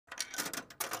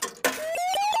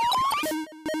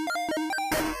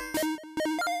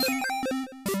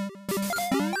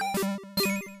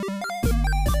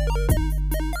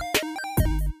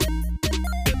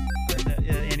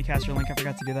Andycaster link. I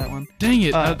forgot to do that one. Dang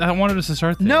it! I wanted us to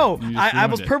start there. No, I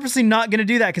was purposely not going to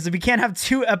do that because we can't have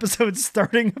 2 episodes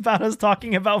starting about us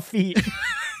talking about feet.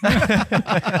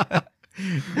 I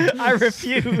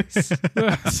refuse.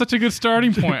 That's such a good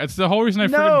starting point. It's the whole reason I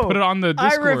freaking put it on the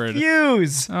Discord. I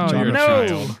refuse. Oh, you're a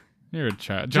child. You're a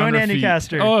child. Join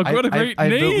Andycaster. Oh, what a great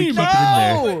name.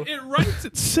 No! It writes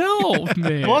itself,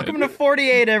 man. Welcome to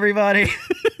 48, everybody.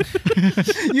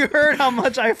 You heard how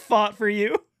much I fought for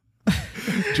you.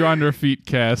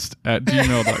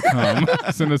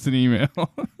 JohnRafeetCast@gmail.com. Send us an email. I'm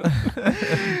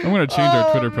going to change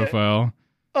our Twitter profile.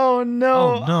 Oh,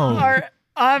 no. Oh, no.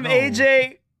 I'm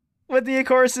AJ. With me, of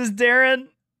course, is Darren.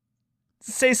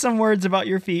 Say some words about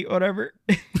your feet, whatever.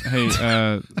 Hey,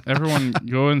 everyone,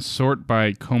 go and sort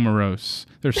by Comoros.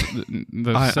 There's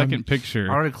the second picture.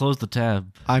 I already closed the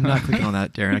tab. I'm not clicking on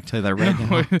that, Darren. I can tell you that right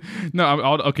now. No,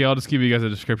 I'll just give you guys a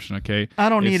description, okay? I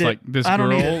don't need it's it. Like this I don't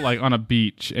need girl, it. like on a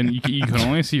beach, and you can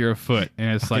only see her foot,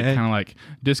 and it's like kind of like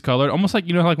discolored, almost like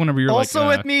like whenever you're also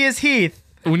like with me is Heath.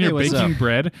 when you're what's baking up?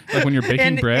 bread, like when you're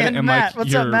baking bread, and Matt. like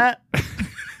What's you're up, Matt?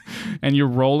 and you're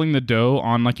rolling the dough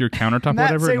on like your countertop,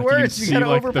 Matt, or whatever. say and, words. You You can see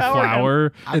gotta like the overpower him.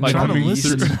 flour. I'm like trying to coming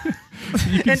listen. through.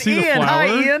 You can And see the Ian, flour.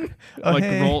 hi Ian. Like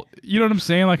hey. roll, you know what I'm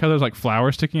saying? Like how there's like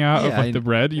flour sticking out of Yeah, like the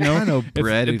bread. You know, I know It's-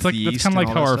 bread It's, and like that's yeast kind of and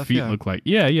like all how that our stuff, feet yeah. look like.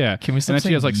 Yeah. Can we And stop then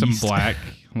she has saying like some yeast? black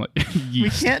like We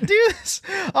yeast. can't do this.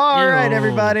 All right, Ew.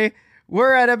 everybody.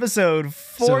 We're at episode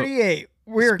 48.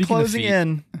 We're speaking of closing feet,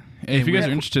 in. If you guys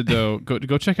are interested, though,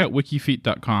 go check out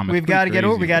wikifeet.com. It's We've got to pretty get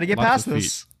over. crazy. We got to get Lots past of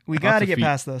this. feet. We Lots got to of get feet.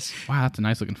 past this. Wow, that's a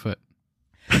nice looking foot.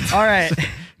 All right.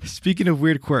 Speaking of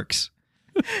weird quirks,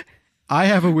 I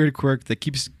have a weird quirk that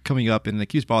keeps coming up and it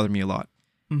keeps bothering me a lot.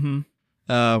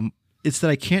 Mm-hmm. It's that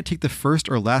I can't take the first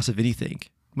or last of anything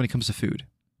when it comes to food.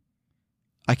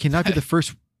 I cannot be the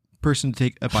first person to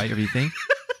take a bite of anything,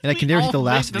 and I can never take the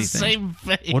last of anything. Same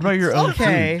face. What about your own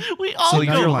Okay. food? We all So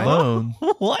go, you're alone.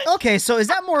 What? Okay, so is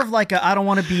that more of like a I don't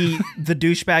want to be the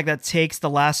douchebag that takes the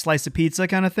last slice of pizza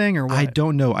kind of thing, or what? I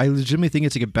don't know. I legitimately think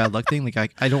it's like a bad luck thing. Like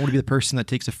I don't want to be the person that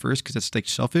takes it first because it's like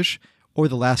selfish, or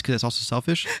the last because it's also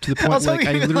selfish. To the point Also, where like,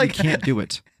 I even, literally like- can't do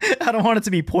it. I don't want it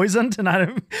to be poisoned, and I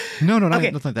don't. No, not Okay,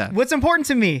 nothing like that. What's important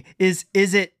to me is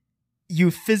it you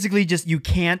physically just you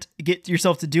can't get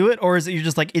yourself to do it, or is it you're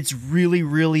just like it's really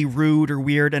really rude or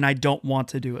weird, and I don't want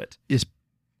to do it? Is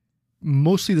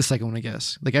mostly the second one, I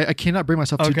guess. Like I cannot bring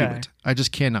myself to do Okay. it. I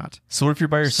just cannot. So what if you're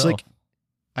by It's yourself? like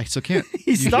I still can't.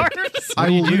 He starts. I What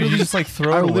do will you do? You literally just like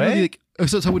throw I it will literally away? like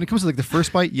so when it comes to like the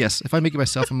first bite, yes. If I make it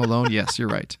myself, I'm alone. Yes, you're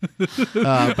right.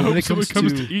 But when it Someone comes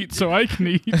comes to eat so I can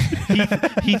eat.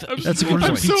 Heath That's a good orders I'm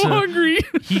point. so hungry.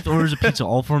 Heath orders a pizza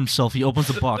all for himself. He opens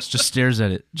the box, just stares at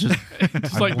it. Just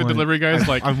Like the delivery guy's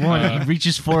like, I want it. He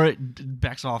reaches for it,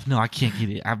 backs off. No, I can't get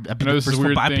it. I'd be No, the this is a first one,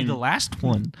 weird but I'd be thing. the last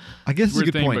one. I guess it's a Weird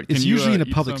good thing, point. but It's can you, usually in a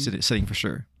eat public some? setting for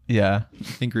sure. Yeah.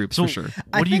 In groups So- for sure.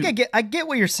 I What do think you- I get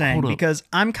what you're saying Hold up. because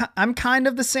I'm kind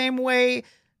of the same way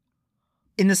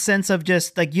in the sense of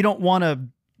just like you don't want to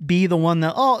be the one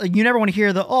that you never want to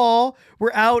hear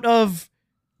we're out of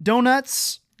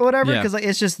donuts or whatever Yeah. because like,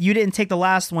 it's just you didn't take the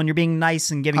last one, you're being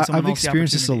nice and giving someone I've else the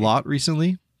experienced this a opportunity. lot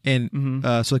recently, and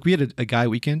Mhm. so like we had a guy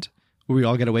weekend where we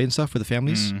all got away and stuff for the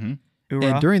families, Mhm. Hoorah.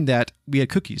 and during that we had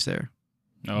cookies there.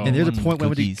 Oh, And there's a one point when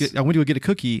cookies. I went to go get a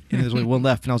cookie, and there's only one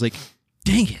left, and I was like,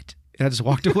 "Dang it!" And I just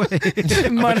walked away.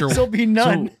 It might as well be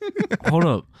none. So, hold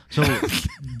up. So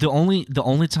the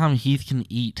only time Heath can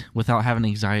eat without having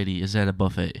anxiety is at a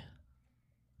buffet.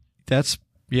 that's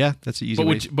an easy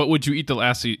way. but would you eat the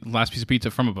last piece of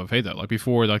pizza from a buffet though? Like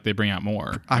before, like they bring out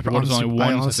more. I Like, what if there's only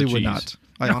one honestly slice of would cheese?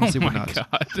 not. I honestly oh would my not.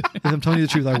 God. If I'm telling you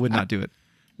the truth, I would not do it.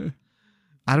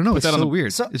 I don't know. It's that on so the-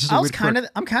 weird. So It's just a weird quirk.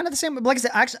 I'm kind of the same. Like I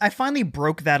said, actually, I finally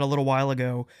broke that a little while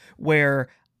ago, where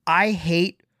I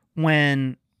hate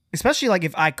when, especially like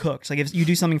if I cooked, like if you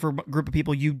do something for a group of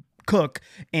people, you cook,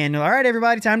 and all right,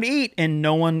 everybody, time to eat, and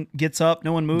no one gets up,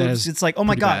 no one That moves. is It's like, oh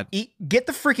my pretty god, bad. get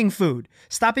the freaking food.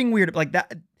 Stop being weird like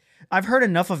that. I've heard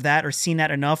enough of that or seen that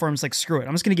enough, where I'm just like, screw it,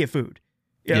 I'm just gonna get food.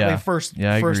 Yeah. Like first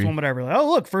Yeah, I agree. one, whatever. Like, oh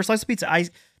look, first slice of pizza.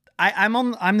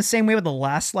 I'm the same way with the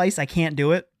last slice. I can't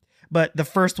do it. But the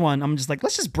first one, I'm just like,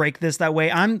 let's just break this that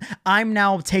way. I'm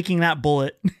now taking that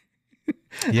bullet.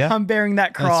 Yeah. I'm bearing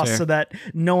that cross fair. so that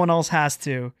no one else has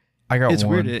to. I got It's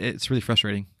one. weird. It's really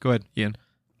frustrating. Go ahead, Ian.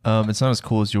 It's not as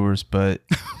cool as yours, but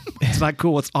It's not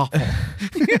cool. It's awful.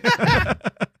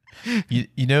 you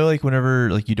know, like whenever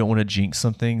like you don't want to jinx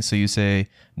something, so you say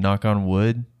knock on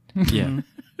wood. Yeah.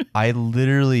 I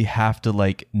literally have to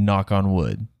like knock on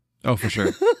wood. Oh, for sure.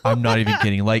 I'm not even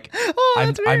kidding. Like Oh, I'm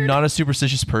that's I'm weird. not a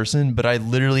superstitious person, but I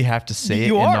literally have to say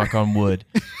You it and are. knock on wood.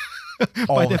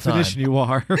 All By the definition, time. you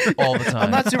are. All the time.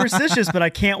 I'm not superstitious, but I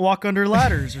can't walk under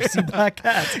ladders or see black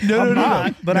cats. I'm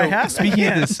not, but I have. Speaking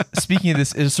of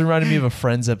this, it just reminded me of a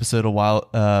Friends episode a while.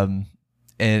 And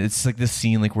it's like this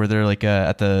scene like where they're like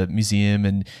at the museum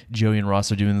and Joey and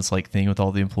Ross are doing this like thing with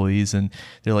all the employees and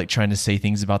they're like trying to say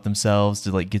things about themselves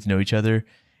to like get to know each other.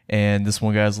 And this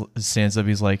one guy stands up.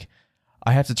 He's like,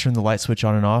 I have to turn the light switch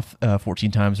on and off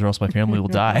 14 times or else my family will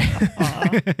die.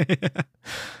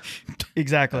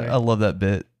 Exactly. I love that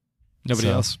bit. Nobody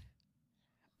So- else.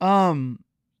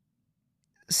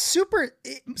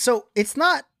 So it's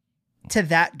not to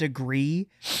that degree,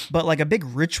 but like a big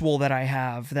ritual that I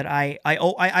have that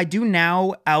I do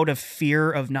now out of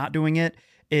fear of not doing it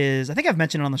is, I think I've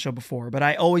mentioned it on the show before, but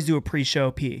I always do a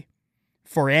pre-show pee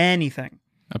for anything.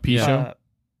 A P show.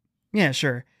 Yeah,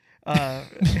 sure.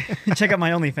 Check out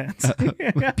my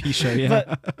OnlyFans. P-show, yeah.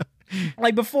 But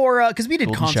like before, because we did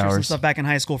Golden concerts and showers. stuff back in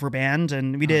high school for band,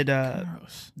 and we did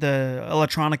the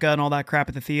electronica and all that crap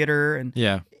at the theater. And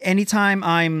yeah. anytime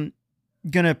I'm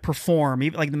gonna perform,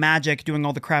 even like the Magic, doing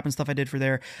all the crap and stuff I did for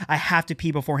there, I have to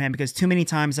pee beforehand because too many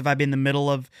times have I been in the middle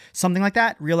of something like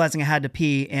that, realizing I had to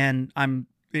pee, and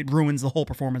it ruins the whole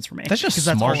performance for me. That's just 'Cause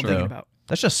that's all smart I'm thinking though. about.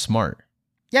 That's just smart.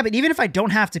 Yeah, but even if I don't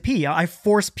have to pee, I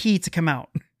force pee to come out.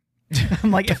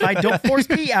 I'm like, if I don't force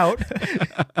pee out.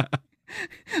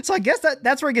 So I guess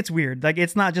that's where it gets weird. Like,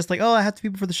 it's not just like, oh, I have to pee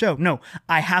before the show. No,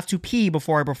 I have to pee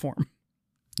before I perform.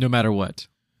 No matter what.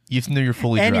 You have to know you're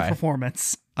fully Any dry.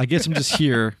 performance. I guess I'm just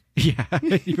here. Yeah.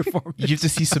 You perform. You have to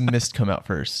see some mist come out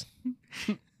first.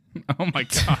 Oh my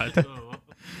god.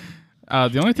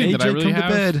 The only thing that I AJ, really come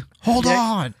have. to bed. Hold Yeah.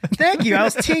 on. Thank you. I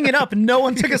was teeing it up and no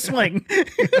one took a swing.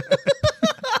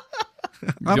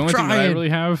 The only thing that I really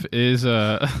have is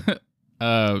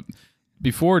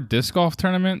before disc golf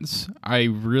tournaments, I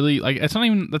really like. It's not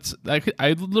even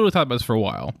I literally thought about this for a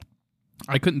while.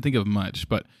 I couldn't think of much,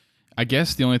 but I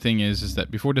guess the only thing is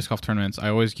that before disc golf tournaments, I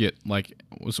always get like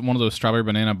one of those strawberry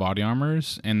banana body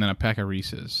armors and then a pack of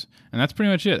Reese's, and that's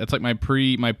pretty much it. That's like my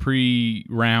pre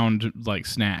round like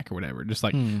snack or whatever. Just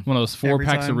like one of those 4 Every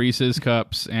packs time. of Reese's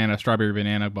cups and a strawberry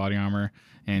banana body armor.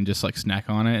 And just like snack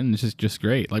on it, and it's just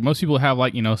great. Like most people have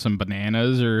like some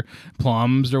bananas or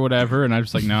plums or whatever, and I'm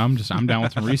just like, no, I'm down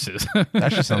with some Reese's. That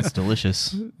actually sounds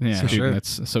delicious. Yeah, For dude, sure.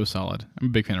 that's so solid. I'm a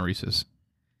big fan of Reese's.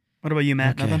 What about you,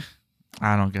 Matt? Okay. Nothing?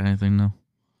 I don't got anything. No.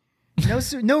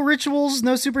 No rituals,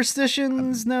 no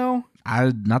superstitions, no.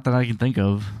 Not that I can think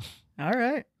of. All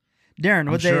right. Darren,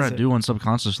 I'm what day sure is I it? do one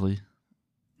subconsciously.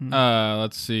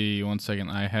 Let's see. 1 second.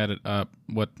 I had it up.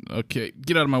 What? Okay,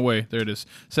 get out of my way. There it is.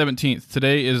 17th.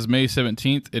 Today is May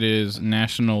 17th. It is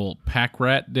National Pack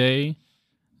Rat Day.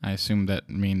 I assume that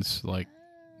means like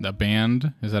a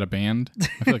band. Is that a band?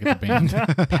 I feel like it's a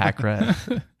band. Pack rat.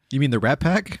 You mean the Rat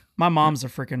Pack? My mom's a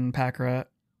freaking pack rat.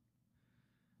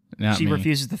 Not She me.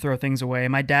 refuses to throw things away.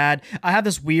 My dad, I have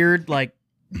this weird like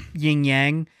yin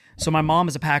yang. So my mom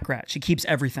is a pack rat. She keeps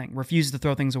everything, refuses to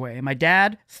throw things away. And my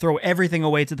dad throw everything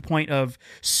away to the point of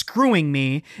screwing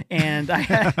me. And I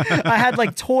had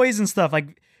like toys and stuff.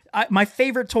 Like my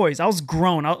favorite toys. I was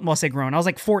grown. I'll say grown. I was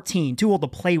like 14, too old to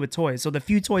play with toys. So the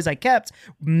few toys I kept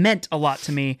meant a lot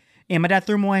to me. And my dad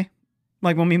threw them away.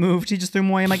 Like when we moved, he just threw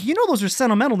them away. I'm like, those are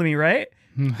sentimental to me, right?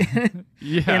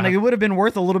 Yeah. And like it would have been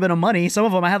worth a little bit of money. Some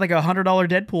of them, I had like $100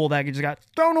 Deadpool that just got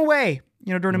thrown away,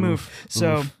 during a move.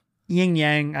 So yin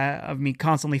yang of me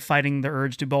constantly fighting the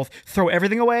urge to both throw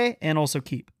everything away and also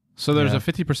keep. So there's Yeah. a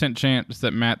 50% chance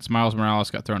that Matt's Miles Morales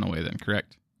got thrown away. Then,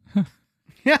 correct?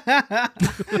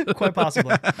 Quite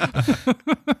possibly.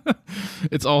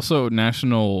 It's also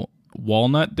National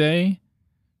Walnut Day.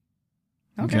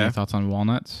 Okay. Any thoughts on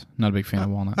walnuts? Not a big fan of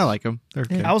walnuts. I like them. They're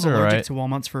okay. I was They're allergic alright. to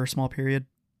walnuts for a small period.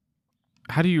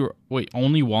 How do you wait?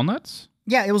 Only walnuts?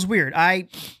 Yeah, it was weird. I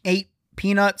ate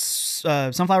peanuts,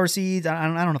 sunflower seeds. I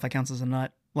don't know if that counts as a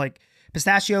nut. Like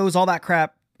pistachios, all that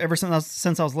crap. Ever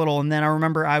since I was little, and then I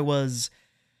remember I was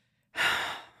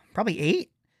probably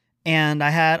 8, and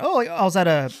I was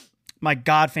at my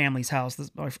god family's house.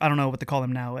 I don't know what to call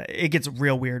them now. It gets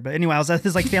real weird, but anyway, I was at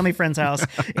this like family friend's house,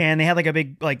 and they had like a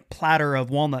big like platter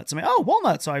of walnuts. I'm like, oh,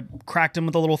 walnuts! So I cracked them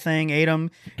with a little thing, ate them,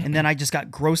 and then I just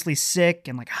got grossly sick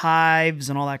and like hives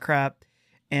and all that crap,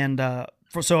 and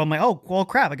so I'm like, oh, well,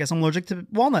 crap, I guess I'm allergic to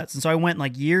walnuts. And so I went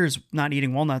like years not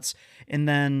eating walnuts. And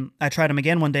then I tried them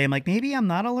again one day. I'm like, maybe I'm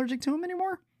not allergic to them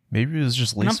anymore. Maybe it was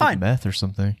just I'm laced fine. with meth or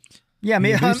something. Yeah,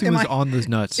 maybe Lucy in was my, on those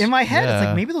nuts. in my head, it's Yeah.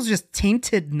 like, maybe those are just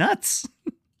tainted nuts.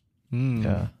 Mm.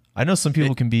 Yeah. I know some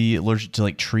people can be allergic to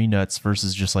like tree nuts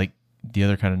versus just like the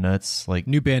other kind of nuts. Like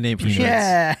New band name for sure.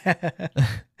 Yeah.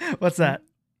 What's that?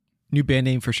 New band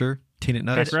name for sure. Tainted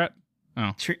Nuts. Pack rat? Oh.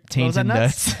 What was that, Tainted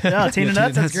Nuts? Nuts. No, Tainted Yeah,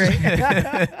 Nuts. That's great.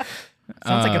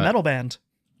 Sounds like a Uh, metal band.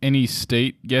 Any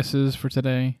state guesses for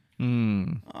today?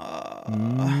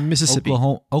 Mississippi.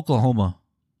 Oklahoma.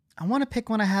 I want to pick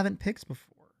one I haven't picked before.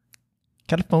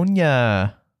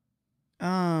 California.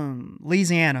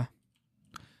 Louisiana.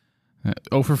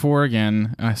 0 for 4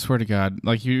 again. I swear to God,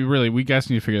 like we guys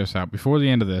need to figure this out before the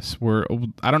end of this.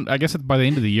 I guess by the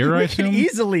end of the year, I We can assume.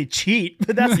 easily cheat,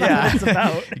 but that's not what it's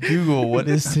about. Google, what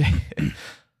is it?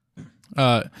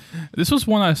 This was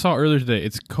one I saw earlier today.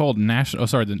 It's called the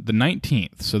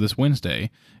 19th. So this Wednesday,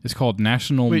 it's called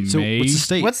National Wait, so May. what's the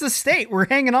state? What's the state? We're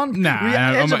hanging on. Nah, we're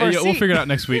at the edge of our we'll seat. figure it out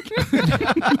next week. You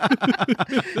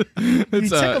It's,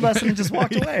 tickled us and just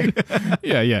walked away.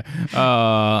 yeah.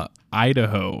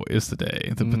 Idaho is the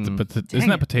day. Isn't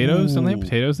that potatoes? Don't they have Ooh.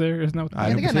 potatoes there? Isn't that what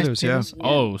I they got nice potatoes, yeah. potatoes.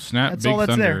 Oh, snap! That's Big all that's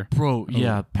thunder. Bro,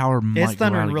 yeah, power might It's go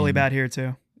thundering out really again. bad here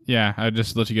too. Yeah, I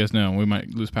just let you guys know we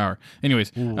might lose power.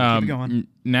 Anyways, going.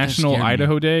 National scared me.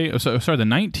 Idaho Day. Sorry, the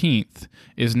 19th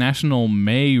is National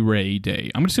May Ray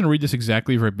Day. I'm just going to read this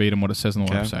exactly verbatim what it says on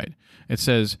the Okay. website. It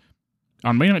says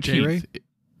on May 19th.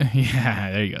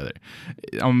 Yeah, there you go.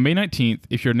 There. On May 19th,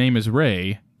 if your name is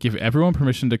Ray, give everyone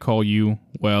permission to call you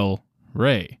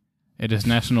Ray. It is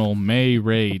National May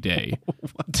Ray Day.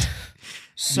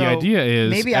 So the idea is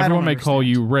maybe I everyone don't may call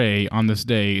understand. you Ray on this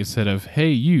day instead of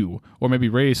Hey you, or maybe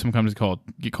Ray sometimes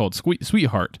get called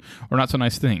Sweetheart or Not So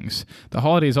Nice Things. The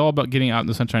holiday is all about getting out in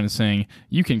the sunshine and saying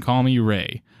you can call me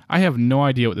Ray. I have no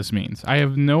idea what this means. I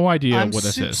have no idea what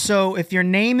this is. So if your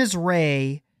name is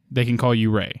Ray, They can call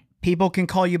you Ray. people can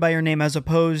call you by your name as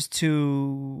opposed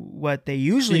to what they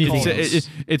usually call you.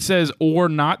 It says or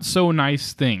Not So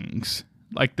Nice Things.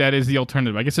 Like that is the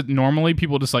alternative. I guess normally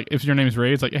people just like if your name is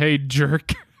Ray, it's like, hey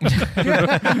jerk.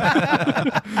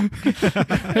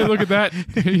 Hey, look at that.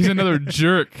 He's another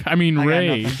jerk. I mean I got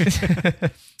Ray.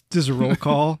 Does a roll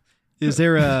call? Is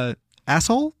there a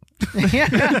asshole? Hey,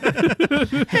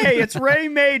 it's Ray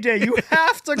Mayday. You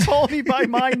have to call me by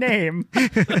my name.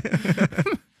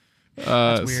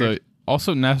 So weird.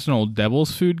 also National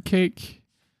Devil's Food Cake.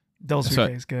 Devil's So- food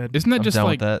cake is good. Isn't that I'm just down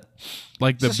like with that.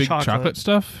 like the It's big just chocolate chocolate.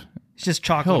 stuff? It's just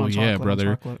chocolate Hell on yeah, chocolate brother.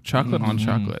 on chocolate. Chocolate on Mhm.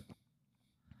 chocolate.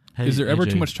 Hey, Is there ever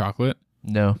AJ, too much chocolate?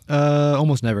 No.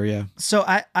 Almost never, yeah. So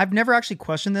I've never actually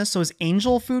questioned this. So is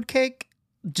Angel food cake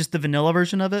just the vanilla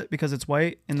version of it because it's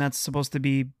white and that's supposed to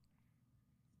be?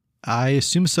 I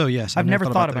assume so, yes. I've never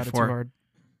thought about that it too before. hard.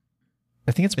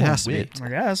 I think it's It more has to be. wit. I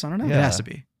guess I don't know. It Yeah. has to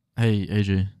be. Hey,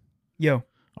 AJ, Yo,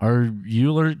 are you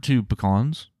allergic to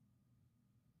pecans?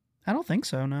 I don't think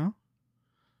so. No.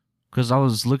 Because I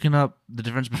was looking up the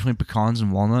difference between pecans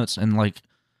and walnuts, and like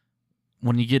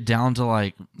when you get down to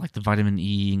like the vitamin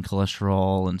E and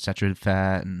cholesterol and saturated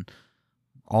fat and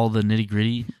all the nitty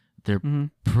gritty, they're Mhm.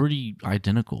 pretty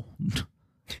identical.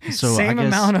 So Same I guess,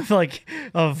 amount of like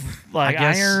I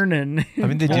guess- iron and. I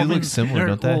mean, they do Well, look similar,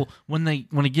 don't they? Well, when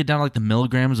you get down to like the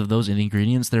milligrams of those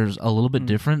ingredients, there's a little bit Mm.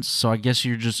 difference. So I guess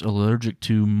you're just allergic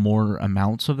to more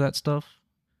amounts of that stuff.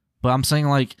 But I'm saying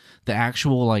like the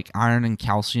actual like iron and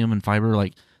calcium and fiber,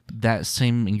 like that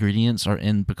same ingredients are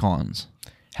in pecans.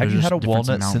 Have There's you just had a different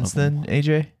walnut amount since of them. then,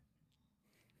 AJ?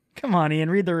 Come on, Ian,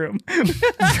 read the room. We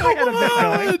had a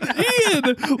bit going. Ian,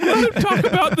 let him talk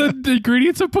about the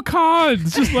ingredients of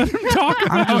pecans. Just let him talk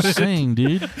I'm about just it. saying,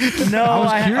 dude. No, I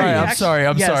was I curious. All right,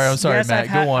 I'm actually- sorry, I'm sorry, yes, Matt. I've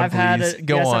had- Go on, I've had please. it-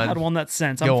 Go yes, on. I've had walnuts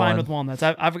since. I'm Go fine on. with walnuts.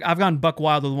 I've gone buck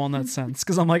wild with walnuts since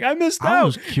because I'm like I missed I out.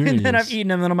 was And then I've curious. eaten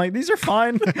them and I'm like these are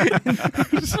fine. I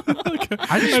just I want just to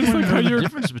like know how the you're.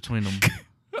 difference between them.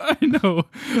 I know.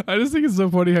 I just think it's so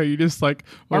funny how you just like,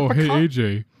 Are oh hey pecan-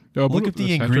 AJ, Look at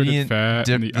the ingredient, fat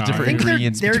the and the different I think they're-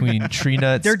 ingredients they're- between tree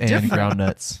nuts they're and different. ground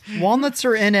nuts. Walnuts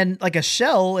are in like a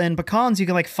shell, and pecans you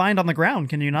can like find on the ground.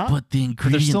 Can you not? But the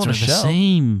ingredients still in are a the shell.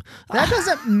 same. That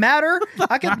doesn't matter.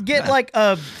 I could get like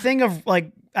a thing of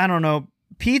like I don't know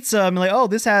pizza. I'm like, oh,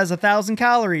 this has 1,000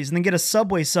 calories, and then get a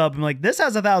Subway sub. I'm like, this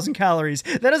has 1,000 calories.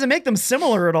 That doesn't make them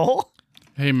similar at all.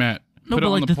 Hey Matt, No, put it but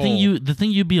on like the the thing poll. the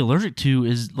thing you'd be allergic to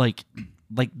is like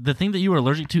the thing that you are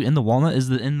allergic to in the walnut is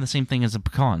in the same thing as a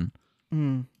pecan.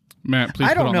 Matt, please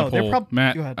I put don't on know. the They're poll.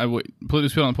 Matt, Go ahead.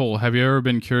 please put on the poll. Have you ever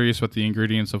been curious about the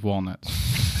ingredients of walnuts?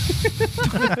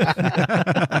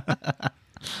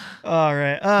 All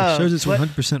right. It shows it's what-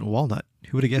 100% walnut.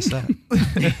 Who would have guessed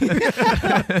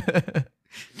that?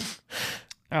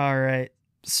 All right.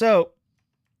 So,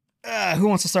 who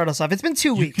wants to start us off? It's been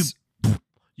 2 weeks.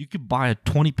 You could buy a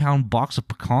 20-pound box of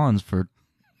pecans for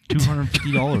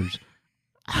 $250.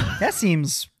 That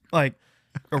seems like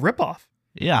a ripoff.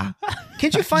 Yeah.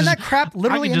 Can't you find that crap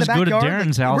literally I in could the just go to backyard?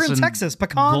 Darren's Like, house we're in and Texas.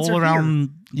 Pecans roll are around.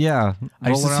 Yeah. I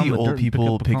used to roll around see the dirt old and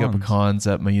people pick up pecans. pecans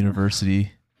at my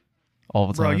university. all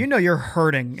the time. Bro, you know you're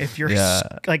hurting if you're Yeah.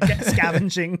 like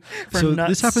scavenging for So nuts.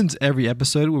 this happens every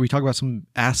episode where we talk about some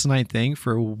asinine thing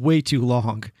for way too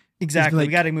long. Exactly. Like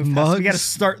we got to move past. We got to mugs,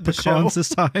 start the show. pecans this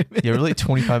time. Yeah, we're like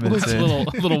 25 minutes That's a in.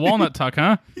 little walnut talk,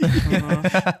 huh? All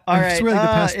I right. swear like the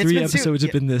past it's 3 been episodes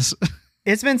have been this.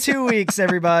 It's been 2 weeks,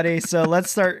 everybody. So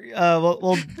let's start.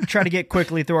 We'll try to get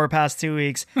quickly through our past 2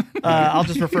 weeks. I'll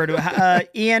just refer to it.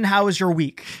 Ian, how was your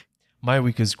week? My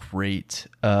week is great.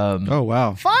 Oh,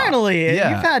 wow. Finally,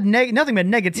 yeah. you've had nothing but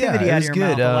negativity Yeah, it out of was your good.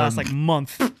 mouth the last like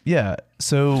month. Yeah,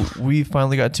 so we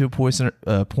finally got to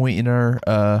a point in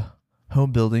our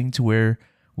home building to where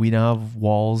we now have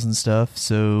walls and stuff.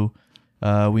 So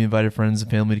we invited friends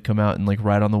and family to come out and like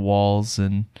write on the walls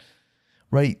and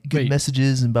write good Wait.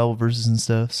 messages and Bible verses and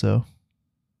stuff. So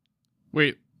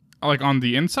Wait, like on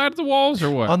the inside of the walls or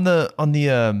what? on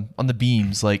the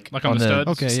beams, like on the studs?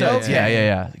 Okay, studs,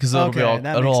 yeah, because it'll be all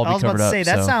that it'll makes- all I be was about covered to up. say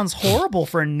that so. sounds horrible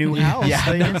for a new house.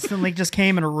 Yeah, They instantly just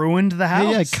came and ruined the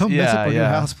house. Yeah, come mess up our new Yeah.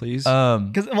 house, please.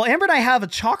 Because Amber and I have a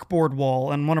chalkboard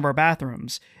wall in one of our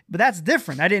bathrooms, but that's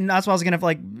different. That's why I was gonna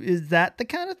like. Is that the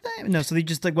kind of thing? No, so they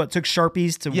just like took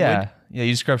Sharpies to Yeah, wood. yeah.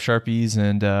 You just grab Sharpies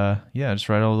and just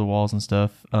write all over the walls and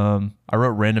stuff. I wrote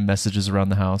random messages around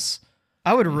the house.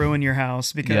 I would ruin your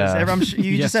house because Yeah.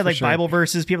 you Yes, just said for like sure. Bible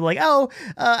verses. People are like,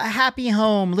 a happy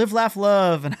home, live, laugh,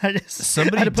 love, and I just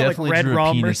Somebody I had to put, definitely like, red drew a rum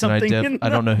or penis, and something. in I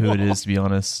don't know the who it wall. is to be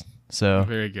honest. So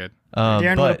Very good.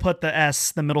 Darren would have but put the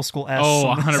S, the middle school S. Oh,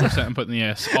 on the 100% I'm putting the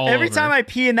S all Every over. time I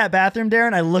pee in that bathroom,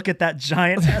 Darren, I look at that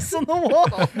giant S on the wall.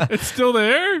 It's still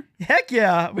there? Heck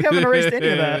yeah, we haven't erased any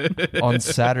of that. on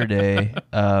Saturday,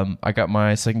 I got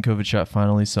my second COVID shot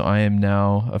finally, so I am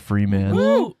now a free man.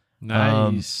 Woo!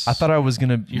 Nice. I thought I was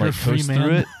gonna You're a like free coast man.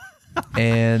 through it,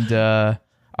 and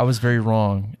I was very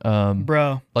wrong.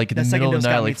 Bro, Like in that the second middle of dose the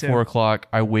night, got me like too. 4:00,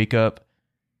 I wake up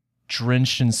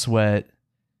drenched in sweat.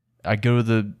 I go to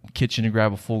the kitchen and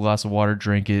grab a full glass of water,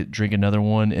 drink another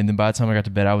one, and then by the time I got to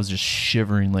bed, I was just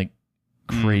shivering like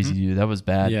crazy, dude. That was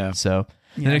bad. Yeah. So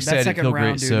yeah, next that day I didn't second feel round,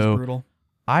 great, dude, so- is brutal.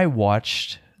 I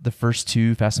watched the first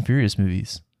 2 Fast and Furious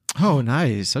movies. Oh,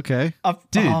 nice. Okay.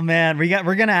 Dude. Oh man,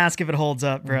 we're gonna ask if it holds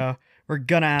up, bro. We're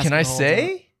gonna ask. Can if I it holds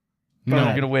say? up. No.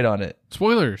 I'm gonna wait on it.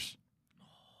 Spoilers.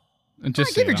 And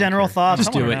just Give your general thoughts.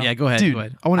 Just I wanna do it. know. Yeah, go ahead. Dude, go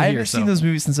ahead. I want to I hear haven't seen some. those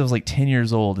movies since I was like 10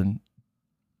 years old, and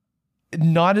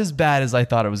not as bad as I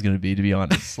thought it was going to be, to be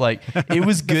honest. Like, it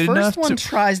was The good first enough one to.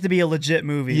 tries to be a legit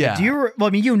movie. Yeah. Do you? Well, I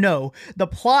mean, the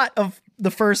plot of the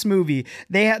first movie.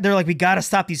 They're like, we got to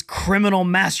stop these criminal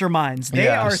masterminds. They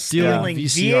Yeah, are stealing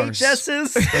VCRs.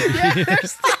 VHSs, yeah, they're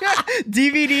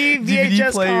DVD, VHS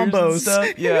DVD players and combos.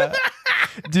 stuff. Yeah.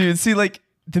 Dude, see, like,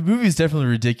 the movie is definitely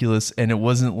ridiculous, and it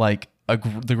wasn't like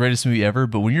the greatest movie ever,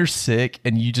 but when you're sick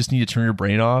and you just need to turn your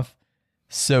brain off,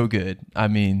 so good. I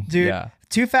mean, Dude, yeah.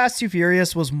 Too Fast, Too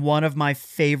Furious was one of my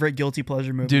favorite guilty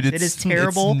pleasure movies. Dude, it it's- is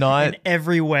terrible it's not- in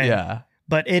every way. Yeah.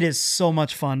 But it is so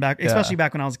much fun especially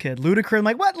back when I was a kid. Ludacris, I'm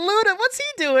like, what Luda? What's he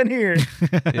doing here?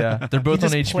 Yeah. They're both on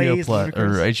just HBO plays Plus or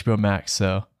Ludacris. HBO Max,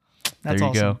 so That's there you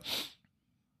awesome. go.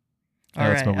 All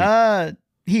that's my right.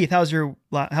 Heath, how's your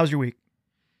week?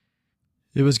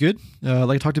 It was good.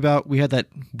 Like I talked about, we had that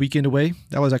weekend away.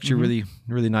 That was actually really,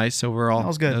 really nice overall. That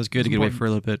was good. It was good It to was get away important. for a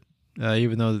little bit.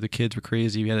 Even though the kids were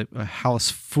crazy, we had a house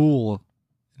full,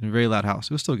 a very loud house.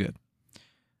 It was still good.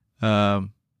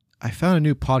 I found a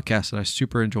new podcast that I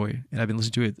super enjoy, and I've been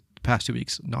listening to it the past 2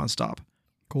 weeks nonstop.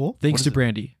 Cool. Thanks to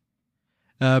Brandy.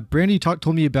 Brandy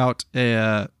told me about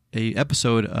a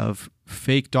episode of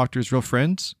Fake Doctors, Real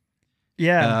Friends.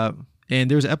 Yeah. And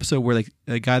there's an episode where like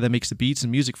a guy that makes the beats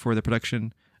and music for the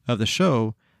production of the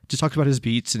show just talks about his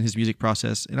beats and his music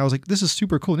process. And I was like, this is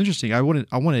super cool and interesting. I want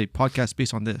a podcast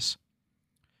based on this.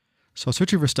 So I was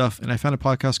searching for stuff, and I found a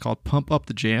podcast called Pump Up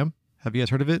the Jam. Have you guys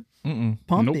heard of it? Mm-mm.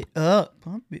 Pump Nope. it up.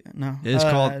 Pump it. No. It's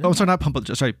called. Oh, sorry, not Pump Up.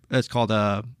 Sorry, it's called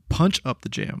Punch Up the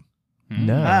Jam.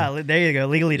 No. There you go.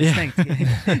 Legally distinct.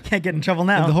 Can't get in trouble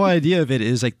now. And the whole idea of it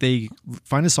is like they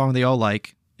find a song they all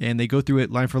like, and they go through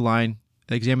it line for line,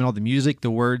 examine all the music,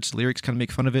 the words, lyrics, kind of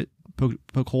make fun of it,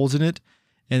 poke holes in it,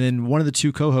 and then one of the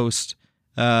two co-hosts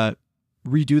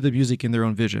redo the music in their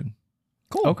own vision.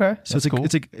 cool. Okay. So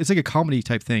it's like a comedy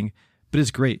type thing, but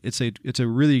it's great. It's a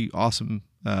really awesome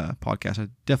podcast. I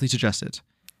definitely suggest it.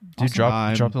 Dude,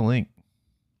 drop the link.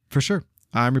 For sure.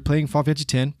 I'm replaying Final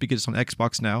Fantasy X because it's on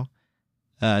Xbox now.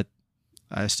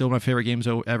 Still my favorite games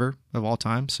ever of all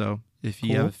time. So if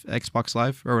you Cool. have Xbox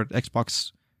Live or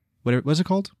Xbox, whatever, what's it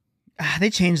called? They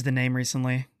changed the name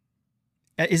recently.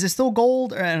 Is it still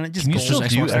gold? Or just Can you gold? still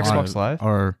Just do Xbox Live?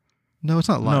 Or No, it's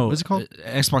not Live. no, What's it called?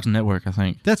 Xbox Network, I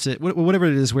think. That's it. Whatever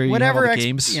it is where you have all the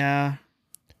games. Yeah.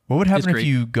 What would happen if great.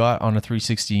 you got on a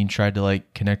 360 and tried to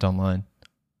like connect online?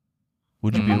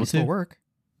 Would you be It'll able still to? work.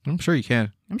 I'm sure you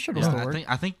can. I'm sure it'll Yeah, still work.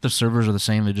 I think the servers are the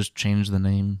same. They just changed the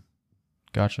name.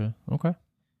 Gotcha. Okay.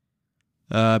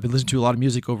 I've been listening to a lot of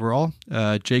music overall.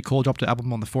 J. Cole dropped an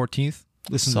album on the 14th.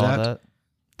 Listened Saw to that.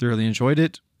 Thoroughly enjoyed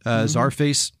it.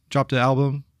 Czarface dropped an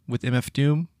album with MF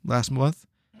Doom last month.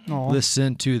 Aw.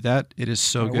 Listen to that. It is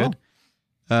so I good.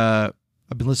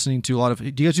 I've been listening to a lot of. Do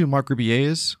you guys know who Mark Rubier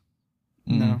is?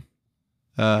 No.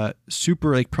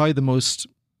 Super, like probably the most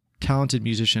talented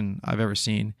musician I've ever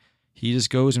seen. He just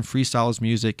goes and freestyles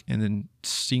music and then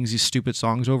sings these stupid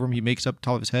songs over him. He makes up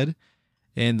top of his head.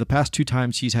 And the past 2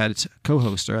 times he's had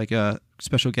co-host or like a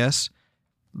special guest.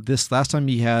 This last time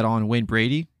he had on Wayne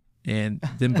Brady, and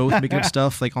them both making up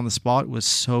stuff like on the spot was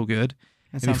so good.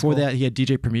 That And sounds before cool. that, he had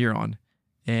DJ Premier on.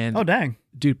 And Oh, dang.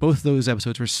 dude, both of those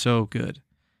episodes were so good.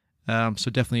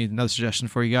 So definitely another suggestion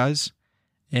for you guys.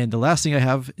 And the last thing I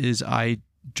have is I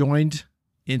joined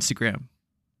Instagram.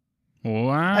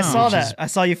 Wow. I saw which is that. I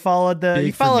saw you followed big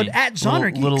you for followed me. at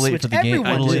Genre Geeks, little late which for the game. everyone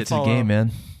A little should late to the follow. game,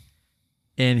 man.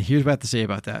 And here's what I have to say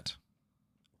about that.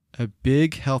 A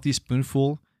big, healthy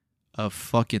spoonful of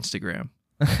fuck Instagram.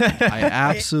 I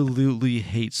absolutely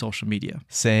hate social media. And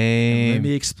let Same.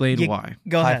 me explain You- why.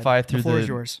 Go High ahead. five The through floor the- is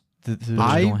yours. The- the- But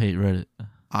I- don't hate Reddit.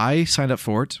 I signed up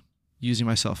for it using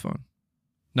my cell phone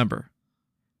number.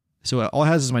 So all it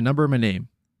has is my number and my name.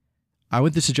 I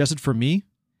went to suggested for me,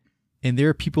 and there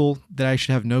are people that I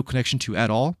should have no connection to at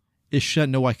all. It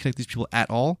shouldn't know I connect these people at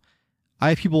all. I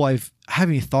have people I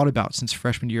haven't even thought about since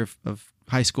freshman year of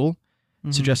high school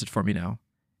Mhm. suggested for me now.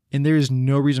 And there is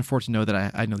no reason for it to know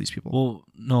that I know these people. Well,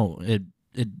 no,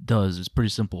 it does. It's pretty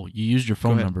simple. You use your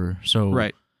phone ahead. number, so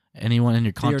Right. anyone in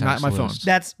your They are contacts not my phone.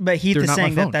 list. But Heath They're is not my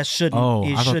saying that phone. that shouldn't. Oh,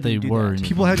 it I thought shouldn't they do were. that.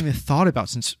 People I haven't even thought about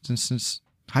since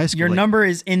high school. Your Like, number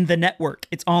is in the network.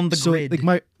 It's on the so grid.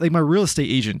 like my real estate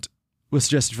agent was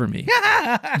suggested for me.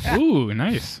 Ooh,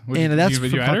 nice. And that's did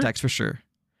for you add her? contacts for sure.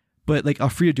 But like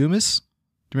Alfreda Dumas,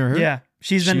 do you remember her? Yeah,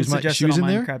 she's been She was suggested in on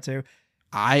there? Minecraft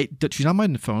too. She's on my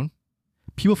phone.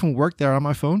 People from work that are on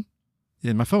my phone,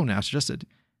 in my phone now suggested.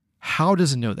 How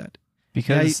does it know that?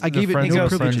 Because I the gave it friends no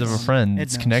of a friends of a privileges. friend. It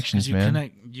It's knows. connections, you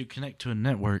man. connect to a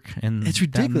network, and It's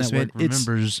ridiculous, that network man. It's-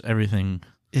 remembers everything.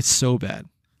 It's so bad.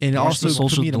 And it Watch also the put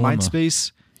social me in a mind dilemma.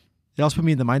 space. It also put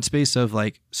me in the mind space of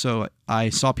like, so I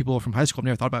saw people from high school I've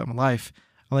never thought about in my life.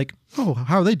 I'm like, oh,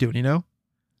 how are they doing? You know?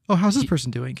 Oh, how's this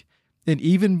person doing? And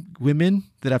even women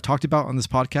that I've talked about on this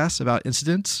podcast about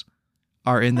incidents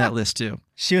are in that list too.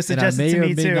 She was And I suggested may to or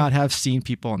me may too. not have seen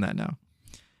people on that now.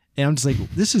 And I'm just like,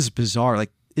 this is bizarre.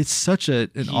 Like, it's such an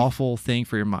awful thing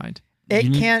for your mind It You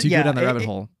need can't. to Yeah, go down the it- rabbit it-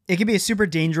 hole. It can be a super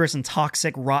dangerous and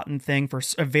toxic, rotten thing for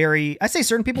a very, I say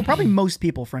certain people, probably most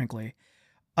people, frankly.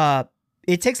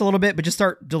 It takes a little bit, but just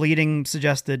start deleting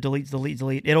suggested,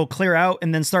 delete. It'll clear out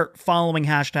and then start following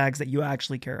hashtags that you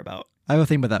actually care about. I have a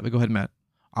thing about that, but go ahead, Matt.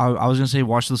 I was gonna say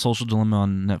watch The Social Dilemma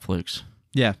on Netflix.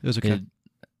 Yeah, it was okay. It-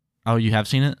 oh, you have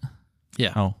seen it?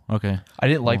 Yeah. Oh, okay. I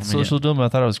didn't like Oh, the man. Social Dilemma. I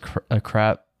thought it was a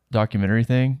crap documentary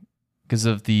thing because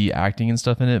of the acting and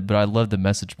stuff in it, but I loved the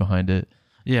message behind it.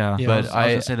 Yeah, Yeah, but but I was I-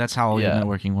 gonna say that's how yeah.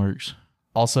 networking works.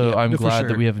 Also, Yeah, I'm no, for glad sure.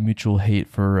 that we have a mutual hate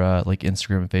for like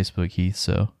Instagram and Facebook, Heath.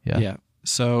 So yeah. Yeah.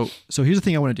 So here's the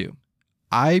thing I want to do.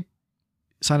 I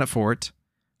sign up for it.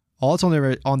 All it's on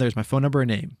there is my phone number and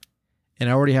name, and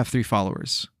I already have 3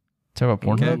 followers. Talk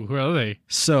about Pornhub. Ooh, who are they?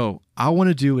 So I want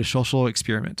to do a social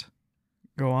experiment.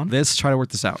 Go on. Let's try to work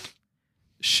this out.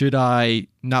 Should I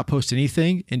not post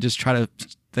anything and just try to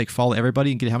like follow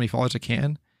everybody and get how many followers I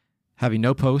can, having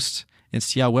no posts, and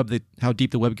see how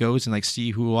deep the web goes and like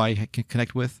see who I can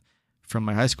connect with from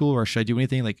my high school, or should I do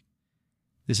anything like?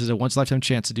 This is a once in a lifetime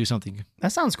chance to do something.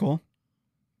 That sounds cool.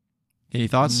 Any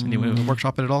thoughts? Anyone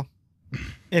workshop it at all?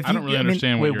 If I don't really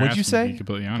understand wait, what you're what'd you asking, to say? be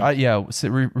completely honest. Yeah.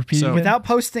 Repeat So- it again? without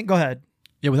posting, go ahead.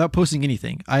 Yeah, without posting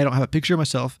anything. I don't have a picture of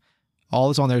myself. All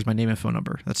that's on there is my name and phone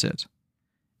number. That's it.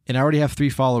 And I already have 3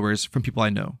 followers from people I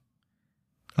know.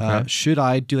 Okay. Should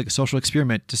I do like a social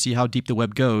experiment to see how deep the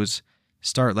web goes?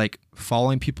 Start like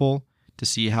following people to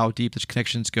see how deep the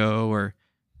connections go, or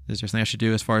is there something I should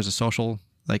do as far as a social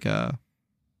like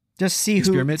Just see who.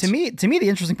 Experiments? To me, the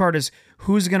interesting part is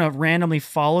who's gonna randomly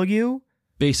follow you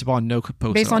based upon no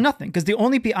post? based at all? on nothing. Because the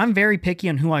only I'm very picky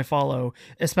on who I follow,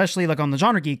 especially like on the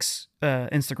Genre Geeks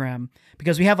Instagram,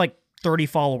 because we have like 30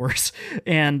 followers,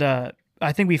 and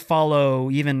I think we follow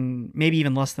maybe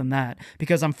even less than that,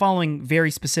 because I'm following very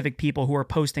specific people who are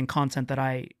posting content that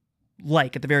I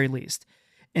like at the very least.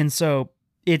 And so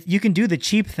you can do the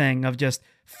cheap thing of just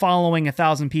following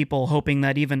 1,000 people, hoping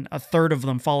that even a third of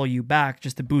them follow you back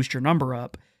just to boost your number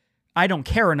up. I don't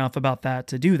care enough about that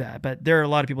to do that, but there are a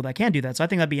lot of people that can do that. So I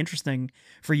think that'd be interesting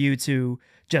for you to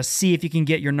just see if you can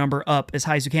get your number up as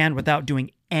high as you can without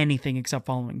doing anything except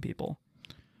following people.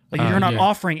 Like you're not yeah.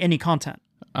 offering any content.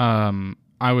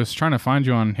 I was trying to find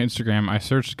you on Instagram. I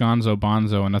searched Gonzo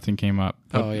Bonzo and nothing came up.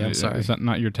 Oh, yeah, I'm sorry. Is that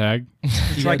not your tag?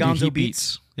 Try Yeah, dude, Gonzo he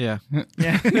Beats. Yeah.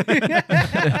 Yeah.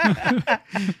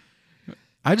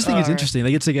 I just think it's Alright. interesting.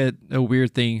 Like it's like a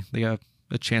weird thing, like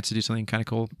a chance to do something kind of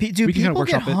cool. Dude, We can kinda people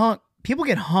get workshop it. people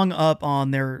get hung up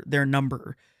on their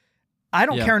number. I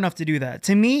don't Yeah. care enough to do that.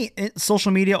 To me,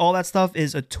 social media, all that stuff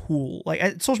is a tool. Like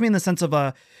social media in the sense of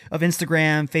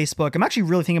Instagram, Facebook. I'm actually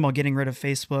really thinking about getting rid of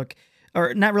Facebook,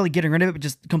 or not really getting rid of it, but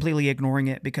just completely ignoring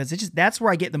it, because that's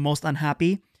where I get the most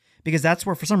unhappy, because that's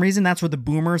where, for some reason, that's where the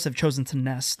boomers have chosen to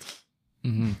nest.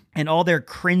 Mm-hmm. And all their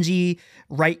cringy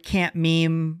right camp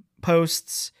meme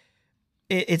posts,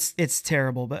 it's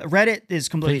terrible. But Reddit is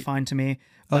completely Hey, fine to me.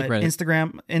 I like But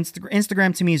Reddit.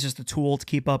 Instagram to me is just a tool to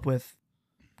keep up with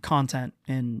content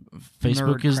and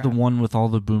Facebook nerd is the crap. one with all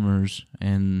the boomers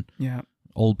and Yeah.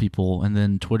 old people, and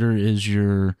then Twitter is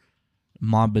your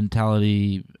mob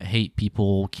mentality, hate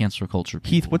people, cancel culture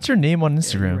people. Heath, what's your name on Yeah,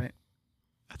 Instagram? you're right.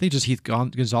 I think just Heath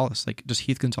Gonzalez, like just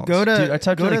Heath Gonzalez. Go to Dude, I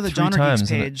typed go it to like the 3 Genre times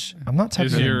Geeks and page. I'm not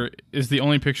typing. Is the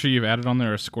only picture you've added on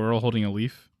there a squirrel holding a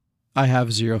leaf? I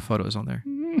have 0 photos on there.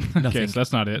 Okay, Nothing. so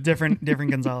that's not it. Different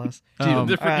Gonzalez. Um,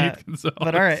 Different Heath Gonzalez.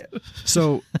 But all right.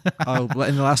 So,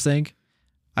 in the last thing,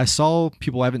 I saw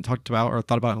people I haven't talked about or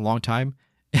thought about in a long time,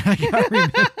 and I got,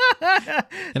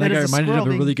 That is a reminded squirrel of a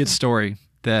being- really good story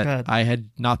that Go ahead. I had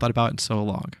not thought about in so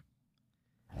long.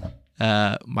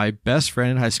 My best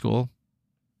friend in high school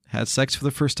had sex for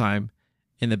the first time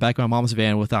in the back of my mom's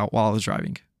van while I was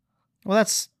driving. Well,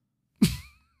 that's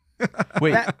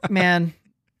Wait, that, man.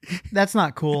 That's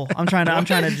not cool. I'm trying to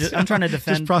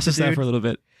defend. Just process the that dude. for a little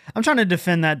bit. I'm trying to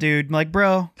defend that dude. I'm like,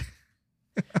 bro,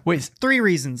 wait, 3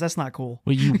 reasons. That's not cool.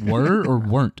 Well, you were or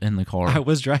weren't in the car? I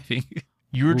was driving.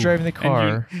 you were driving the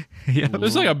car. Yeah.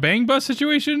 There's like a bang bus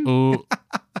situation. Oh,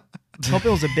 Hope it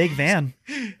was a big van.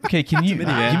 Okay, can you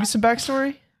minivan. give me some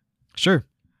backstory? Sure.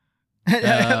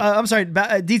 I'm sorry.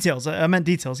 Details. I meant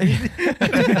details.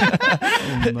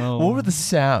 oh no. What were the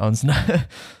sounds?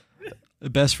 The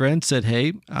best friend said,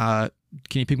 "Hey, can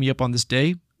you pick me up on this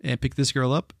day and pick this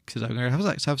girl up? Because I'm gonna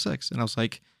have sex." And I was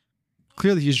like,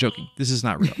 clearly he's joking. This is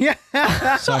not real. Yeah.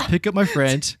 So I pick up my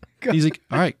friend. He's like,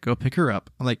 "All right, go pick her up."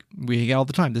 I'm like, "We hang out all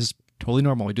the time. This is totally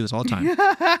normal. We do this all the time."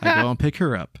 I go and pick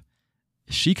her up.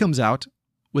 She comes out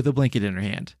with a blanket in her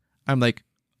hand. I'm like,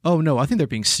 "Oh no, I think they're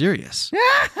being serious.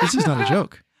 This is not a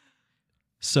joke."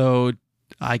 So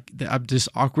I'm just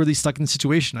awkwardly stuck in the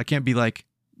situation. I can't be like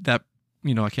that.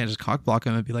 I can't just cock block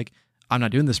him and be like, "I'm not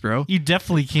doing this, bro." You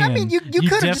definitely can. I mean, you could have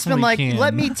just been definitely like, can.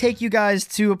 let me take you guys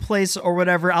to a place or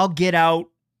whatever. I'll get out.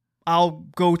 I'll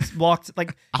go walk,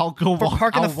 I'll go walk,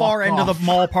 park in the I'll far walk end of off. the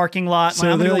mall parking lot. So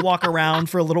I'm they're going to like- walk around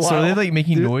for a little while. So are they like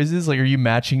making Dude. noises? Like, are you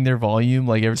matching their volume?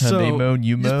 Like every time they So, moan,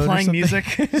 you just moan. or playing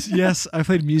something? music. Yes, I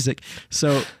played music.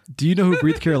 So do you know who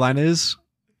Breathe Carolina is?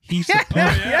 He's Oh,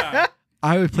 yeah.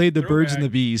 I played the Birds and the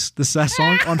Throwback. Bees, that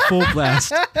song on full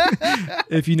blast.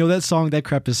 If you know that song, that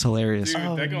crap is hilarious. Dude,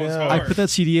 Oh, that goes no. I hard. put that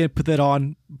CD in, put that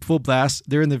on full blast.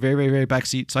 They're in the very, very, very back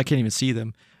seat, so I can't even see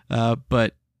them.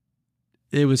 But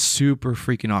it was super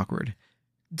freaking awkward.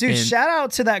 Dude, And- shout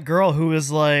out to that girl who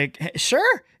was like, hey,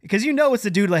 sure. Because it's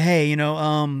the dude like, hey,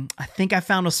 I think I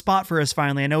found a spot for us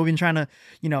finally. I know we've been trying to,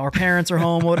 our parents are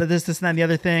home. What are this, and that, and the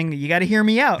other thing. You got to hear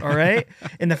me out, all right?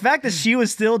 And the fact that she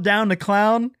was still down to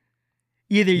clown,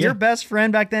 either your Yeah. best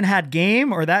friend back then had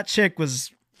game or that chick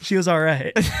was all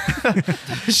right.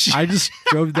 I just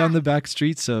drove down the back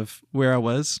streets of where I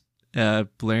was,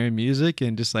 blaring music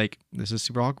and just like, this is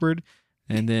super awkward.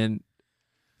 And then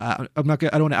I don't want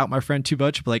to out my friend too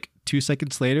much, but like 2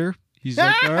 seconds later, he's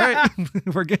like, all right,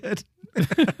 we're good.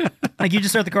 Like you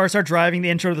just start the car, start driving, the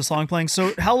intro to the song playing.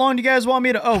 So how long do you guys want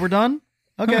me to? Oh, we're done.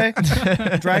 Okay.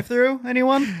 Drive through.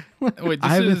 Anyone? Wait,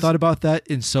 I haven't thought about that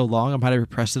in so long. I might have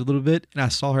repressed it a little bit. And I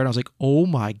saw her and I was like, oh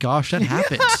my gosh, that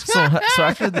happened. So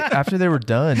after they were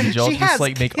done, did y'all She just has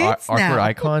like make kids awkward now.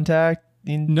 eye contact?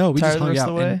 The No, we just entire hung rest out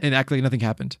of the way? and act like nothing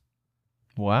happened.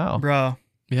 Wow. Bro.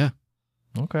 Yeah.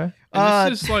 Okay.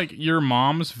 And this is like your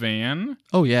mom's van.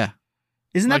 Oh, yeah.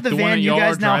 Isn't Like that the one van that you y'all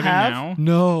guys are now driving have? now?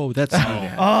 No, that's Oh.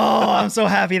 Oh, I'm so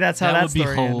happy that's how that would be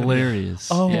story ended. hilarious.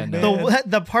 Oh Yeah, man. no.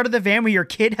 The part of the van where your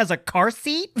kid has a car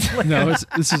seat? no.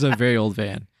 This is a very old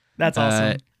van. That's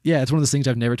awesome. Yeah, it's one of those things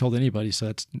I've never told anybody,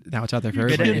 so now it's out there for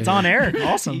Good, everybody. it's on air.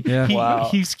 Awesome. Yeah. Wow.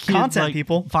 He's kids, Content, like,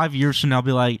 people. 5 years from now,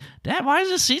 be like, Dad, why is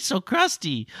the seat so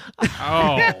crusty? Oh,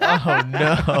 Oh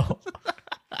no.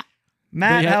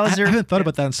 Matt, But yeah, how's I your? haven't thought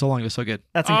about that in so long. It was so good.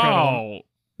 That's incredible.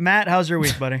 Matt, how's your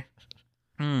week, buddy?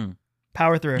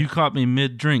 Power through. You caught me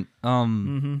mid drink.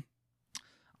 Mm-hmm.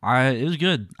 It was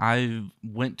good. I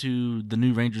went to the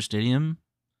new Ranger Stadium.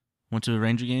 Went to a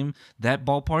Ranger game. That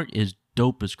ballpark is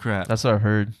dope as crap. That's what I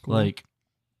heard. Like,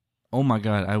 oh my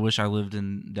god! I wish I lived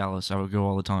in Dallas. I would go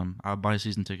all the time. I would buy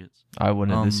season tickets. I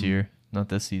wouldn't this Um, year, not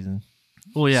this season.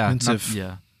 Well, yeah, Expensive.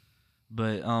 yeah.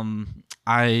 But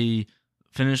I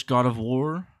finished God of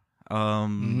War.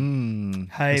 Hype.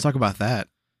 Let's talk about that.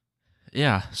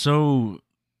 Yeah. So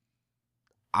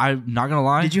I'm not gonna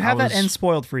lie. Did you have I that end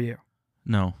spoiled for you?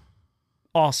 No.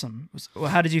 Awesome.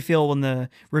 How did you feel when the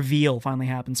reveal finally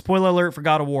happened? Spoiler alert for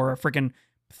God of War, a freaking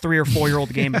 3 or 4 year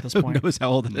old game at this Who point. knows how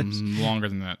old it is? Longer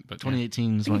than that, but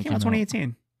 2018 I is think when it came out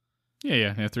 2018.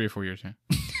 yeah, 3 or 4 years. Yeah.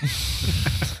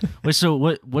 Wait, so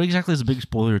what exactly is the big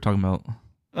spoiler you're talking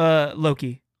about?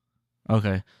 Loki.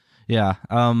 Okay. Yeah.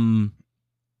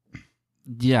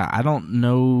 Yeah, I don't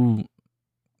know.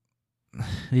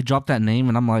 They dropped that name,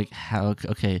 and I'm like, how?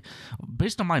 Okay,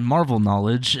 based on my Marvel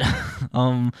knowledge,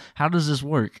 how does this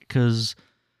work? Because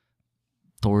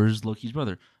Thor is Loki's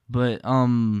brother, but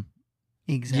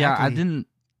Exactly. yeah, I didn't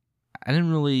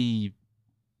really.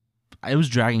 It was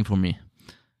dragging for me.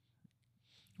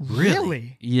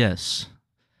 Really? Yes,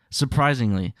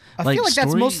 surprisingly. I feel like that's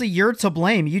story- mostly you're to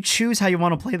blame. You choose how you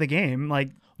want to play the game.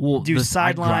 Like, well, do I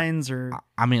sidelines or.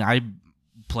 I mean, I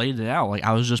played it out. Like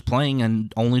I was just playing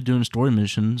and only doing story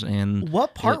missions. And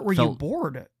What part it were you felt-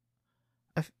 bored?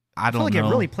 I I don't feel like know. it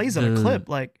really plays at a clip.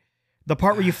 Like the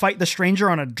part where you fight the stranger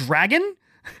on a dragon,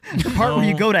 the part where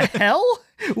you No. go to hell.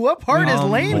 What part is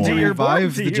lame When to you your boring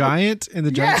Revive to the you? giant, and the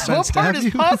Yeah, giant trying what to part stab is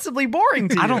you. possibly boring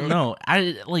to you? I don't know.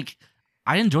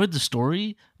 I enjoyed the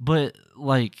story, but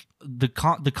like the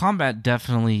combat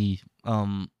definitely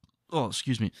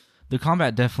the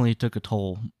combat definitely took a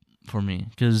toll for me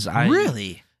because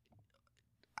Really?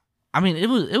 I mean it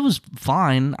was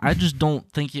fine. I just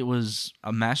don't think it was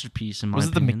a masterpiece in my Was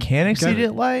it the opinion. mechanics you Okay.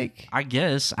 didn't like? I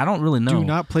guess I don't really know. Do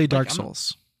not play Dark I'm-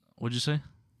 Souls. What'd you say?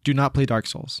 Do not play Dark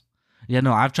Souls. Yeah,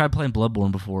 no, I've tried playing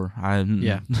Bloodborne before.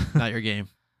 Yeah. Not your game.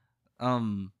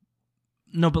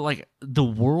 No, but like the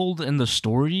world and the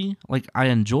story, like I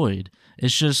enjoyed.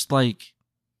 It's just like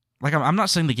I'm not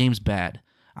saying the game's bad.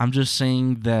 I'm just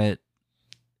saying that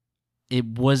it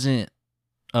wasn't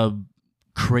a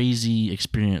crazy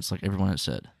experience like everyone has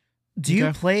said. Do you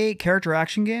Okay. play character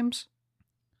action games?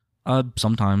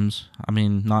 Sometimes. I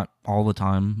mean, not all the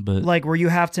time, but Like where you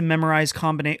have to memorize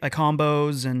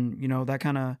combos and that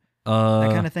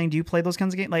kind of thing. Do you play those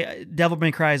kinds of games? Like Devil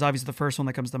May Cry is obviously the first one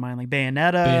that comes to mind. Like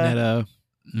Bayonetta. Bayonetta,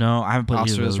 no, I haven't played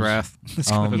either of Asura's those. Wrath. It's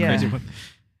kind of a Yeah. crazy one.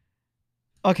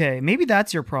 Okay, maybe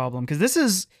that's your problem because this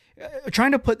is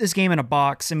trying to put this game in a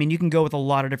box. I mean, you can go with a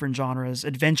lot of different genres.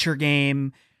 Adventure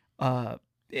game.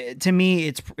 To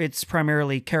me, it's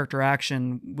primarily character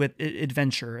action with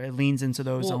adventure. It leans into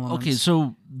those elements. Okay,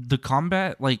 so the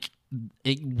combat, like,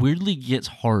 it weirdly gets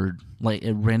hard, like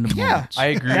at random Yeah. moments. I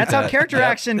agree. That's with how that. character Yep.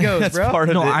 action goes, That's bro. part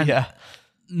of No, it. Yeah.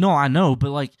 No, I know, but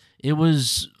like it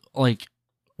was like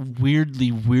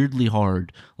weirdly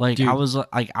hard. Like Dude. I was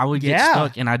like I would get Yeah.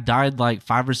 stuck and I died like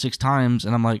 5 or 6 times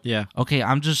and I'm like, Yeah. okay,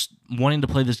 I'm just wanting to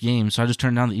play this game, so I just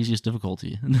turned down the easiest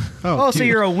difficulty. Oh, so dude.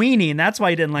 you're a weenie, and that's why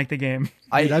you didn't like the game.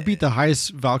 Dude, I beat the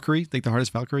highest Valkyrie, like the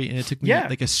hardest Valkyrie, and it took me Yeah.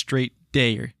 like a straight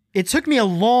day. It took me a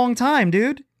long time,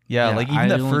 dude. Yeah, Yeah, like I even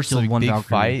that only first killed like, one big Valkyrie,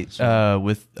 fight so-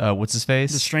 with what's his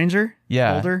face? The stranger.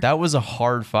 yeah, Boulder? that was a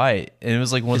hard fight, and it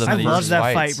was like one of the I first love that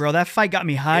fights. fight, bro. That fight got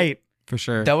me hype. For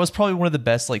sure. That was probably one of the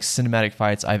best like cinematic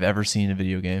fights I've ever seen in a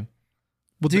video game.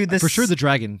 well, dude, for this- sure the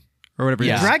dragon or whatever.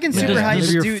 Yeah. It is. Dragon Yeah. super Yeah. hype,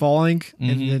 Whenever you're dude. falling, Mhm.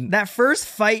 and then That first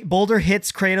fight, Boulder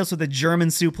hits Kratos with a German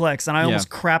suplex, and I almost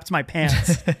crapped my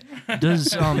pants.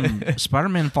 Does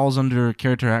Spider-Man falls under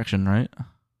character action, right?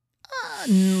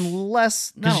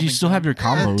 Less, Because you still have your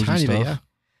combos and tiny stuff. bit, yeah.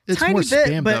 It's Tiny more bit,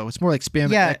 spam but- though. It's more like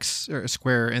spam Yeah. X or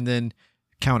square and then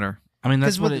counter. I mean,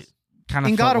 that's 'Cause what with- it kind of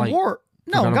in God of like. War.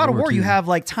 No, God in of God of War War, you too. have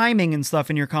like timing and stuff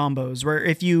in your combos where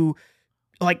if you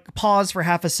like pause for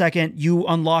half a second, you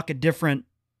unlock a different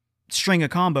string of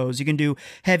combos. You can do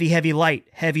heavy, heavy, light,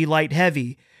 heavy, light,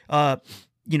 heavy,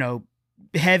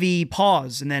 heavy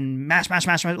pause, and then mash.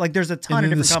 Like there's a ton And of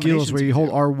then the different skills combinations. where you hold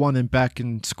R1 and back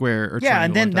and square or Yeah,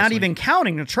 and triangle, then that's not like- even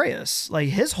counting Atreus, like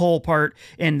his whole part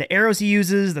and the arrows he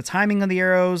uses, the timing of the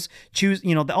arrows,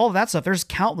 all of that stuff. There's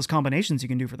countless combinations you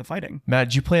can do for the fighting. Matt,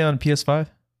 did you play on PS5?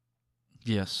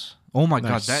 Yes. Oh my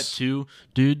Nice. god, that too,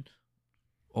 dude.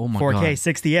 Oh my 4K, god.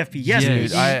 60 FPS. Yes. baby.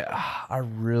 Dude, I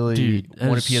really Dude, that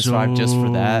want a is PS5 just for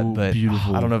that, so but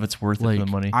beautiful. I don't know if it's worth it Like, for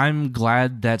the money. I'm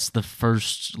glad that's the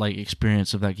first like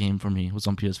experience of that game for me was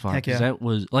on PS5. Heck yeah. 'Cause that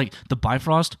was like the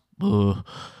Bifrost. Oh,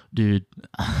 dude,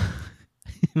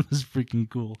 it was freaking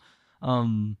cool.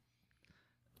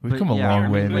 We've but come a yeah,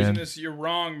 long way, man. You're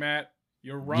wrong, Matt.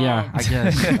 You're wrong. Yeah, I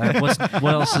guess.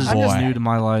 What else is Boy. new to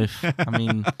my life? I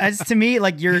mean, As to me,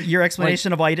 like your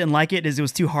explanation of why you didn't like it is it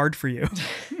was too hard for you.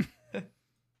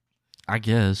 I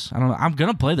guess I don't know. I'm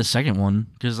gonna play the second one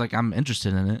because like I'm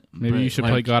interested in it. Maybe but, you should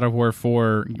like, play God of War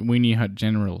 4 Weenie Hut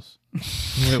Generals.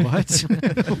 Wait, what?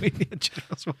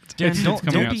 Darren, don't,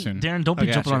 coming don't out be soon. Darren, don't be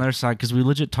Okay, jumping on gotcha. their side because we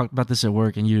legit talked about this at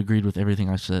work and you agreed with everything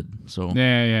I said. So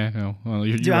Yeah. No. Well,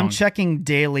 you're Dude, wrong. I'm checking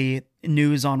daily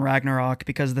news on Ragnarok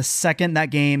because the second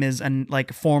that game is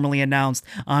like formally announced,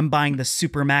 I'm buying the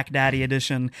Super Mac Daddy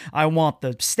edition. I want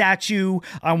the statue,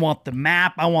 I want the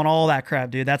map, I want all that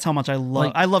crap, dude. That's how much I love.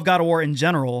 Like- I love God of War in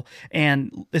general,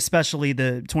 and especially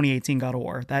the 2018 God of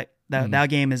War. That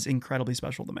game is incredibly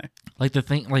special to me. like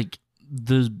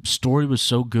the story was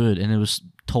so good and it was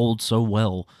told so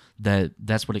well that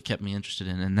that's what it kept me interested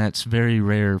in, and that's very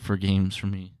rare for games for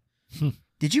me.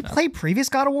 Did you play previous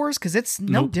God of Wars? Because it's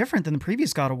no Nope. different than the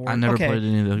previous God of War. I never played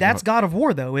any of those. That's God of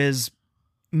War though, is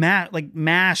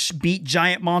mash beat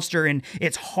giant monster, and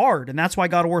it's hard, and that's why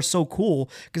God of War is so cool,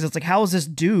 because it's like, how is this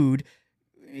dude,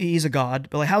 he's a god,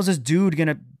 but like how's this dude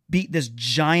gonna beat this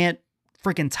giant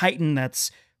freaking titan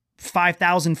that's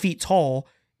 5,000 feet tall?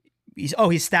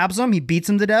 He stabs him, he beats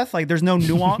him to death. Like there's no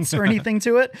nuance or anything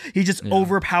to it. He just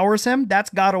overpowers him. That's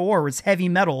God of War. It's heavy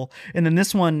metal. And then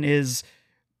this one is,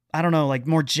 I don't know, like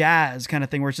more jazz kind of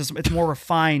thing, where it's more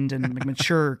refined and like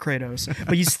mature Kratos.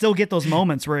 But you still get those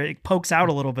moments where it pokes out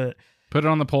a little bit. Put it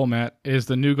on the poll, Matt. Is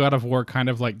the new God of War kind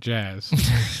of like jazz?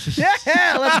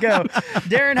 Yeah, let's go.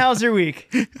 Darren, how's your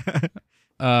week?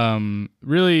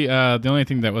 Really, the only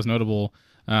thing that was notable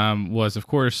was, of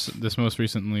course, this most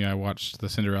recently I watched the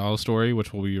Cinderella story,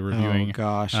 which we'll be reviewing. Oh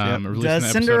gosh. releasing Does the episode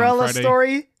on Cinderella Friday.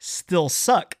 story still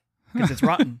suck? Because it's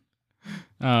rotten.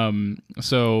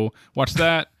 So watch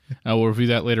that. We'll review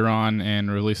that later on and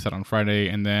release that on Friday.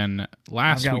 And then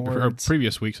last I've got week, or words.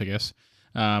 previous weeks, I guess,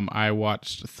 I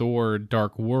watched Thor: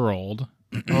 Dark World.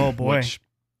 Oh boy. Which,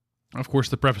 of course,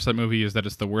 the preface of that movie is that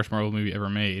it's the worst Marvel movie ever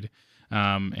made.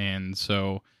 And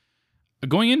so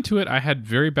going into it, I had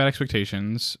very bad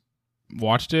expectations.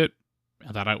 Watched it.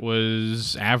 I thought it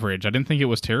was average. I didn't think it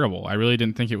was terrible. I really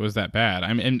didn't think it was that bad.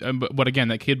 I mean, but again,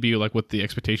 that could be like with the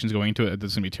expectations going into it,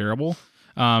 that's gonna be terrible.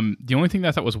 The only thing that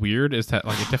I thought was weird is that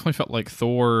like it definitely felt like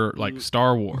Thor, like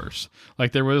Star Wars.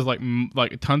 Like there was like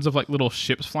tons of like little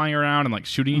ships flying around and like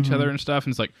shooting each other and stuff.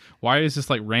 And it's like, why is this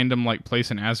like random like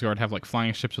place in Asgard have like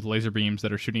flying ships with laser beams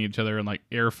that are shooting each other and like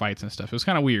air fights and stuff? It was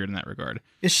kind of weird in that regard.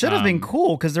 It should have been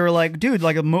cool, because they were like, dude,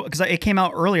 like because it came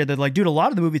out earlier. They're like, dude, a lot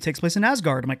of the movie takes place in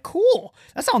Asgard. I'm like, cool,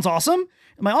 that sounds awesome.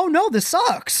 I'm like, oh no, this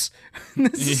sucks.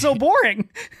 This is so boring.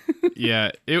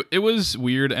 Yeah, it was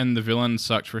weird, and the villain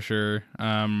sucked for sure.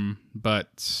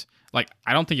 But like,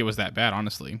 I don't think it was that bad,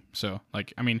 honestly. So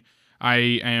like, I mean, I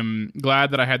am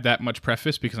glad that I had that much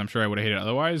preface, because I'm sure I would have hated it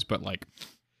otherwise. But like,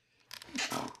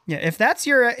 Yeah, if that's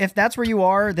where you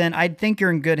are, then I think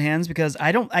you're in good hands, because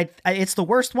it's the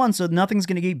worst one, so nothing's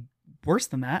gonna get worse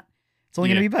than that. It's only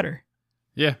gonna Yeah. be better.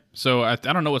 yeah. So I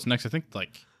don't know what's next. I think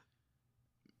like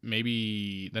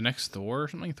maybe the next Thor or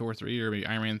something, Thor 3 or maybe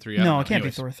Iron Man 3. I don't No, know. it can't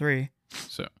Anyways, be Thor 3.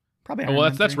 So Probably. oh, Iron well,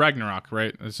 Man that's 3. Ragnarok,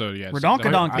 right? So yeah,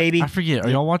 Redonkadonk, baby. I forget. Are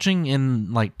y'all watching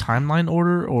in like timeline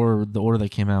order or the order they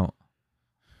came out?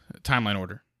 timeline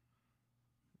order.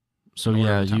 So Order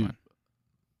yeah, of you. timeline.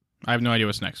 I have no idea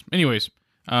what's next. Anyways,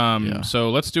 so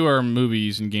let's do our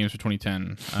movies and games for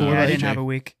 2010. Yeah, I didn't AJ. have a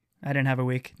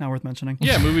week. Not worth mentioning.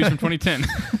 Yeah, movies from 2010.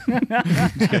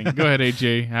 Just kidding. Go ahead,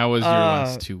 AJ. How was your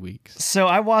last 2 weeks? So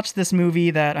I watched this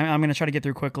movie that I'm going to try to get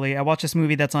through quickly. I watched this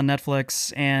movie that's on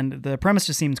Netflix, and the premise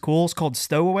just seems cool. It's called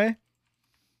Stowaway.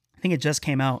 I think it just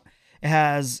came out. It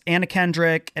has Anna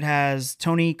Kendrick. It has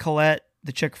Toni Collette,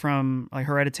 the chick from like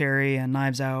Hereditary and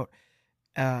Knives Out.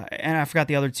 And I forgot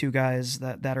the other two guys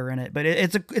that are in it. But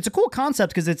it's a cool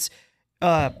concept, because it's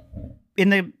in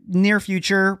the near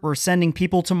future, we're sending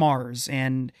people to Mars,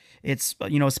 and it's,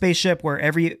 a spaceship where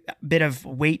every bit of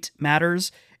weight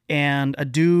matters. And a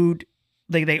dude,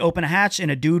 they open a hatch,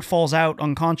 and a dude falls out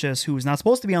unconscious who's not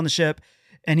supposed to be on the ship.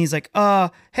 And he's like,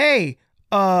 hey,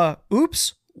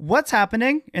 oops, what's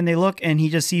happening? And they look, and he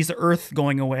just sees the Earth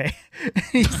going away.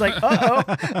 He's like,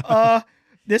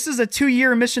 this is a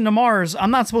 2-year mission to Mars.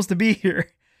 I'm not supposed to be here.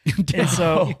 And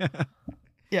so,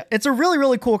 yeah, it's a really,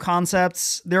 really cool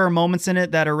concept. There are moments in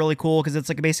it that are really cool, because it's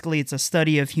like basically it's a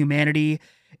study of humanity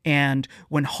and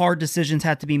when hard decisions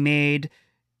had to be made,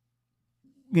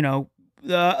 you know,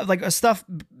 like stuff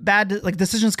bad, like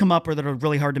decisions come up or that are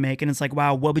really hard to make, and it's like,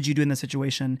 wow, what would you do in this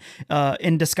situation?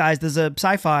 In disguised as a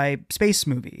sci-fi space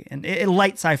movie, and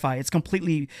light sci-fi. It's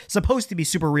completely supposed to be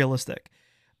super realistic.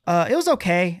 It was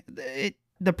okay.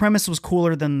 The premise was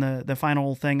cooler than the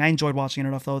final thing. I enjoyed watching it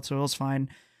enough though, so it was fine.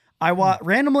 I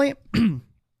randomly.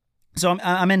 So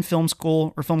I'm in film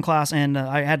school or film class, and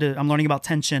I'm learning about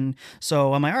tension.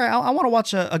 So I'm like, all right, I want to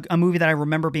watch a movie that I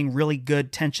remember being really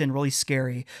good tension, really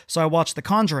scary. So I watched The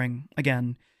Conjuring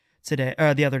again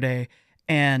the other day,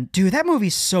 and dude, that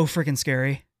movie's so freaking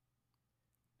scary.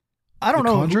 I don't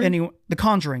know Conjuring? The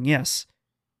Conjuring, yes,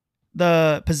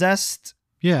 the possessed.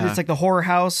 Yeah. It's like the horror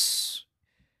house.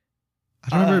 I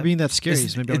don't remember it being that scary.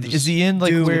 Is, so maybe I'm is just, the end like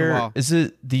Dude. where is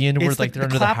it the end where It's like like they're the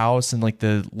under clap- the house and like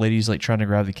the lady's like trying to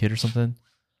grab the kid or something?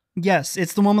 Yes,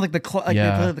 it's the one with like they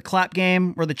Yeah. play the clap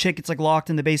game where the chick gets like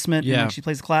locked in the basement and Yeah. like, she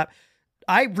plays the clap.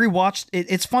 I rewatched it.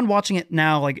 It's fun watching it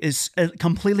now. Like, is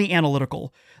completely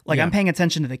analytical. Like, Yeah. I'm paying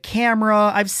attention to the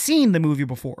camera. I've seen the movie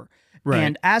before, Right.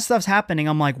 and as stuff's happening,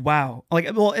 I'm like, wow.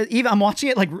 Like, well, even I'm watching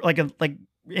it like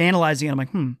analyzing it. I'm like,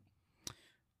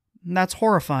 that's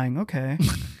horrifying. Okay.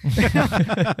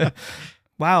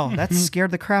 Wow, that scared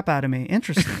the crap out of me.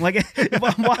 Interesting. Like, if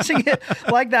I'm watching it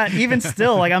like that, even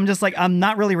still, like, I'm just like, I'm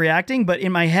not really reacting, but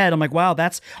in my head, I'm like, wow,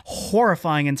 that's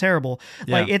horrifying and terrible.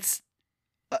 Like, Yeah. it's,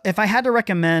 if I had to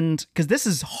recommend, because this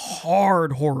is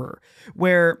hard horror,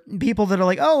 where people that are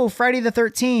like, oh, Friday the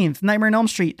 13th, Nightmare on Elm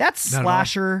Street, that's Not at all.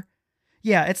 slasher.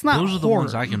 Yeah, it's not Those are the horror.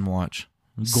 ones I can watch.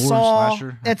 Gore Saw,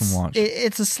 slasher, I can watch.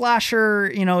 It's a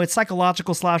slasher, you know, it's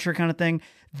psychological slasher kind of thing.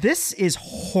 This is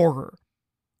horror.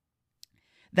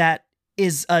 That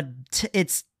is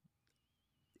it's.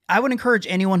 I would encourage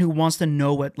anyone who wants to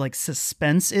know what like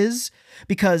suspense is,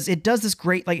 because it does this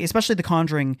great, like, especially The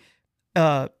Conjuring.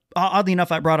 Oddly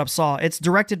enough, I brought up Saw. It's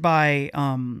directed by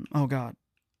oh god,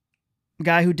 the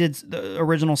guy who did the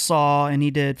original Saw, and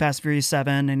he did Fast and Furious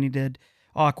 7, and he did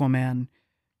Aquaman.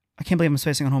 I can't believe I'm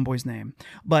spacing on Homeboy's name,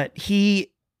 but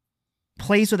he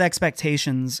plays with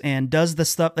expectations and does the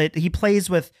stuff that he plays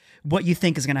with what you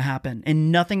think is going to happen,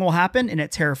 and nothing will happen, and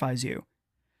it terrifies you.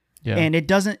 Yeah. And it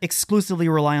doesn't exclusively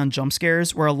rely on jump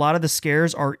scares, where a lot of the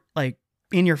scares are like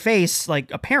in your face,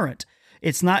 like apparent.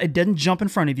 It's not, it didn't jump in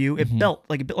front of you. It felt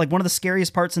like one of the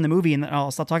scariest parts in the movie. And I'll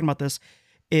stop talking about this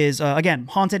is, again,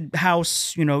 haunted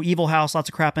house, you know, evil house, lots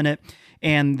of crap in it.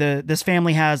 And this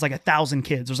family has like 1,000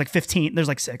 kids. There's like 15, there's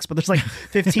like 6, but there's like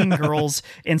 15 girls.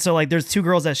 And so like, there's 2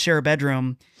 girls that share a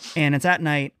bedroom, and it's at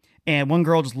night, and one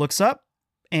girl just looks up,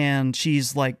 and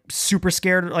she's like super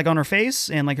scared, like on her face,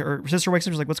 and like her sister wakes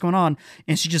up, she's like, what's going on?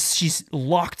 And she's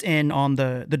locked in on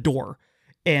the door,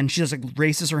 and she just like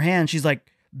raises her hand. She's like,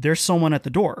 there's someone at the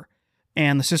door.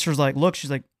 And the sister's like, look,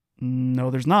 she's like, no,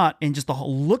 there's not. And just the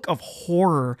whole look of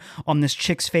horror on this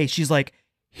chick's face. She's like,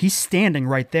 he's standing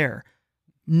right there.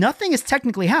 Nothing is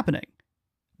technically happening,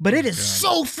 but it is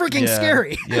so freaking Yeah.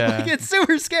 scary. Yeah. Like, it's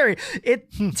super scary. It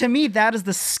to me, that is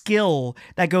the skill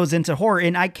that goes into horror.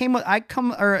 And I came up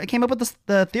with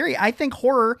the theory. I think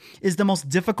horror is the most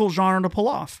difficult genre to pull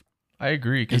off. I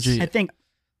agree. 'Cause- AJ, I think.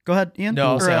 Go ahead, Ian.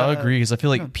 no, Or, I'll agree because I feel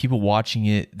like no. people watching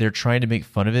it, they're trying to make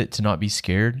fun of it to not be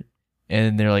scared.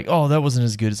 And they're like, "Oh, that wasn't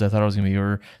as good as I thought it was gonna be,"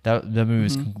 or "That movie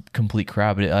was complete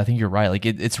crap." But I think you're right. Like,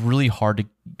 it's really hard to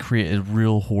create a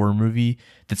real horror movie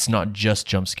that's not just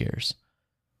jump scares.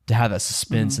 To have that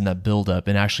suspense and that build up,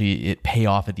 and actually it pay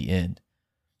off at the end.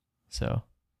 So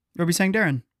What were we saying,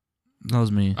 Darren? that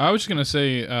was me. I was just gonna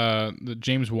say that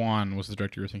James Wan was the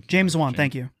director you were thinking. James of. Wan,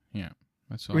 thank you. Yeah,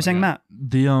 that's What were we saying, Matt?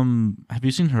 The have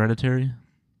you seen Hereditary?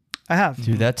 I have.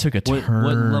 dude, that took a What turn.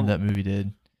 level- That movie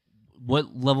did.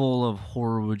 What level of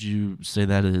horror would you say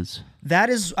that is? That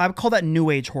is, I would call that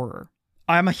new age horror.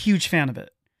 I'm a huge fan of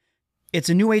it. It's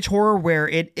a new age horror where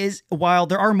it is, while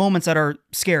there are moments that are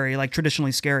scary, like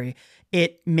traditionally scary,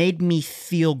 it made me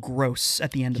feel gross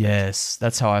at the end of it. Yes,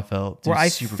 that's how I felt. Dude, Where I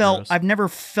super felt, gross. I've never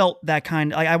felt that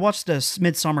kind. Like, I watched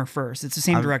Midsummer first. It's the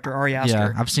same director, Ari Aster.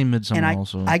 Yeah, I've seen Midsummer and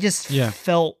also. I just Yeah.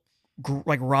 felt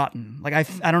like rotten. Like,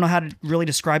 I don't know how to really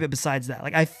describe it besides that.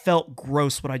 Like, I felt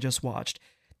gross what I just watched.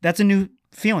 That's a new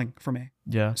feeling for me.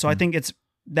 yeah. So I think it's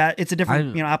a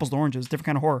different, apples to oranges, different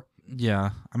kind of horror. Yeah,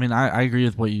 I mean, I agree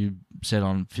with what you said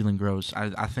on feeling gross.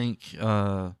 I think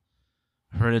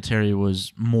Hereditary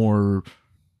was more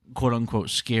quote unquote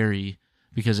scary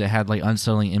because it had like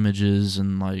unsettling images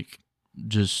and like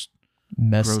just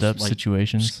messed gross, up like,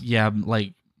 situations. yeah,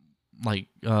 like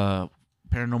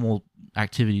paranormal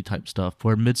activity type stuff.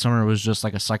 Where Midsummer was just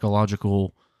like a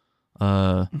psychological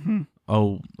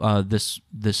oh, this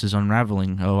is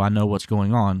unraveling. Oh, I know what's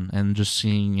going on, and just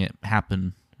seeing it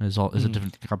happen is a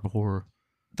different type of horror.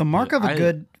 The mark of a I-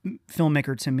 good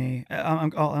filmmaker to me,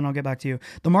 and I'll get back to you.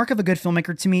 The mark of a good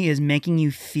filmmaker to me is making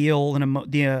you feel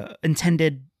the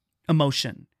intended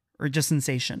emotion or just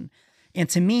sensation. And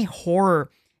to me, horror,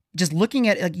 just looking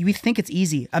at it, like you think it's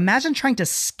easy. Imagine trying to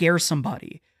scare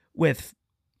somebody with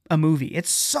a movie. It's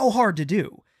so hard to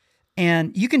do.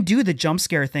 And you can do the jump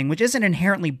scare thing, which isn't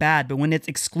inherently bad, but when it's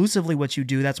exclusively what you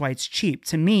do, that's why it's cheap.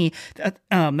 To me,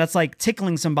 that's like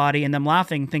tickling somebody and them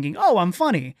laughing, thinking, "Oh, I'm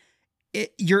funny."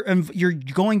 You're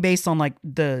going based on like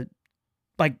the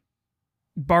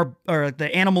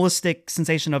animalistic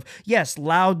sensation of, yes,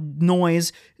 loud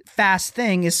noise, fast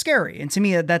thing is scary, and to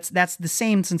me that's the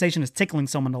same sensation as tickling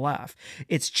someone to laugh.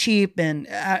 It's cheap, and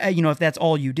if that's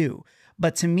all you do.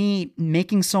 But to me,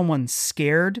 making someone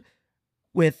scared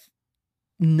with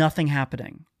nothing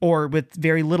happening or with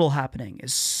very little happening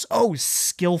is so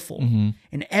skillful,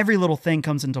 and every little thing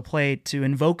comes into play to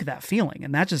invoke that feeling,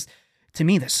 and that just, to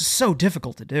me, this is so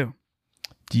difficult to do.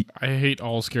 I hate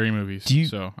all scary movies,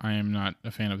 so I am not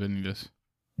a fan of any of this.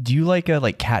 Do you like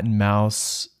cat and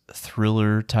mouse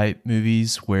thriller type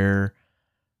movies where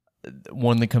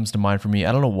one that comes to mind for me,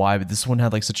 I don't know why, but this one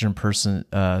had like such an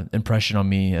impression on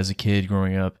me as a kid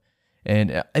growing up.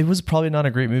 And it was probably not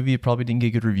a great movie. It probably didn't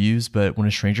get good reviews, but When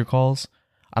a Stranger Calls,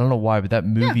 I don't know why, but that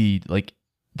movie, like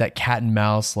that cat and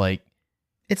mouse, like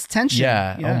it's tension.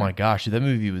 Yeah. Oh my gosh. That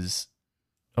movie was,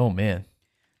 oh man.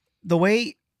 The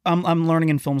way I'm learning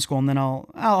in film school, and then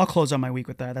I'll close out my week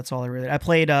with that. That's all I really. I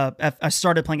played. I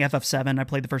started playing FF7. I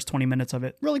played the first 20 minutes of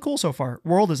it. Really cool so far.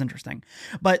 World is interesting,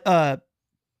 but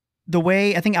the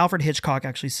way I think Alfred Hitchcock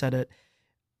actually said it,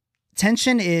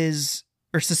 tension is,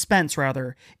 or suspense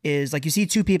rather, is like you see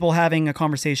two people having a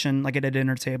conversation like at a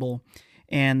dinner table,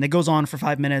 and it goes on for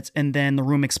 5 minutes, and then the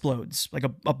room explodes, like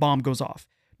a bomb goes off.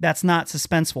 That's not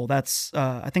suspenseful. That's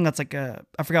I think that's like I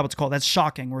forgot what it's called. That's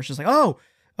shocking. Where it's just like, oh,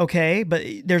 okay, but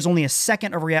there's only a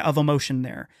second of emotion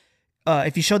there.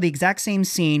 If you show the exact same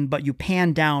scene, but you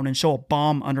pan down and show a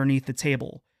bomb underneath the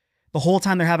table, the whole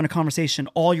time they're having a conversation,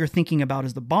 all you're thinking about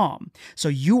is the bomb. So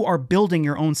you are building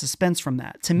your own suspense from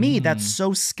that. To me, that's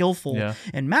so skillful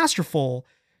and masterful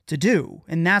to do.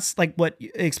 And that's like what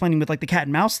explaining with like the cat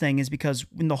and mouse thing is, because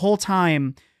when the whole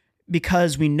time,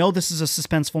 because we know this is a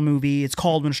suspenseful movie, it's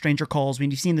called When a Stranger Calls, when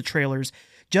you've seen the trailers,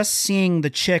 just seeing the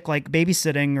chick like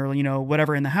babysitting or,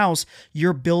 whatever in the house,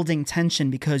 you're building tension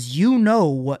because you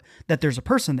know that there's a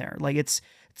person there. Like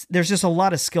there's just a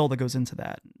lot of skill that goes into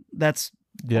that. That's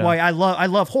why I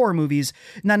love horror movies,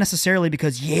 not necessarily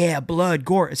because blood,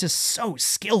 gore. It's just so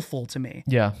skillful to me.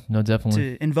 Yeah, no,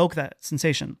 definitely. To invoke that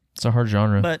sensation. It's a hard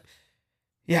genre. But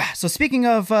yeah, so speaking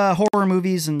of horror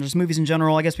movies and just movies in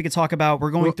general, I guess we could talk about,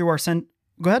 we're going through our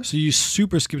Go ahead. So you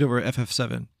super skipped over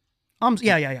FF7.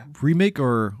 Yeah. Remake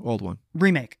or old one?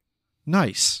 Remake.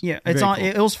 Nice. Yeah, it's on. Cool.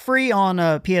 It was free on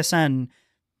PSN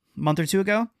a month or two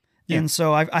ago, and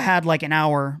so I had like an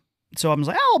hour. So I was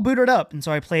like, I'll boot it up, and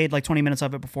so I played like 20 minutes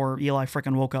of it before Eli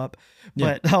freaking woke up.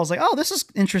 But I was like, oh, this is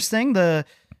interesting. The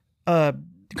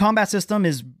combat system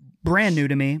is brand new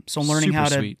to me, so I'm learning how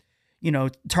to,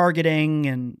 targeting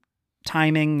and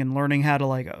timing and learning how to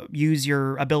like use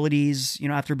your abilities,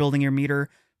 after building your meter.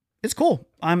 It's cool.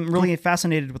 I'm really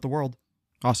fascinated with the world.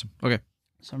 Awesome. Okay.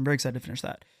 So I'm very excited to finish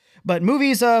that. But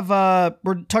movies we're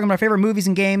talking about our favorite movies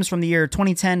and games from the year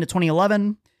 2010 to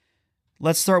 2011.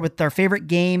 Let's start with our favorite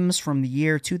games from the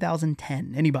year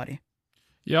 2010. Anybody?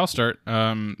 Yeah, I'll start.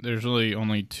 There's really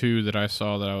only two that I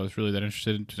saw that I was really that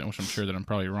interested in, which I'm sure that I'm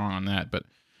probably wrong on that, but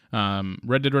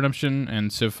Red Dead Redemption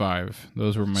and Civ 5.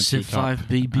 Those were my two top. Civ 5,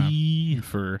 baby.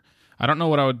 I don't know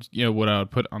what I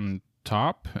would put on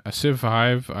top. Civ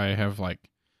 5, I have like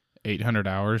 800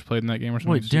 hours played in that game or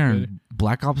something. Wait, Darren,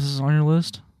 Black Ops is on your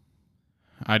list?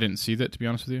 I didn't see that, to be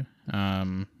honest with you.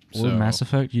 Or Mass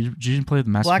Effect? You didn't play the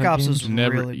Mass Black Effect Ops games? was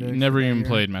never even year.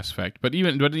 played Mass Effect. But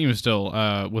even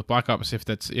still, with Black Ops, if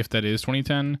that is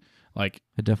 2010, like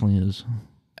it definitely is.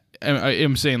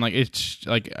 I'm saying like it's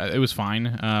like it was fine.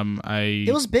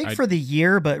 It was big for the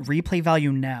year, but replay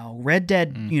value now. Red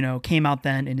Dead, came out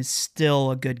then and is still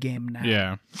a good game now.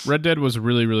 Yeah, Red Dead was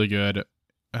really, really good.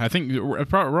 I think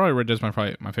probably Red Dead's my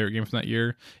favorite game from that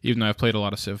year, even though I've played a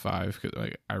lot of Civ 5 because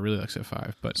I really like Civ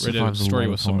 5. But Civ Red Dead's story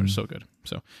was so fun. good.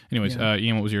 So, anyways,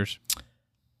 Ian, what was yours?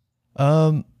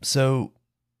 So,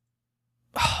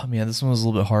 man, this one was a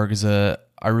little bit hard because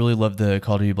I really loved the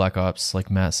Call of Duty Black Ops,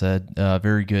 like Matt said.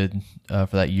 Very good for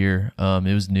that year.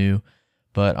 It was new,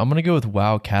 but I'm gonna go with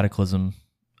WoW Cataclysm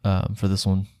for this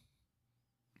one.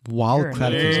 WoW You're a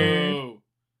Cataclysm.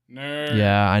 Nerd.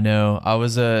 Yeah, I know. I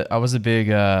was a big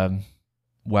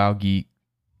WoW geek.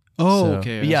 Oh, So-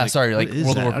 okay. I but was yeah, sorry, what like is World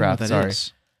of that? I don't know what Warcraft, that sorry.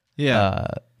 is. Yeah.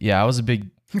 Yeah, I was a big.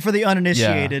 For the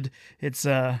uninitiated, it's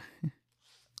There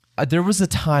was a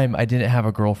time I didn't have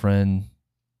a girlfriend.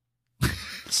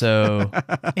 So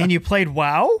and you played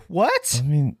WoW? What? I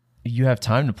mean, you have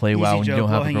time to play Easy WoW when you joke, don't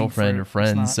have a low-hanging girlfriend or fruit.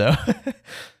 friends.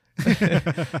 It's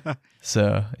So,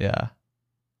 so yeah.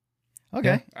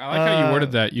 Okay. I like how you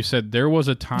worded that. You said there was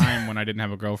a time when I didn't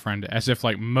have a girlfriend, as if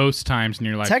like most times in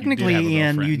your life. Technically, you did have a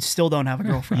Ian, girlfriend. you still don't have a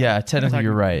girlfriend. Yeah, technically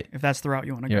you're right. If that's the route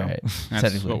you want to go. You're right. That's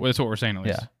Technically. what we're saying at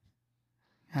least.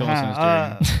 Yeah. Don't listen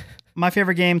to this My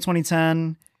favorite game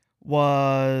 2010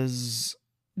 was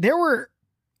there were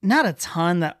not a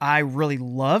ton that I really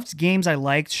loved. Games I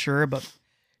liked, sure, but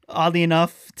oddly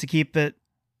enough, to keep it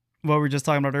what we were just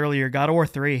talking about earlier, God of War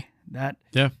 3. That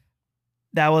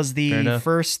was Fair the enough.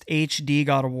 first HD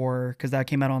God of War because that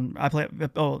came out on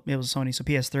it was Sony, so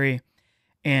PS3.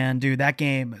 And dude, that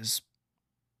game is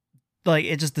like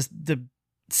it just the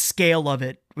scale of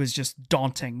it was just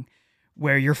daunting.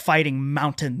 Where you're fighting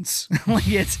mountains, like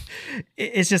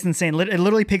it's just insane. It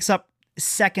literally picks up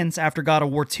seconds after God of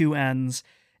War 2 ends,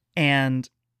 and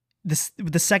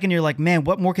the second you're like, man,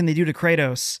 what more can they do to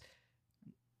Kratos?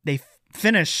 They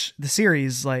finish the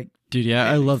series like. Dude,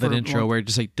 yeah, I love that for intro long- where it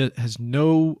just like has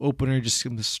no opener, just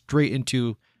comes straight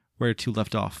into where 2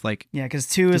 left off. Like, Yeah, because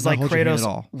 2 Does is not like hold your hand at Kratos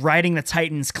all. riding the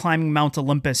Titans, climbing Mount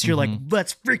Olympus. You're like, Mhm.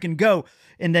 let's freaking go.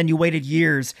 And then you waited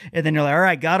years, and then you're like, all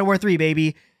right, God of War 3,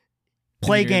 baby.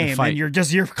 Play you're in the game, fight.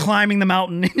 and you're climbing the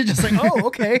mountain, and you're just like, oh,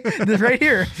 okay, this right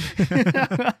here.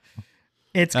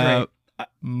 It's great.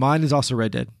 mine is also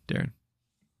Red Dead, Darren.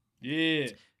 Yeah.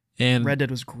 And Red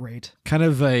Dead was great. kind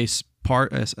of a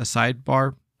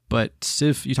sidebar, but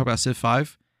Civ, you talked about Civ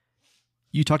 5.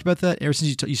 You talked about that ever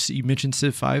since you mentioned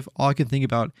Civ 5. All I can think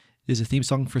about is a theme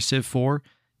song for Civ 4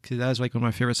 because that is like one of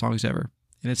my favorite songs ever.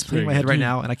 And it's playing in my head right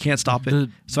now, and I can't stop it.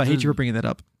 So I hate you for bringing that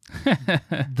up.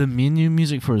 The menu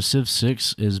music for Civ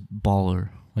 6 is baller.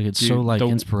 Like it's so Dude, like the-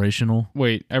 inspirational.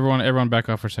 Wait, everyone, back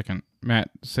off for a second. Matt,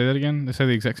 say that again. Say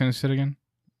the exact sentence you said again.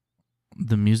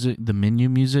 The menu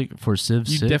music for Civ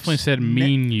You 6. definitely said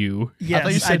mean. Yes,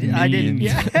 thought you said I didn't. mean.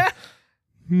 Yeah.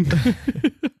 The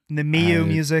The Miu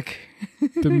music.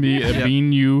 Yep.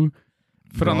 mean you.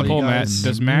 Put it on the Bro, poll, you Matt. guys-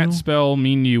 Does Matt spell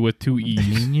mean you with 2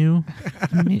 E's? Menu,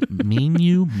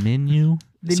 menu.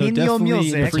 The So Miu definitely in your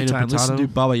music. free Potato, time, listen to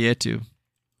potato. Baba Yetu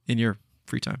in your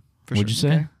free time. For What'd you sure.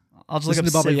 say? Okay. I'll just Listen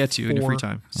look to up Baba Civ Yetu in your free 4.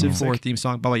 time. Civ 4 Music. theme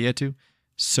song, Baba Yetu.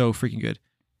 So freaking good.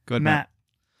 Go ahead, Matt.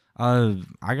 Matt.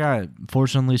 I got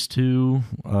Force Unleashed 2,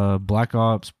 Black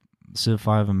Ops, Civ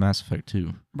 5, and Mass Effect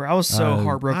 2. Bro, I was so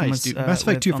heartbroken Nice, with dude. Mass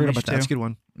Effect 2, with forget about Unleashed that. That's a 2. good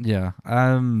one.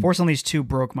 Yeah. Force Unleashed 2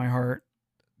 broke my heart.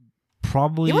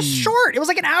 Probably. It was short. It was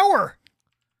like an hour.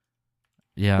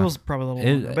 Yeah. It was probably a little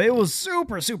It- longer, but it was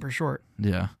super, super short.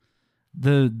 Yeah.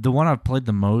 The one I've played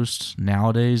the most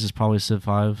nowadays is probably Civ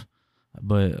 5,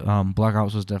 but Black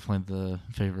Ops was definitely the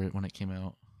favorite when it came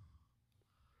out.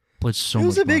 Played so much. It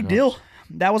was a big Black deal. Ops.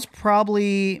 That was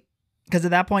probably because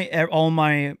at that point, all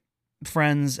my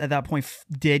friends at that point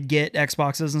did get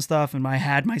Xboxes and stuff, and I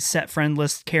had my set friend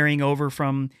list carrying over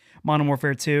from Modern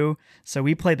Warfare 2. So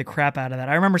we played the crap out of that.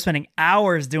 I remember spending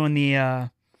hours doing the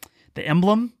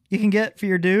emblem you can get for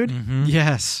your dude. Mhm.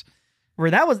 Yes.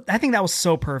 Where I think that was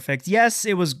so perfect. Yes,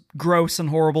 it was gross and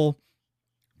horrible,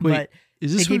 Wait, but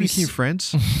Is this They when we gave you became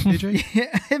friends,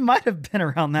 AJ? it might have been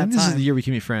around I that think this is time. the year we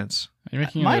became friends. Are you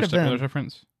making Might another have been. another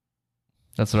reference?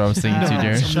 That's what I was thinking too, No.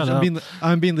 Darren. Shut up.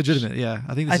 I'm being legitimate. Yeah,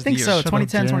 I think this I is think the so. year. Shut up,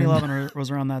 2010, Darren. 2011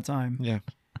 was around that time. Yeah.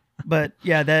 But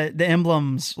yeah, the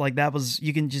emblems, like that was,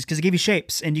 you can just, because it gave you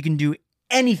shapes and you can do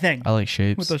anything I like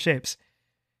shapes. with those shapes.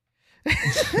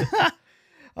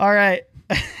 All right.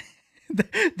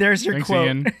 There's your Thanks, quote.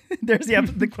 Ian. There's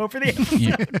the quote for the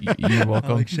episode. You're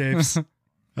welcome. shapes.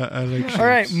 I like All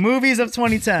right, shapes. movies of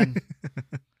 2010.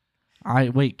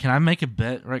 Wait, can I make a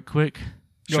bet right quick?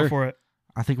 Go Sure. for it.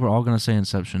 I think we're all gonna say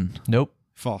Inception. Nope.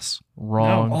 False.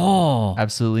 Wrong. Oh,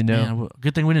 Absolutely no. man,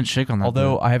 good thing we didn't shake on that.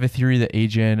 Although bet. I have a theory that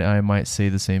AJ and I might say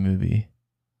the same movie.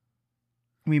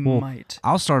 We Well, might.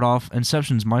 I'll start off.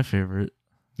 Inception's my favorite.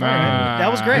 All right.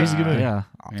 That was great. It was a good movie. Yeah,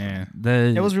 Yeah.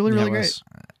 the It was really, Yeah, really it great. was.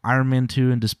 Iron Man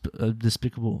 2 and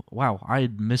Despicable. Wow, I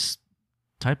had missed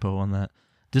typo on that.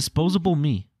 Disposable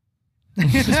Me.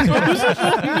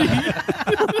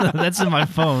 That's in my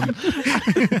phone.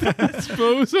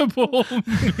 Disposable.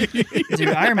 Dude,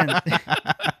 Iron Man.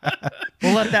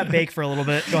 We'll let that bake for a little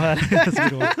bit. Go ahead. That's a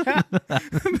good one.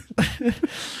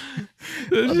 That's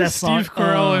that just song, Steve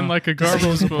Carell in like a garbage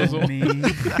disposal. Me.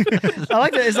 I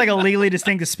like that. It's like a legally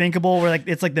distinct Despicable, where like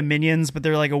it's like the Minions, but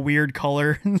they're like a weird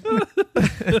color.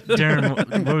 Darren,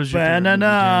 what was your favorite movie,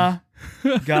 Banana.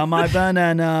 Got my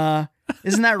banana.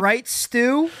 Isn't that right,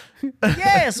 Stu?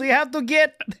 Yes, we have to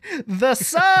get the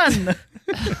sun.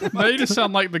 Now you just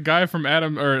sound like the guy from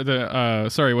Adam, or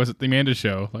sorry, was it the Amanda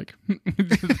Show? Like,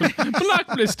 Block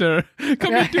Blister,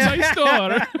 come into my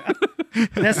store.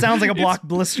 That sounds like a Block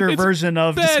Blister it's version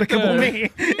of better. Despicable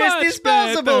Me. It's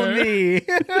Disposable better. Me.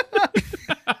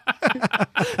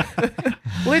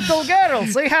 Little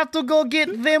girls, they have to go get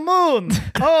the moon.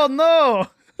 Oh no.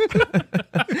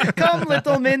 Come,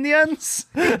 little minions.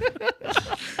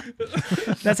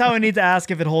 That's how we need to ask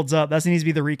if it holds up. That needs to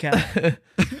be the recap.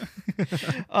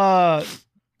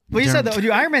 Well, you said though,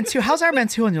 dude, Iron Man 2. How's Iron Man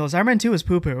 2 on your list? Iron Man 2 is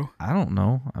poo poo. I don't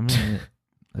know. I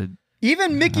mean,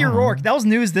 Even Mickey Rourke, that was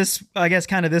news this, I guess,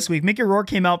 kind of this week. Mickey Rourke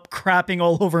came out crapping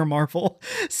all over Marvel,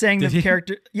 saying Did the he?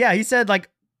 character. Yeah, he said like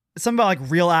something about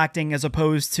like real acting as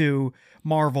opposed to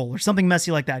Marvel or something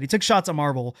messy like that. He took shots at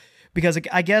Marvel because like,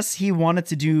 I guess he wanted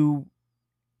to do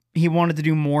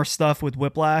more stuff with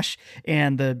Whiplash,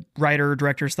 and the writer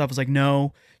director stuff was like,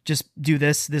 no, just do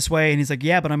this way. And he's like,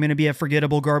 yeah, but I'm going to be a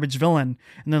forgettable garbage villain.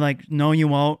 And they're like, no, you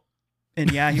won't. And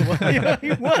yeah, he was,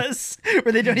 he was,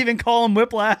 where they don't even call him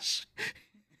Whiplash.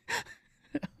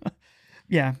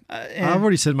 Yeah. I've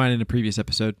already said mine in a previous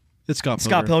episode. It's Scott Pilgrim.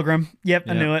 Scott Pilgrim. Yep,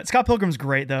 I Yeah. knew it. Scott Pilgrim's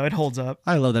great, though. It holds up.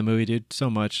 I love that movie, dude, so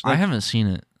much. I Like, haven't seen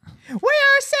it. We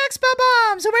are Sex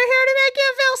Bombs, and we're here to make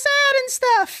you feel sad and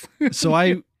stuff.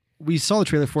 so we saw the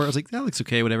trailer for it. I was like, that looks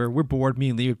okay, whatever. We're bored. Me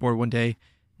and Lee were bored one day.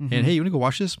 Mm-hmm. And hey, you want to go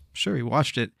watch this? Sure, we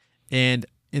watched it. And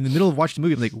in the middle of watching the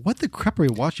movie, I'm like, what the crap are we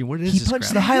watching? What is He this punched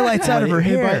crap? the highlights out of her And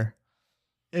by- hair.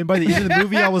 And by the end of the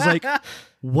movie, I was like,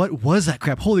 what was that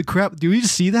crap? Holy crap. Do we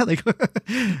just see that? Like,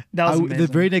 That was the amazing.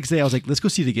 very next day, I was like, let's go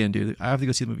see it again, dude. I have to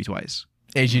go see the movie twice.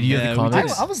 AJ, do you have Yeah, the we did.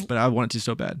 comics? I was But I wanted to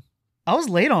so bad. I was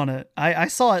late on it. I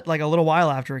saw it like a little while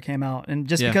after it came out, and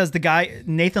just Yeah. because the guy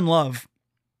Nathan Love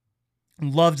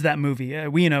loved that movie,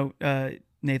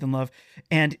 Nathan Love,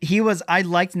 and I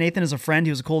liked Nathan as a friend. He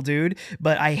was a cool dude,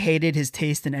 but I hated his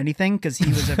taste in anything because he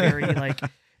was a very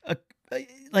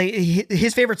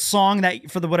his favorite song that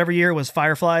for the whatever year was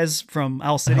Fireflies from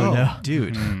Owl City. Oh, no.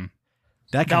 Dude. Mm.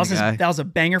 That That kind was of guy. that was a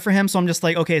banger for him. So I'm just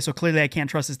like, okay, so clearly I can't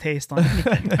trust his taste on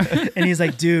anything. And he's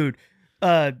like, dude,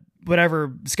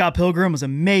 whatever, Scott Pilgrim was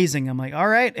amazing. I'm like, all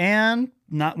right, and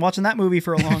not watching that movie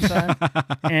for a long time.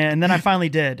 And then I finally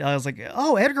did. I was like,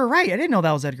 oh, Edgar Wright. I didn't know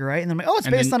that was Edgar Wright. And then I'm like, oh, it's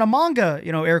And based then- on a manga,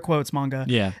 air quotes manga.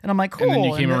 Yeah. And I'm like, cool. And then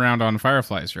you came then- around on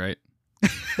Fireflies, right?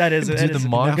 That is Dude, that the is-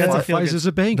 manga- that's a Fireflies feel-good- is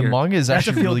a banger. The manga is That's a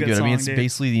actually really feel-good good. I mean, song, it's dude.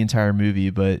 basically the entire movie,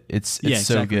 but it's so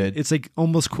exactly. good. It's like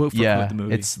almost quote for yeah, quote the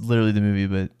movie. it's literally the movie,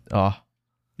 but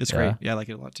It's yeah. great. Yeah, I like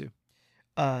it a lot too.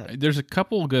 There's a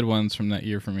couple good ones from that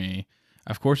year for me.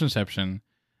 Of course, Inception.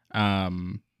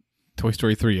 Toy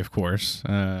Story 3, of course.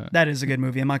 That is a good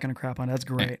movie. I'm not going to crap on it. That's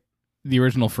great. The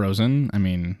original Frozen. I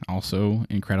mean, also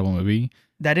incredible movie.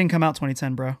 That didn't come out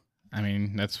 2010, bro. I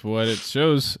mean, that's what it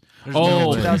shows. There's Oh, no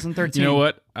way. 2013. You know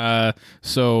what?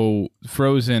 So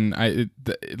Frozen,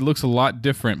 it looks a lot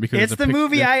different because It's the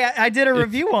movie I did a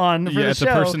review on for yeah, the it's show.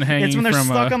 a person hanging it's when they're from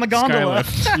stuck a on the gondola.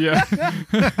 skylift.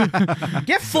 Yeah.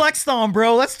 Get flexed on,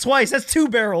 bro. That's twice. That's 2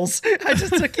 barrels. I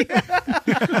just took you.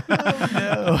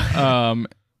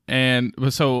 And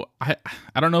so I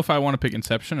don't know if I want to pick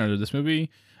Inception or this movie,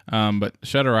 but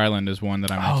Shutter Island is one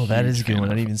that I'm. Oh, that is a good one. I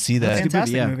didn't even see that.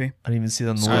 Fantastic yeah. movie. I didn't even see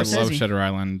that on the I list. love Scorsese. Shutter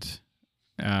Island.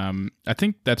 I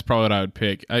think that's probably what I would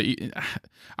pick.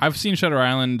 I've seen Shutter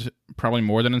Island probably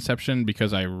more than Inception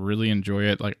because I really enjoy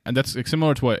it. Like, and that's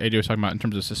similar to what AJ was talking about in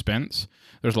terms of suspense.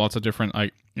 There's lots of different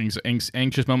like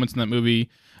anxious moments in that movie.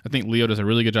 I think Leo does a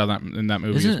really good job in that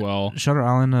movie Isn't as well. Shutter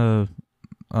Island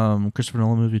Christopher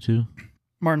Nolan movie too?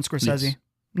 Martin Scorsese. Yes.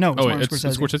 No, it's Oh, Martin wait,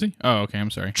 it's Scorsese. Oh, okay. I'm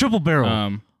sorry. Triple Barrel.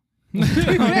 No.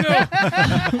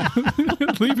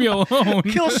 Leave me alone.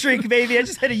 Kill streak, baby. I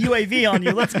just hit a UAV on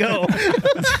you. Let's go.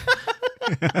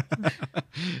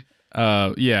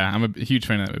 Yeah, I'm a huge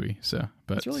fan of that movie. So,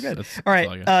 but It's really good. that's All I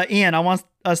right, got. Ian, I want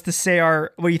us to say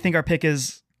what do you think our pick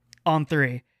is on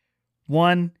 3?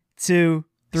 1, 2,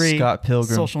 3. Scott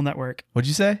Pilgrim. Social Network. What'd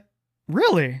you say?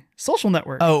 Really? Social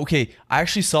Network. Oh, okay. I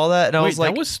actually saw that and I Wait, was that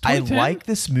like, was I 2010? like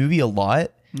this movie a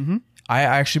lot. Mm-hmm. I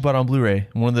actually bought it on Blu-ray.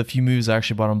 One of the few movies I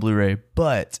actually bought on Blu-ray,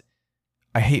 but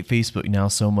I hate Facebook now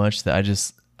so much that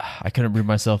I couldn't bring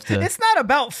myself to. It's not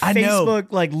about I know. Facebook,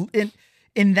 like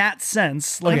in that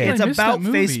sense. Like Okay. it's I missed about that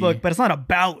movie. Facebook, but it's not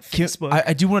about Facebook.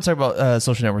 I do want to talk about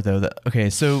Social Network though. Okay,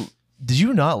 so did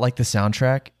you not like the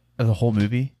soundtrack of the whole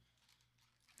movie?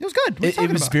 it was good. What are you It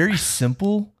talking was about? very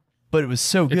simple, but it was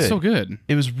so good. It's so good.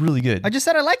 It was really good. I just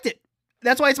said I liked it.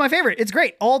 That's why it's my favorite. It's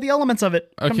great. All the elements of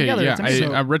it come Okay, together. yeah, It's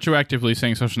amazing. I'm retroactively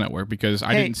saying Social Network because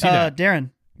I Hey, didn't see that. Darren,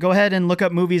 Go ahead and look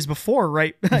up movies before,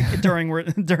 right? during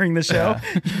the show.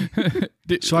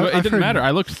 So Well, I've it didn't heard- matter.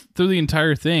 I looked through the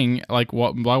entire thing like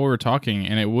while we were talking,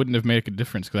 and it wouldn't have made a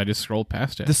difference because I just scrolled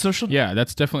past it. The social Yeah,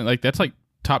 that's definitely that's like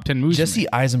top 10 movies. to me.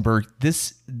 Jesse Eisenberg,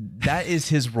 that is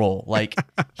his role. Like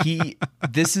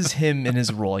this is him in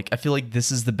his role. Like I feel like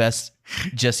this is the best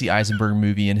Jesse Eisenberg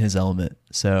movie in his element.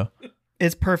 So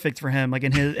It's perfect for him. Like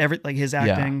in his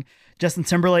acting. Justin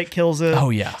Timberlake kills it. Oh,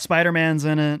 yeah. Spider-Man's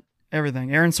in it.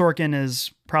 Everything. Aaron Sorkin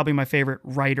is probably my favorite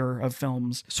writer of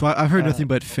films. So I've heard nothing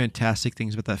but fantastic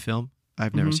things about that film.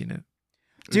 I've never seen it.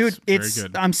 Dude, very it's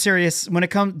good. I'm serious. When it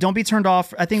comes, don't be turned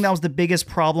off. I think that was the biggest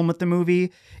problem with the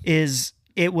movie is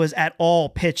it was at all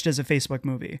pitched as a Facebook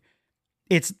movie.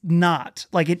 It's not.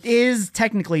 Like it is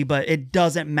technically, but it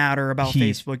doesn't matter about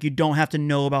Facebook. You don't have to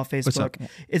know about What's up? Facebook.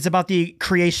 It's about the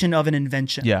creation of an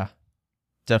invention. yeah,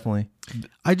 definitely.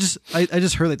 I just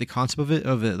heard like the concept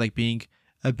of it like being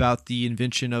about the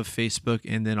invention of Facebook,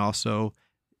 and then also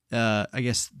I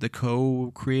guess the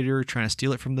co-creator trying to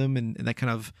steal it from them, and that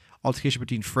kind of altercation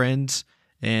between friends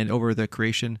and over the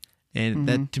creation. And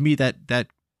that to me that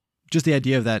just the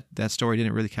idea of that story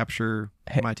didn't really capture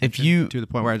Hey, my if attention you- to the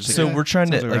point where I just So like, we're trying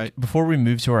to sounds like alright. before we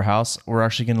move to our house, we're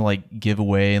actually gonna like give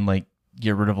away and like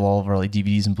get rid of all of our like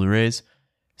DVDs and Blu-rays.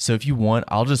 So if you want,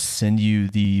 I'll just send you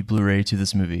the Blu-ray to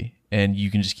this movie, and you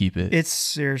can just keep it. It's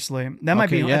seriously that might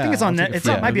be. Okay, I think it's yeah, on. I'll Net, take a it's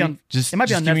free on, might be movie. on. Just it might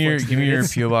be on give me Netflix, give me dude. your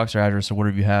It's- PO box or address or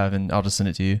whatever you have, and I'll just send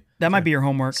it to you. That might be your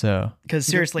homework. So Because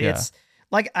seriously, Yeah. it's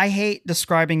like I hate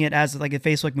describing it as like a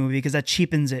Facebook movie because that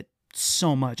cheapens it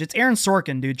so much. It's Aaron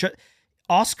Sorkin, dude,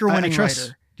 Oscar-winning I trust,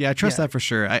 writer. Yeah, I trust Yeah. that for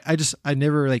sure. I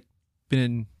never like been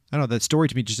in. I don't know. That story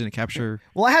to me just didn't capture.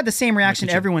 Well, I had the same reaction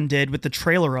attention. everyone did with the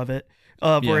trailer of it,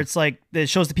 where Yeah. it's like it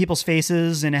shows the people's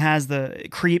faces and it has the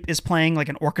Creep is playing like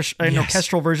an Yes.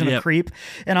 orchestral version Yep. of Creep,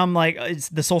 and I'm like, it's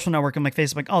the Social Network. I'm like,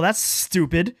 Facebook, oh, that's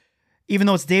stupid. Even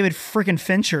though it's David freaking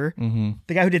Fincher,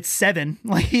 the guy who did Seven,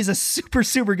 like he's a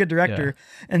super good director,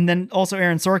 and then also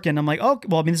Aaron Sorkin. I'm like, oh,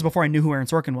 well, I mean, this is before I knew who Aaron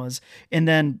Sorkin was, and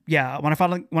then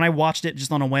when I watched it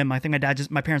just on a whim, I think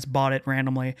my parents bought it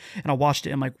randomly, and I watched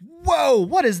it. I'm like, whoa,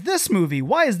 what is this movie?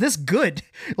 Why is this good?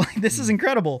 Like this is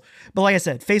incredible. But like I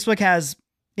said, Facebook has.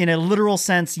 In a literal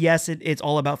sense, yes, it's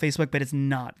all about Facebook, but it's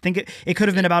not. Think it could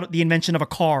have been about the invention of a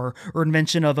car or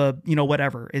invention of a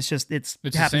whatever. It's just It's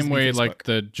the happens same to be way Facebook. like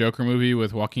the Joker movie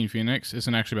with Joaquin Phoenix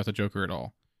isn't actually about the Joker at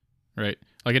all, right?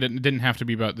 Like it didn't have to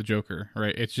be about the Joker,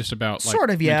 right? It's just about like Sort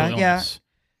of, yeah, mental yeah. illness.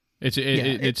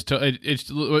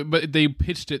 But they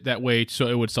pitched it that way so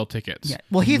it would sell tickets. Yeah.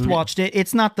 Well, Heath watched it.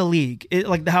 It's not the league.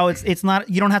 Like how it's not.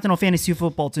 You don't have to know fantasy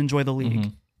football to enjoy the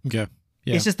league. Okay.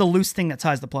 Yeah. It's just the loose thing that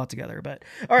ties the plot together. But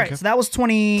all right, so that was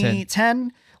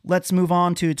 2010. Let's move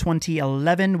on to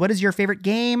 2011. What is your favorite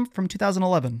game from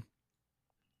 2011?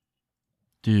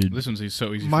 Dude. This one's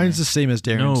so easy. Mine's for the same as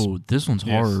Darren's. No, this one's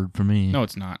Yes. hard for me. me. No,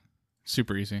 it's not.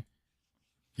 Super easy.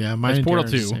 Yeah, mine. It's and Portal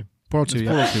Darren's the 2. same. Portal 2. It's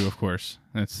Yeah. Portal 2, of course.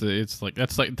 That's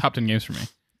like top 10 games for me.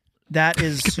 That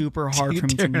is super hard for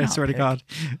me to Darren, I not swear to pick. God.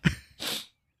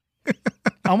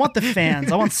 I want the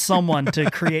fans. I want someone to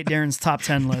create Darren's top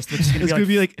 10 list, which is It's gonna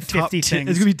be like 50 top 10. things.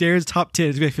 It's gonna be Darren's top 10.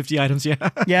 It's gonna be like 50 items. Yeah.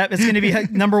 Yeah, it's going to be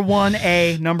like number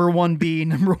 1A, number 1B,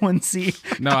 number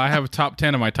 1C. No, I have a top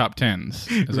 10 of my top 10s.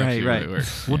 Is Right, actually right. It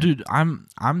works. Well, dude, I'm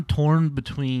torn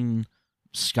between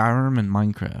Skyrim and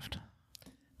Minecraft.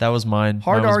 that was mine.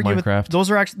 Hard Mine to was argue Minecraft.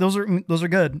 with. Those are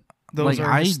good. Those Like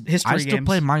are history I still games.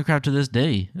 play Minecraft to this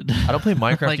day. I don't play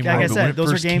Minecraft Like anymore. Like I but when said, it those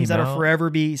are first games came that'll out- forever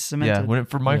be cemented. Yeah, when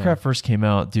Minecraft first came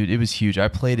out, dude, it was huge. I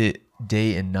played it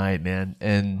day and night, man,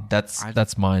 and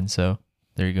that's mine. So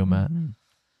there you go, Matt.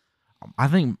 I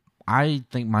think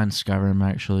mine's Skyrim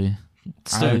actually.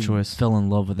 Still I a choice. fell in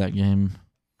love with that game.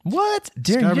 What? Darren,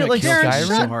 you Skyrim didn't like kills Darren, Skyrim?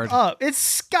 shut So hard. up.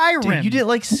 It's Skyrim. Dude, you didn't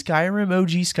like Skyrim, OG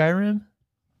Skyrim?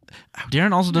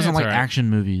 Darren also doesn't it's like alright. action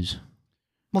movies.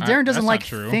 Well, Darren doesn't That's like not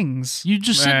true. things. You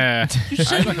just said, you I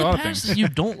said like a lot of things. that you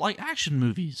don't like action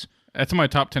movies. That's my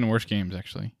top 10 worst games,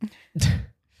 actually.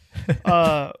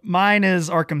 Mine is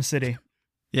Arkham City.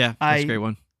 Yeah. That's a great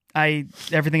one.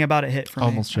 Everything about it hit for me.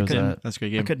 Almost chose that. That's a great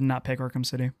I game. could not pick Arkham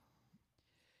City.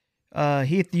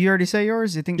 Heath, you already say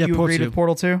yours? You think Yeah, you Portal agreed 2. with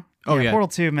Portal 2? Oh, yeah. Portal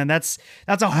 2, man. That's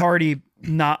a hardy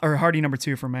hardy number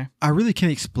 2 for me. I really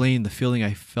can't explain the feeling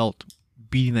I felt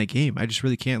beating that game. I just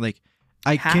really can't. Like,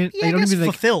 I can't. Yeah, I don't guess even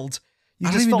like. fulfilled. You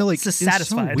I just don't even felt know. Like, it's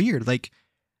satisfied. so weird. Like,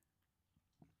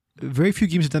 very few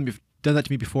games have done that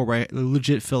to me before, where I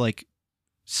legit feel like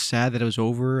sad that it was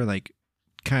over, and like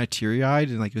kind of teary eyed,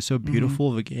 and like it was so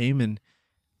beautiful of a game, and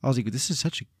I was like, this is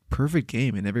such a perfect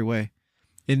game in every way,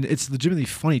 and it's legitimately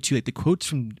funny too. Like the quotes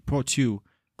from Portal 2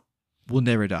 will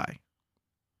never die.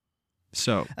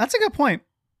 So That's a good point.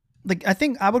 like I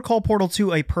think I would call Portal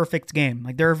 2 a perfect game.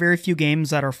 Like there are very few games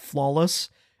that are flawless.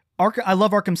 I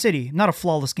love Arkham City, not a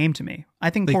flawless game to me. I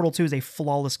think Like- Portal 2 is a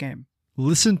flawless game.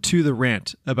 Listen to the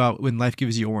rant about when life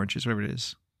gives you oranges, whatever it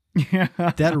is. Yeah.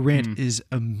 That rant is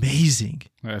amazing.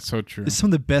 That's so true. It's some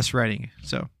of the best writing.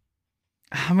 So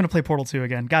I'm going to play Portal 2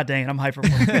 again. God dang it, I'm hyped for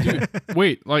Portal 2.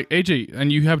 Wait, like AJ,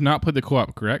 and you have not played the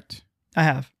co-op, correct? I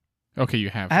have. Okay, you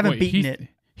have. I haven't Wait, beaten Heath, it.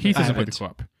 Heath I hasn't played the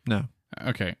haven't. co-op. no.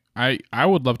 Okay, I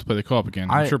would love to play the co-op again.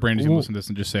 I'm I- sure Brandy's gonna well- listen to this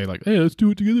and just say like, "Hey, let's do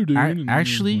it together, dude." And-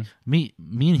 Actually, me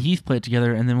and Heath play it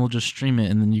together, and then we'll just stream it,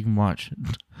 and then you can watch.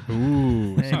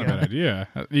 ooh, that's There not you a bad idea.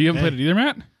 You haven't played it either,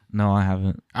 Matt? No, I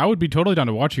haven't. I would be totally down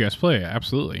to watch you guys play it.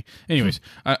 Absolutely. Anyways,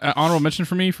 honorable mention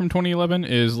for me from 2011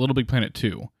 is Little Big Planet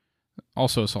 2.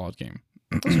 Also a solid game.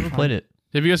 Never played it.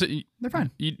 Have you guys? They're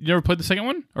fine. You never played the second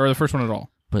one or the first one at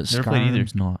all? But Never played either.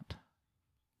 Skyrim's not.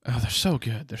 Oh, they're so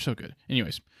good. They're so good.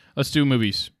 Anyways, let's do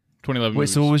movies. 2011. Wait,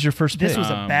 movies. so what was your first pick? This was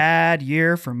a Um, bad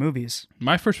year for movies.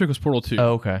 My first pick was Portal 2.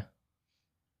 Oh, okay.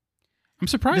 I'm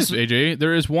surprised, AJ.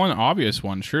 There is one obvious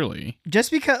one, surely.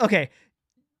 Just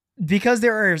because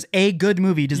there is a good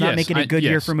movie does not Yes, make it a good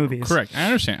year for movies. Correct. I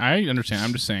understand.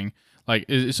 I'm just saying, like,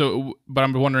 but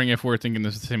I'm wondering if we're thinking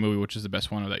this is the same movie, which is the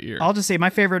best one of that year. I'll just say my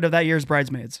favorite of that year is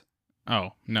Bridesmaids.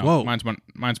 Oh no, Whoa. mine's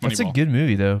Moneyball. That's a good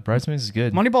movie, though. Bridesmaids is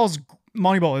good.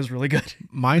 Moneyball is really good.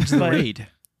 Mine's The But- Raid.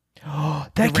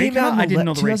 that The Raid came out in I didn't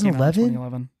know the Raid came out in 2011?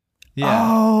 2011. Yeah.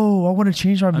 Oh, I want to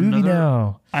change my movie Another-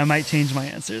 now. I might change my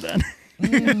answer then.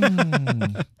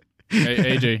 Mm.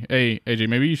 Hey, AJ,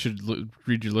 maybe you should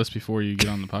read your list before you get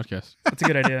on the podcast. That's a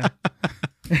good idea.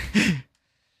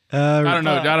 I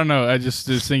don't know. I just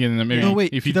was thinking that maybe No,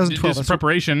 wait, if you 2012, just that's-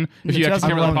 preparation, if you actually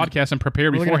came on the 2011. podcast and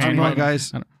prepare We're looking at beforehand, I'm you wrong, might-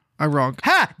 guys. I'm wrong.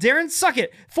 Ha! Darren, suck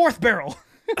it. Fourth barrel.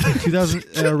 2000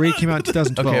 Raid came out in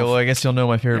 2012. Okay, well, I guess you'll know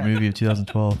my favorite Yeah. movie of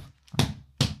 2012.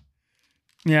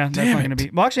 Yeah, that's not going to be.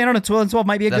 Well, actually, I don't know. 2012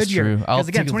 might be a That's good year. true. I'll Because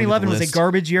again, take a look at the 2011 was a list.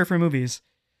 garbage year for movies.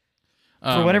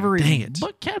 For whatever reason. Dang it.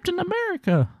 But Captain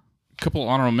America. couple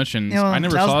honorable mentions. You know, I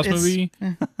never saw this movie.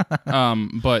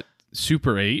 it's- But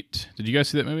Super 8. Did you guys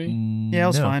see that movie? Yeah, it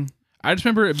was No. fine. I just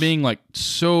remember it being like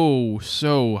so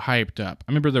hyped up.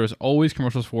 I remember there was always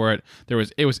commercials for it.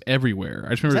 It was everywhere.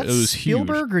 I just Is remember that it was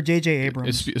Spielberg or J.J. huge.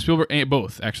 Abrams? It's Spielberg,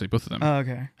 both both of them. Oh,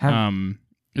 okay.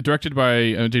 Directed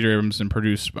by J.J. Abrams and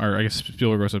produced, or I guess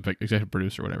Spielberg was an executive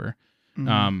producer or whatever.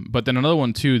 Mhm. But then another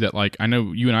one too that like I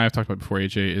know you and I have talked about before,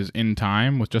 AJ, is In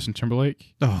Time with Justin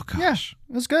Timberlake. Oh gosh.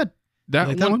 It was good. That, You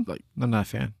like that one? Like, I'm not a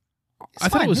fan. It's I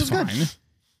thought fine. it was good. fine. Like-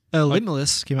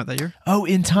 Limitless came out that year. Oh,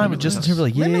 In Time with Justin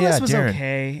Timberlake. Yeah, Limitless yeah, was Darren.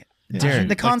 okay. Darren,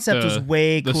 The concept like was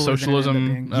way the cooler than it socialism, ended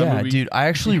up being. Yeah, movie. dude, I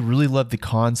actually really love the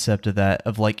concept of that,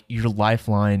 of like your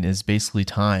lifeline is basically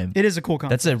time. It is a cool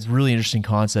concept. That's a really interesting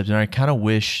concept, and I kind of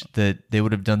wish that they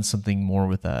would have done something more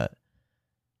with that.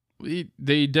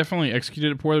 They definitely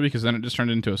executed it poorly because then it just turned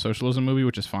into a socialism movie,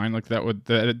 which is fine. Like by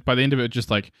the end of it,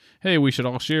 just like, hey, we should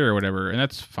all share or whatever, and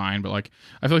that's fine. But like,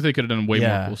 I feel like they could have done way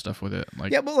Yeah. more cool stuff with it.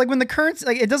 Like, Yeah, but like when the currency,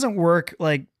 like it doesn't work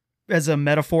like as a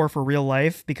metaphor for real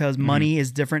life because money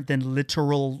is different than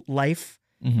literal life.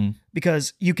 Mm-hmm.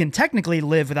 Because you can technically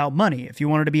live without money. If you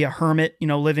wanted to be a hermit,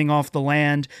 living off the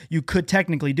land, you could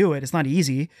technically do it. It's not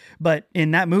easy, but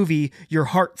in that movie, your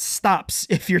heart stops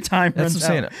if your time That's runs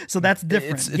what I'm out. saying. So that's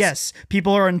different. It's- Yes,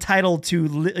 people are entitled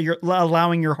to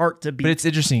allowing your heart to beat. But it's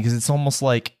interesting because it's almost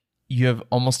like you have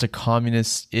almost a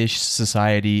communist-ish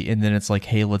society, and then it's like,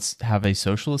 hey, let's have a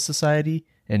socialist society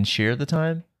and share the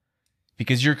time,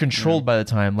 because you're controlled by the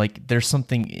time. Like there's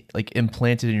something like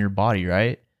implanted in your body,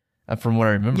 right? From what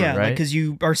I remember, yeah, right? because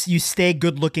you stay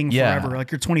good looking Yeah. forever. Like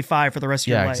you're 25 for the rest of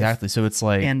your Yeah, life. exactly. So it's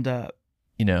like, And I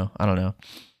don't know.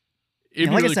 it'd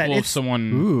be like I really said, cool if it's-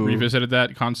 someone Ooh. revisited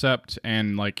that concept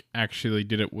and like actually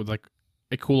did it with like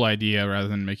a cool idea rather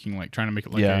than trying to make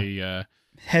it like Yeah. a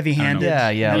heavy-handed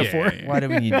Yeah. metaphor. Yeah. Why do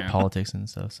we need Yeah. politics and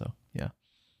stuff? So yeah.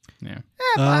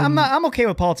 I'm okay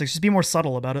with politics. Just be more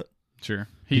subtle about it. sure.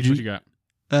 Heath, what you got?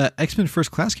 X-Men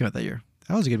First Class came out that year.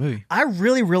 That was a good movie. I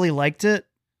really, really liked it.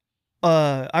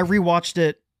 I rewatched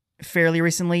it fairly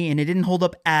recently, and it didn't hold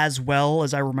up as well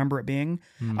as I remember it being.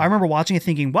 I remember watching it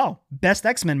thinking, wow, best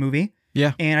X-Men movie.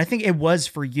 Yeah. And I think it was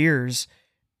for years.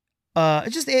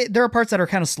 There are parts that are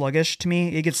kind of sluggish to me.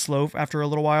 It gets slow after a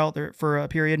little while for a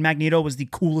period. Magneto was the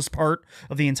coolest part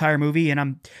of the entire movie,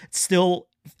 and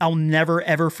I'll never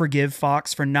ever forgive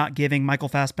Fox for not giving Michael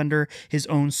Fassbender his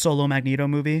own solo Magneto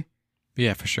movie.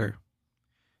 Yeah, for sure.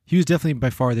 He was definitely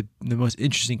by far the most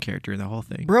interesting character in the whole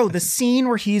thing. Bro, the scene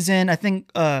where he's in, I think,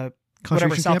 whatever,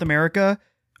 Concentration South camp? America.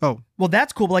 Oh, Well,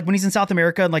 that's cool. But like when he's in South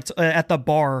America and like at the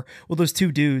bar with those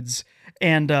two dudes,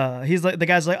 And he's like, the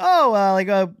guy's like,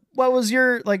 oh, what was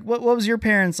your what was your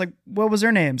parents like? What was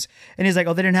their names? And he's like,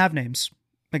 oh, they didn't have names.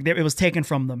 Like it was taken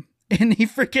from them. And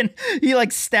he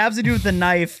like stabs a dude with a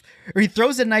knife, or he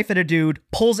throws a knife at a dude,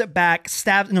 pulls it back,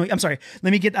 stabs. No, I'm sorry. I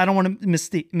don't want to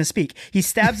misspeak. He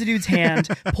stabs a dude's hand,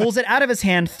 pulls it out of his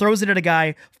hand, throws it at a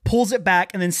guy, pulls it back,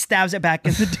 and then stabs it back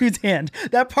in the dude's hand.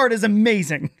 That part is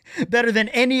amazing. Better than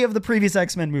any of the previous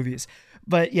X-Men movies.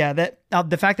 But yeah, that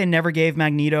the fact they never gave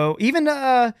Magneto, even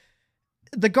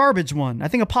the garbage one, I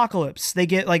think Apocalypse, they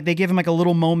give him like a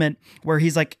little moment where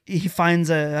he's like, he has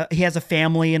a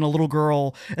family and a little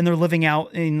girl, and they're living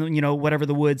out in, whatever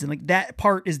the woods. And like that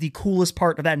part is the coolest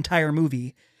part of that entire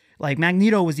movie. Like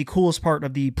Magneto was the coolest part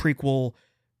of the prequel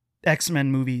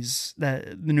X-Men movies,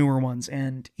 the newer ones.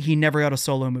 And he never got a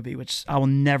solo movie, which I will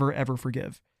never, ever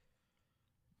forgive.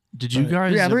 Did you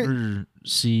guys ever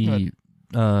see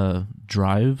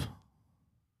Drive?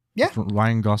 Yeah.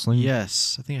 Ryan Gosling?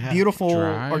 Yes, I think I have. Beautiful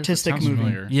Drive? artistic Sounds movie.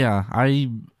 familiar. Yeah,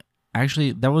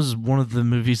 that was one of the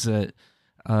movies that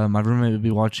my roommate would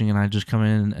be watching, and I'd just come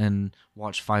in and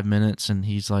watch 5 minutes, and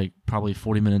he's like probably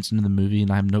 40 minutes into the movie,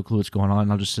 and I have no clue what's going on,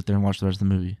 and I'll just sit there and watch the rest of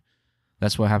the movie.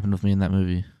 That's what happened with me in that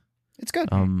movie. It's good.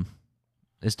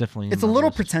 It's definitely It's a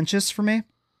little pretentious for me,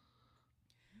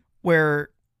 where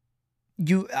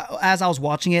as I was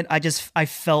watching it, I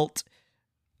felt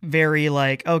very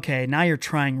like, okay, now you're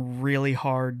trying really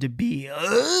hard to be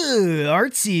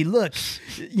artsy. Look,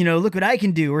 look what I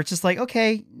can do. Or it's just like,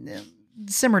 okay,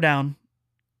 simmer down.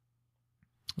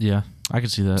 Yeah, I can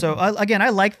see that. So I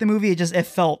liked the movie. It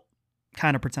felt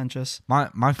kind of pretentious.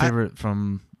 My favorite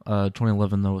from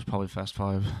 2011 though was probably Fast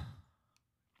 5.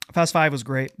 Fast 5 was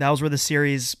great. That was where the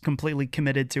series completely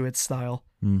committed to its style.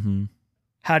 Mm-hmm.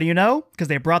 How do you know? Because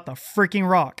they brought the freaking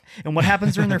Rock. And what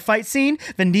happens during their fight scene?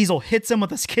 Vin Diesel hits him with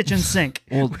his kitchen sink.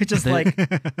 Well, which is like,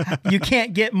 you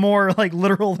can't get more like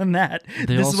literal than that.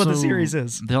 This is what the series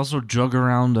is. They also drug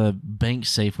around a bank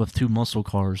safe with 2 muscle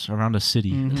cars around a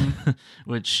city,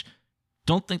 which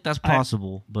don't think that's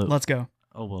possible. But let's go.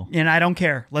 Oh well. And I don't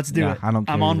care. Let's do it. I don't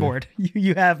care I'm on either. board.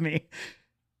 You have me.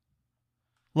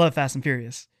 Love Fast and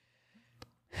Furious.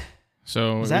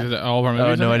 So Is that- is it all of our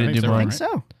movies? no, I didn't do I mine. think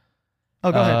so.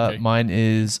 Oh, go ahead. Okay. Mine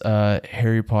is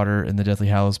Harry Potter and the Deathly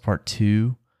Hallows Part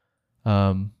 2.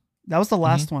 That was the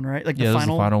last one, right? Like Yeah, the that was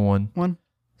final, the final one.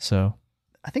 So So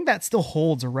I think that still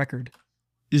holds a record.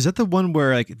 Is that the one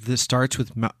where like this starts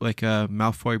with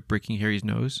Malfoy breaking Harry's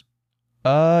nose?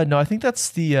 no, I think that's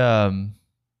the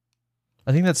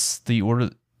order,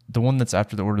 the one that's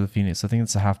after the Order of the Phoenix. I think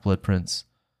it's the Half-Blood Prince.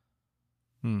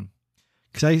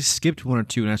 Because I skipped 1 or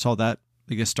 2 and I saw that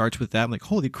like it starts with that. I'm like,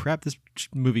 holy crap, this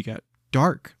movie got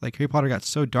dark. Like Harry Potter got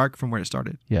so dark from where it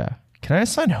started. Yeah. Can I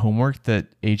assign homework that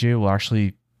AJ will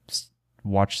actually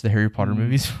watch the Harry Potter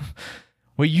movies?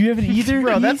 Wait, you haven't either?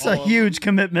 Bro, that's a huge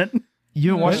commitment.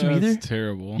 You haven't watched them either? That's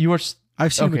terrible. You watched...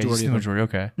 I've seen Okay, the you've majority seen the of them.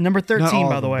 majority. Okay. Number Not 13, all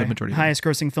by of the them, way. the majority of them. Highest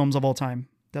grossing films of all time.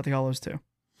 Deathly Hallows 2.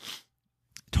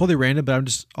 Totally random, but I'm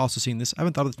just also seeing this. I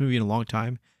haven't thought of this movie in a long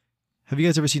time. Have you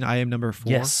guys ever seen I Am Number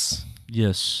 4? Yes.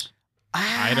 Yes.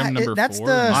 Item number That's 4?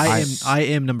 the. I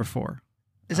am number 4.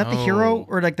 Is that the hero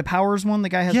or like the powers one? The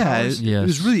guy has Yeah, powers. it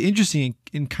was really interesting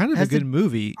and kind of Has a good the-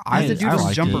 movie. That's the I dude from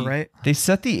liked Jumper, it. right? They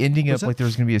set the ending up What's that? like there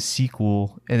was going to be a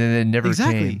sequel, and then it never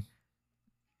Exactly. came.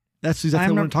 That's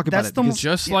exactly what I want to talk about. That's It, the because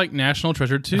Just like National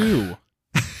Treasure 2.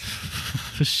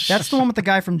 That's the one with the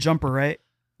guy from Jumper, right?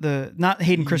 Not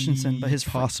Hayden Christensen, but his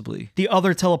possibly the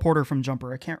other teleporter from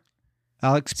Jumper. I can't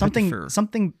Alex Pettyfer.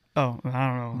 something. Oh, I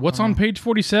don't know. What's I don't on know. page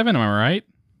 47? Am I right?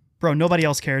 Bro, nobody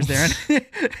else cares, Darren.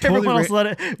 Everyone else let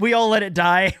it. We all let it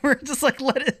die. We're just like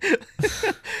let it.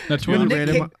 That's Really what Nick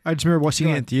random. Cage- I just remember watching Go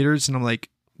it in ahead. theaters, and I'm like,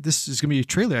 "This is gonna be a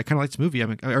trailer. I kind of like this movie.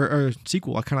 Or a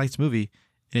sequel. I kind of like this movie."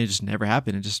 And it just never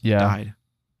happened. It just died.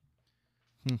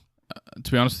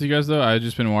 To be honest with you guys, though, I've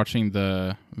just been watching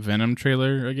the Venom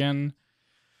trailer again.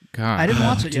 God. I didn't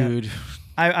watch it yet. Dude.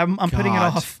 I'm putting it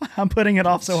God. off. I'm putting it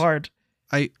off so hard.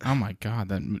 Oh my God,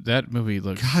 that movie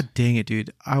looks... God dang it,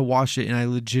 dude! I watched it and I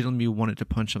legitimately wanted to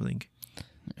punch something.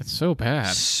 It's so bad.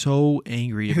 So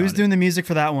angry. Who's about doing the music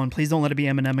for that one? Please don't let it be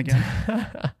Eminem again.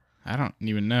 I don't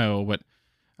even know, but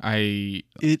it?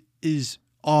 It is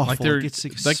awful. Like they're- it's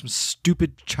like like- some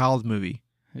stupid child movie.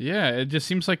 yeah, it just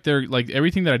seems like they're like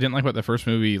everything that I didn't like about the first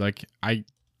movie. Like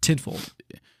Tenfold.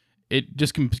 it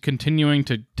just continuing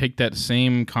to take that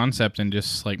same concept and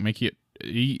just like make it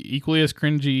equally as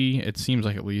cringy. It seems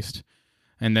like, at least.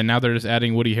 And then now they're just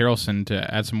adding Woody Harrelson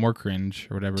to add some more cringe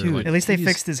or whatever. Dude, like, At least they Jeez.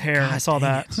 fixed his hair. I God saw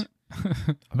dang that.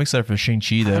 it. I'm excited for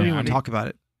Shang-Chi, I though. don't even want to talk about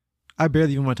it. I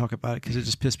barely even want to talk about it because it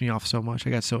just pissed me off so much.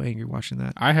 I got so angry watching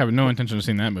that. I have no intention of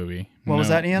seeing that movie. What was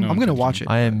that, Ian? I'm gonna watch it.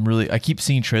 I keep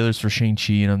seeing trailers for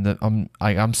Shang-Chi, and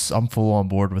I'm full on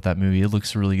board with that movie. It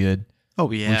looks really good.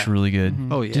 Oh yeah. Looks really good.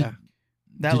 Mhm. Oh yeah.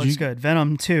 That Did looks you- good.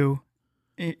 Venom 2.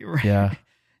 Yeah.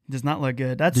 Does not look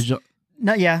good. That's Did you,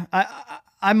 no, yeah.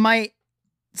 I might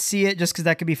see it just because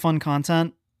that could be fun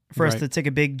content for us Right. to take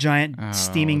a big giant Oh,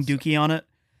 steaming it's- dookie on it.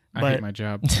 I but- hate my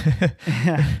job.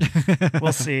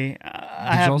 We'll see. I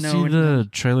did have y'all no. see the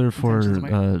trailer for intentions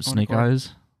of my- Snake Own accord. Eyes?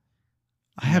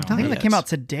 I have No. I not think yet. that came out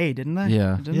today, didn't they?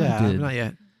 Yeah. Didn't Yeah, I did. not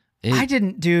yet. I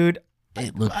didn't, dude.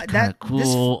 It looked that- kind of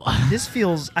cool. This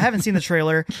feels. I haven't seen the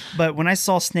trailer, but when I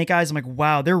saw Snake Eyes, I'm like,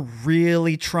 wow, they're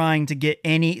really trying to get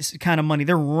any kind of money.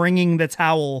 They're wringing the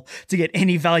towel to get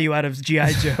any value out of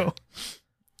GI Joe.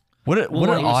 What an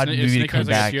Well, odd is movie to Snake come Eyes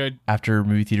like a back G.I. after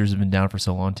movie theaters have been down for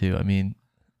so long too. I mean,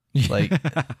 like Yeah,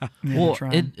 they're Well,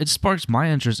 trying. it sparks my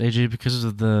interest, AJ, because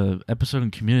of the episode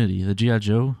in Community, the GI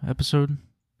Joe episode.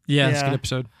 Yeah, it's a Yeah. good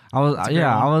episode. I was That's a great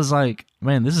one. I was like,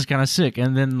 man, this is kind of sick.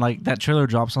 And then like that trailer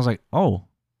drops, and I was like, oh,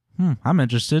 I'm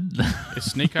interested. Is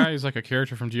Snake Eyes like a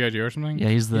character from G.I. Joe or something? Yeah,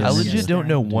 he's the. I Yes. legit Yes. don't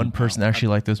know Dude. one person that actually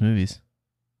liked those movies.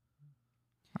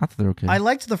 I thought they're okay. I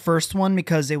liked the first one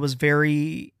because it was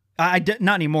very. I did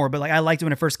not anymore, but like I liked it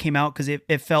when it first came out because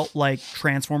it felt like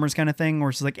Transformers kind of thing, where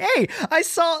it's like, hey, I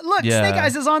saw look, Yeah. Snake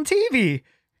Eyes is on TV.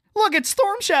 Look, it's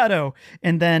Storm Shadow.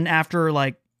 And then after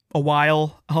like a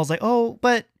while, I was like, oh,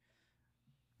 but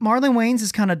Marlon Wayans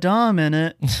is kind of dumb in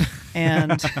it,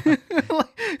 and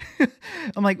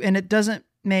I'm like, and it doesn't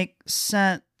make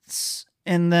sense.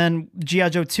 And then G.I.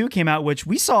 Joe 2 came out, which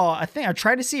we saw. I think I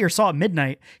tried to see or saw at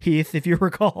midnight, Heath, if you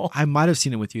recall. I might have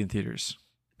seen it with you in theaters.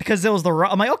 Because it was The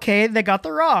Rock. I'm like, okay, they got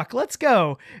The Rock. Let's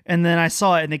go. And then I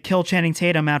saw it and they killed Channing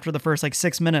Tatum after the first like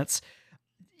 6 minutes.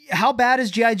 How bad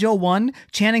is G.I. Joe 1?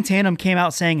 Channing Tatum came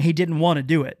out saying he didn't want to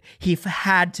do it. He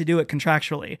had to do it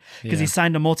contractually because he Yeah.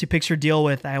 signed a multi-picture deal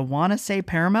with, I want to say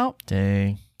Paramount.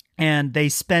 Dang. And they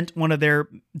spent one of their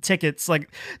tickets, like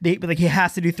he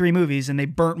has to do 3 movies and they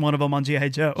burnt one of them on G.I.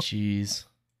 Joe. Jeez.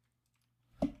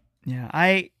 Yeah,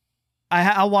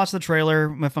 I'll watch the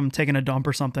trailer if I'm taking a dump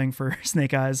or something for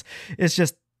Snake Eyes. It's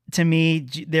just, to me,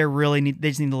 they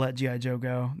just need to let G.I. Joe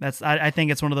go. I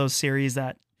think it's one of those series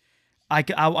that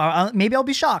maybe I'll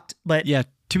be shocked, but Yeah,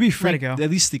 to be frank, go. at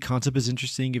least the concept is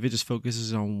interesting if it just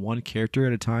focuses on one character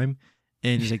at a time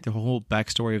and it's like the whole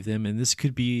backstory of them. And this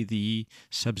could be the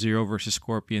Sub-Zero versus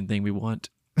Scorpion thing we want.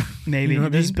 maybe You know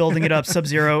what I just mean? building it up.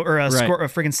 Sub-Zero or a Right.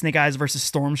 freaking Snake Eyes versus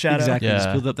Storm Shadow. Exactly. Just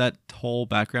Yeah. build up that whole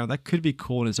background. That could be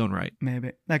cool in its own right.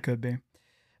 Maybe that could be.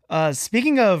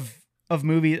 Speaking of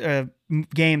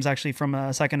games, actually, from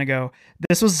a second ago,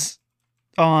 this was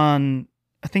on.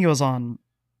 I think it was on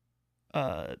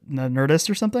Nerdist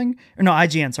or something, or no,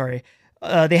 IGN. Sorry,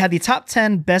 they had the top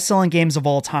 10 best-selling games of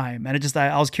all time, and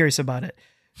I was curious about it.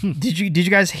 Did you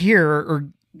guys hear or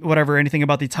whatever anything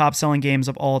about the top-selling games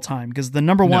of all time? Because the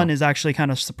number No. one is actually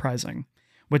kind of surprising,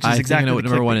 which is I think I exactly know the what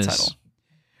number one clickbait is. title.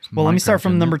 Well, let me start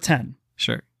from number 10.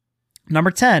 Sure. Number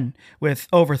 10, with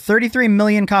over 33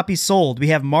 million copies sold, we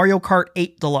have Mario Kart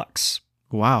 8 Deluxe.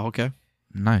 Wow. Okay.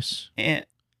 nice. And,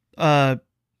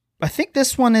 I think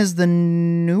this one is the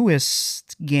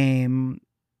newest game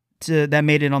that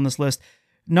made it on this list.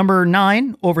 Number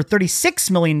 9, over $36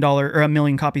 million or a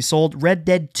million copies sold, Red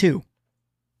Dead 2,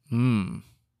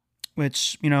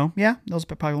 which, that was a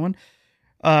popular one.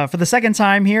 For the second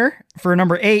time here, for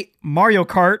number 8, Mario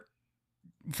Kart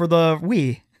for the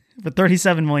Wii, for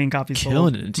 37 million copies sold.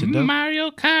 Killing it, Nintendo. Mario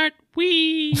Kart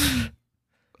Wii.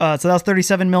 So that was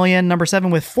 37 million. Number 7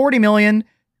 with 40 million,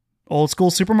 old school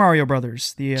Super Mario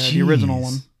Brothers, the original Jeez.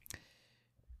 one.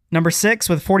 Number 6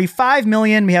 with 45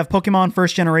 million, we have Pokemon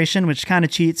First Generation, which kind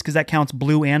of cheats because that counts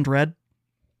blue and red.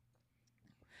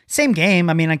 Same game.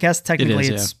 I mean, I guess technically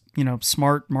is, it's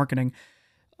smart marketing.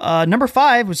 Number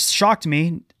 5, which shocked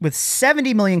me, with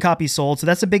 70 million copies sold. So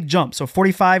that's a big jump. So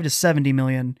 45 to 70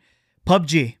 million.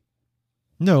 PUBG.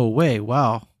 No way.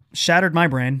 Wow. Shattered my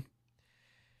brain.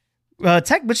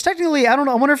 Which technically, I don't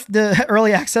know. I wonder if the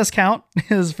early access count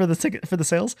is for the ticket for the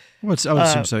sales. I would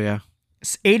assume so, yeah.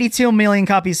 82 million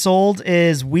copies sold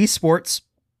is Wii Sports,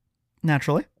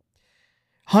 naturally.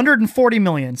 140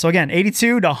 million. So again,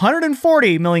 82 to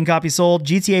 140 million copies sold.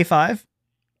 GTA 5.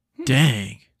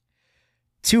 Dang.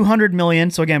 200 million.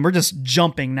 So again, we're just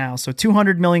jumping now. So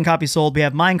 200 million copies sold. We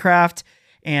have Minecraft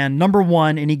and number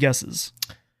 1. Any guesses?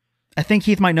 I think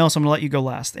Heath might know, so I'm gonna let you go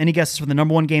last. Any guesses for the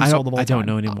number 1 game sold of all I don't time?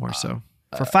 know anymore, so.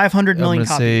 For 500 I'm million gonna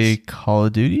copies. say Call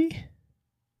of Duty.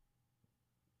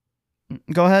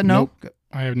 Go ahead. No,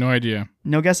 I have no idea.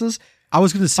 no guesses. I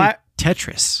was going to say Fi-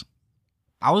 Tetris.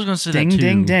 I was gonna say Ding, that too.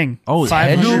 ding, ding. Oh,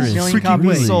 500 Tetris. million Freaking copies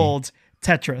really? sold.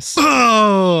 Tetris.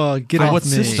 Oh, get For off what me.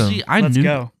 system? See, I Let's knew.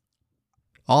 go.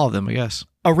 All of them, I guess.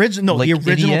 No, Like the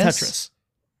original NES? Tetris.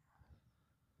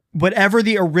 Whatever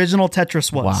the original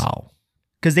Tetris was. Wow.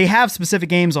 Because they have specific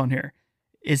games on here.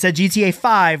 It said GTA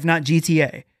 5, not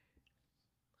GTA.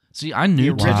 See, I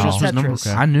knew The original Tetris was number.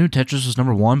 Tetris. I knew Tetris was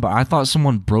number 1, but I thought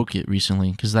someone broke it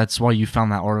recently because that's why you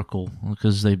found that article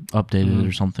because they updated it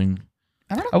or something.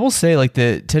 I don't know. I will say, like,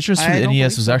 the Tetris for I the don't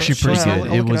NES believe was so, actually but pretty sure, good.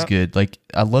 I'll It look it was up. good. Like,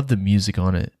 I love the music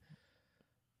on it.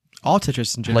 All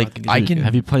Tetris in general. Like, think, is I good. can-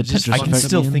 Have you played Just Tetris? I can Effect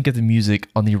still again? think of the music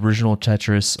on the original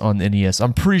Tetris on the NES.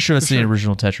 I'm pretty sure that's For the sure.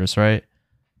 original Tetris, right?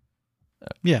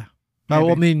 Yeah. Maybe.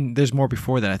 Well, I mean, there's more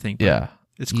before that, I think. but Yeah.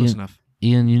 It's close Yeah. enough.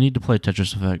 Ian, you need to play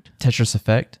Tetris Effect. Tetris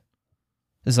Effect.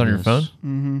 Is it on your Yes. phone?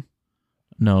 Mm-hmm.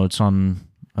 No, it's on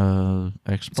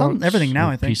Xbox. It's on everything now,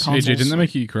 or I think. PC. Consoles. AJ, didn't that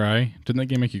make you cry? Didn't that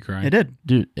game make you cry? It did.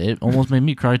 Dude, it almost made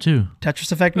me cry too.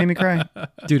 Tetris Effect made me cry.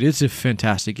 Dude, it's a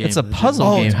fantastic game. It's a Legit. puzzle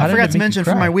Oh, game. How I did forgot it to make mention you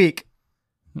for cry? my week.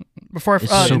 Before It's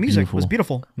so the music beautiful. was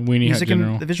beautiful. Weenie Hut Music and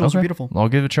General. the visuals were Okay. beautiful. I'll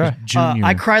give it a try. Junior.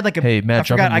 I cried like a. Hey, Matt, I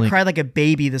drop forgot. in the I link. cried like a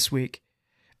baby this week.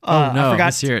 Oh, no. I forgot.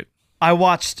 Let's hear it. I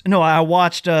watched. No, I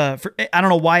watched. I don't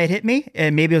know why it hit me,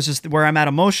 and maybe it was just where I'm at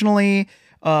emotionally,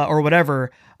 or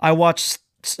whatever. I watched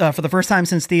for the first time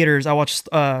since theaters. I watched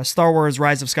Star Wars: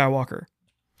 Rise of Skywalker.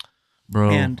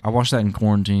 Bro, and- I watched that in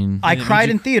quarantine. I And it cried made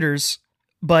you- in theaters,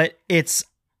 but it's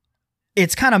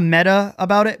kind of meta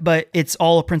about it, but it's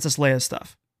all Princess Leia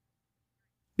stuff.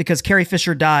 Because Carrie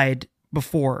Fisher died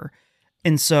before.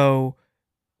 And so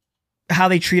how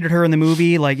they treated her in the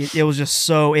movie, like it was just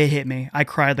so, it hit me. I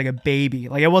cried like a baby.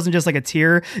 Like it wasn't just like a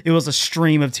tear, it was a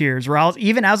stream of tears. Where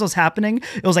even as it was happening,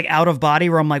 it was like out of body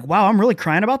where I'm like, wow, I'm really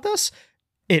crying about this.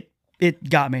 It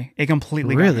got me. It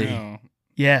completely got Really? me. No.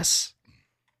 Yes.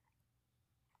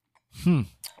 Hmm.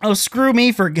 Oh, screw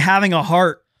me for having a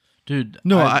heart. Dude,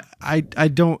 No, I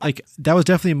don't like that was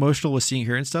definitely emotional with seeing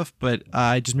her and stuff, but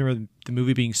I just remember the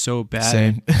movie being so bad.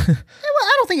 Same. Well,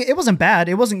 I don't think it wasn't bad.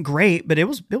 It wasn't great, but it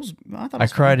was. I thought it I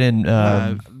was cried fine.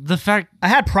 in. the fact I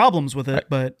had problems with it,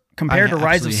 but compared to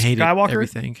Rise of absolutely hated Skywalker,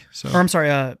 everything. So or I'm sorry,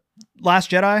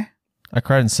 Last Jedi. I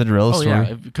cried in Cinderella oh Story.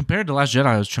 yeah, compared to Last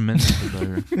Jedi, it was tremendously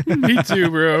better. Me too,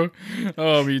 bro.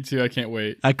 Oh, me too. I can't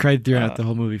wait. I cried throughout the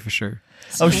whole movie for sure.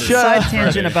 Oh, shut Side up.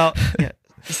 tangent about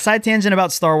side tangent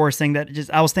about Star Wars thing that just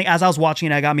I was thinking as I was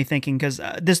watching it, it got me thinking because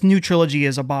this new trilogy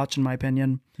is a botch in my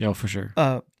opinion. Yeah, for sure.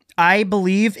 I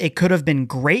believe it could have been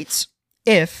great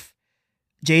if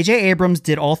J.J. Abrams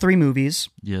did all three movies,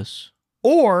 Yes.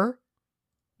 or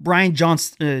Brian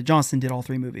Johnston did all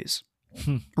three movies.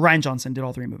 Ryan Johnson did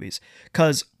all three movies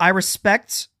because I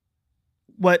respect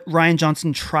what Ryan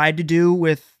Johnson tried to do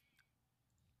with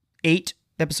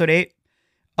episode 8,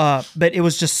 but it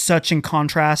was just such in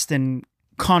contrast and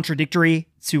contradictory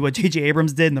to what J.J.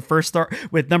 Abrams did in the first start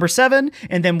with number 7,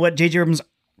 and then what J.J. Abrams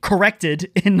corrected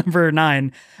in number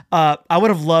 9. I would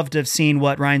have loved to have seen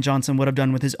what Ryan Johnson would have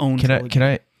done with his own. Can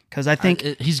I? Because I think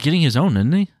He's getting his own,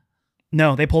 isn't he?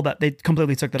 no, they pulled that. They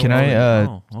completely took that. Can away. I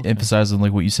okay. emphasize on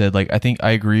like what you said? Like, I think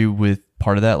I agree with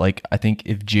part of that. Like, I think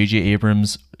if J.J.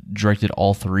 Abrams directed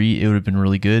all 3, it would have been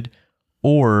really good.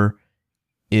 Or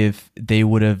if they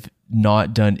would have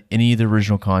not done any of the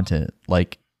original content,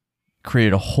 like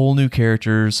created a whole new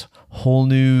characters, whole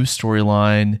new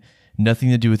storyline, nothing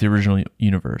to do with the original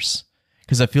universe.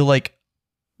 Because I feel like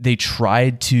they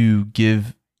tried to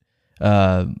give,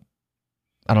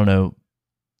 I don't know,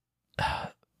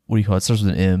 what do you call it? It starts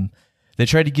with an M. They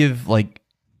tried to give like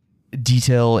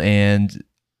detail and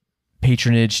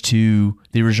patronage to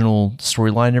the original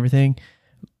storyline and everything.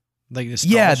 Like this.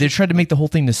 Yeah, they tried to make the whole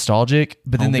thing nostalgic,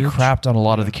 but then they Homage? crapped on a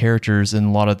lot of the characters and a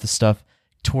lot of the stuff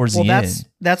towards Well, the that's end.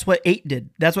 that's what 8 did.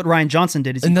 That's what Ryan Johnson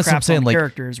did. Is he And that's what I'm crapped saying, on like,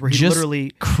 characters where he just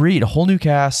literally. create a whole new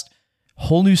cast,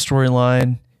 whole new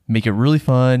storyline, make it really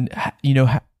fun. You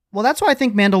know, Well, that's why I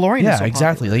think Mandalorian. Yeah, is so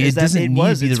exactly. popular, Like, is it that doesn't need to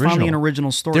was. be the It's finally an original.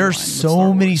 original story. there are line with so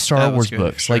Star many Wars. Star That was Wars good,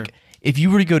 books. sure. Like, if you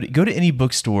were to go to any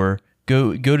bookstore,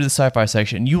 go to the sci-fi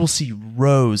section, and you will see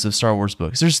rows of Star Wars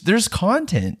books. There's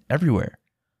content everywhere.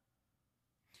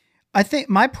 I think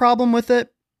my problem with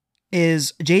it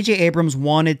is J.J. Abrams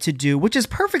wanted to do, which is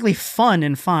perfectly fun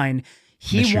and fine.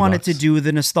 He Mystery wanted box. to do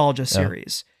the nostalgia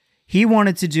series. He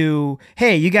wanted to do,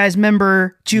 hey, you guys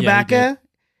remember Chewbacca? did.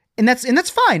 And that's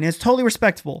fine. It's totally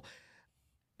respectable.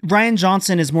 Ryan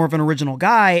Johnson is more of an original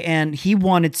guy, and he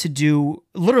wanted to do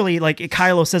literally like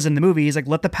Kylo says in the movie, he's like,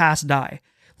 let the past die.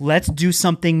 Let's do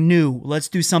something new. Let's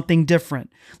do something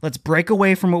different. Let's break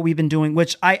away from what we've been doing,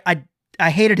 which I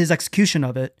hated his execution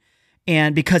of it.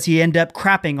 And because he ended up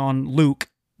crapping on Luke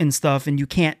and stuff, and you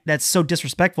can't, that's so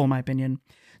disrespectful in my opinion.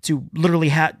 to literally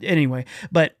have anyway.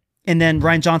 But and then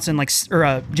Ryan Johnson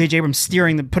J.J. Abrams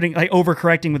steering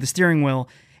overcorrecting with the steering wheel.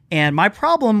 And my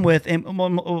problem with, and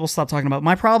we'll stop talking about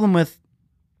my problem with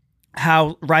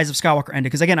how Rise of Skywalker ended,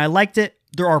 because again, I liked it.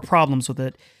 There are problems with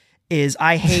it. Is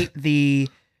I hate the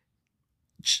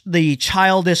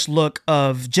childish look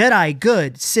of Jedi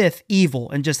good, Sith evil,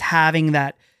 and just having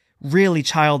that really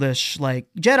childish, like,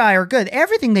 Jedi are good.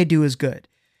 Everything they do is good.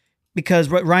 Because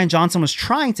what Ryan Johnson was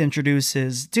trying to introduce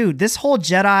is, dude, this whole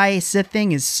Jedi Sith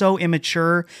thing is so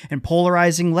immature and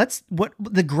polarizing.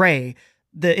 The gray,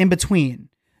 the in between,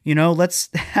 let's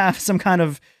have some kind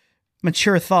of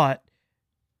mature thought.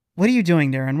 What are you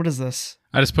doing, Darren? What is this?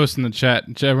 I just posted in the chat.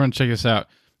 Everyone, check this out.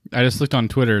 I just looked on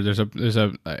Twitter. There's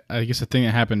I guess a thing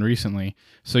that happened recently.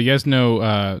 So you guys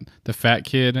know the fat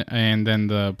kid and then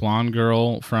the blonde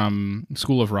girl from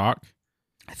School of Rock?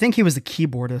 I think he was the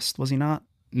keyboardist, was he not?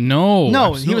 No, he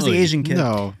was absolutely. the Asian kid.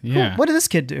 No. Yeah. What did this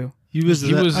kid do? He was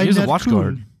He was a watch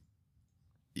guard.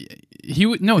 He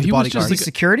was bodyguard. just Like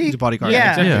security? He's a bodyguard. Yeah.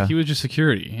 exactly. Yeah. He was just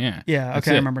security. Yeah. Yeah, That's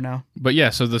okay, I it. remember now. But yeah,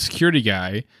 so the security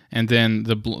guy and then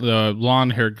the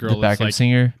blonde haired girl The that's backup like,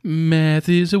 singer. math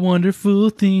is a wonderful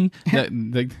thing. Yeah.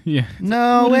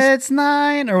 No, What is- it's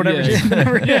 9 or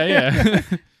whatever. Yeah, yeah.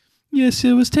 Yes,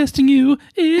 it was testing you.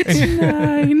 It's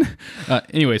 9.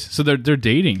 Anyways, so they're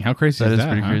dating. How crazy That is is that?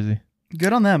 pretty huh? crazy.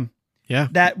 Good on them. Yeah.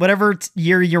 That whatever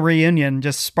year your reunion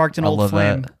just sparked an I old love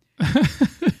flame. that.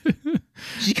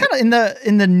 She kind of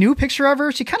in the new picture of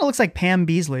her, she kind of looks like Pam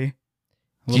Beasley.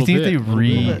 Do you think Little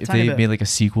if bit. if Tiny they bit. made like a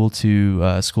sequel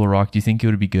to School of Rock, do you think it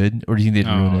would be good, or do you think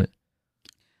they'd ruin Oh, it?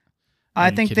 Are I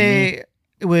you think kidding me?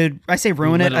 they would. I say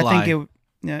ruin Let it. it I think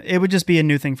lie. it would just be a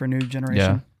new thing for new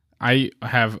generation. I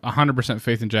have 100%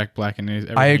 faith in Jack Black and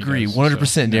everything I he agree, does, 100%,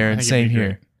 so, yeah, I Darren. think it'd Same be here.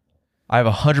 great. I have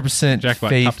 100% Jack Black, top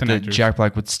faith 10 that actors. Jack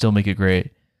Black would still make it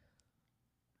great.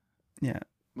 Yeah.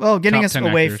 Well, getting Top us 10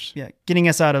 away. actors. Getting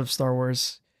us out of Star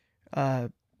Wars.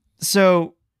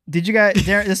 So did you guys?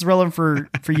 Darren, this is relevant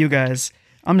for you guys.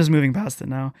 I'm just moving past it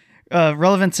now.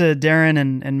 Relevant to Darren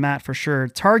and Matt for sure.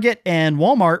 Target and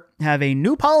Walmart have a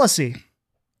new policy.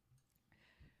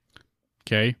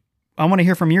 Okay. I want to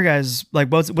hear from your guys. Like,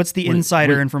 what's the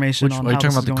insider information Which, on? are you how talking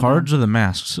this about is the going cards or the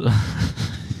masks?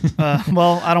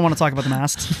 Well, I don't want to talk about the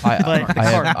masks, I- but the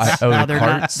I- cards. oh, No, the they're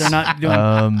cards? not. They're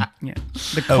not doing. Yeah.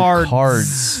 The cards.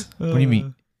 Cards. What do you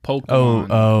mean? Pokemon. Oh,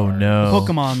 cards. no.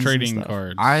 Pokemon Trading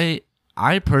cards.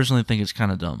 I personally think it's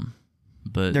kind of dumb,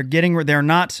 but They're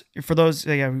not for those.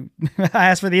 I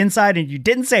asked for the inside and you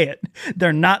didn't say it.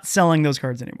 They're not selling those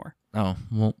cards anymore oh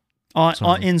well.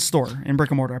 on in store in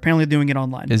brick and mortar. Apparently doing it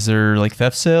online. Is there like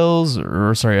theft sales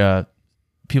or sorry,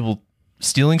 people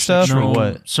stealing stuff or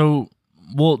what? So,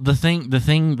 well, the thing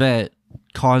that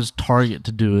caused Target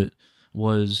to do it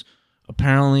was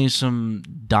apparently some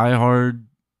diehard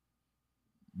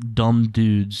dumb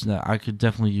dudes that I could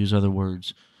definitely use other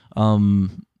words.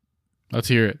 Let's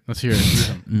hear it. Use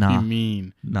 'em. Nah. Be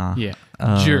mean. Nah. Yeah.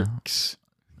 Uh, Jerks.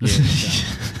 Yeah,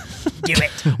 Do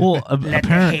it. Well, Let the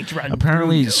hate run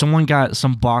apparently through you. someone got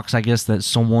some box, I guess, that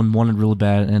someone wanted really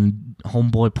bad, and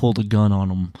homeboy pulled a gun on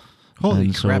him. Holy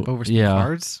And so, crap, over some yeah.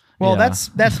 cards? Well, Yeah.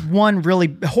 that's one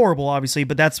really horrible, obviously,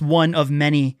 but that's one of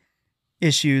many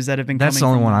issues that have been. That's the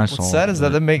coming only from one I that. saw. What's sad is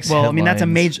that makes Well, I mean, that's a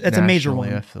headlines major- that's a major nationally.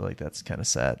 one. I feel like that's kind of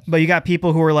sad. But you got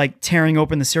people who are like tearing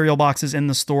open the cereal boxes in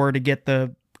the store to get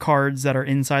the cards that are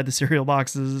inside the cereal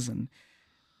boxes and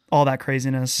all that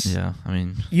craziness. Yeah, I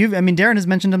mean, Darren has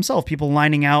mentioned himself, people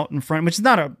lining out in front, which is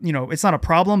not it's not a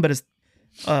problem, but it's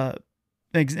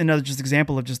another just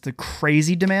example of just the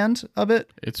crazy demand of it.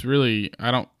 It's really.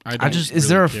 I don't Is really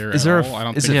there care is at there all. I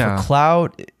don't is think it Yeah. for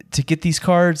clout to get these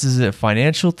cards? Is it a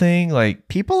financial thing? Like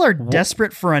People are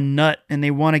desperate for a nut and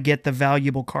they want to get the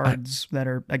valuable cards that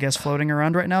are, I guess, floating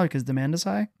around right now because demand is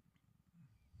high.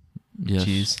 yes.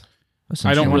 jeez. I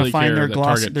They don't want really to find care their that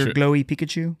gloss, Target their should- glowy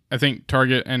Pikachu. I think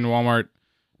Target and Walmart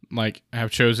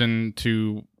have chosen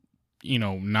to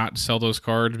not sell those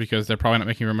cards because they're probably not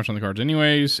making very much on the cards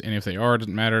anyways, and if they are, it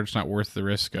doesn't matter. It's not worth the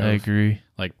risk of I agree.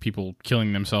 like people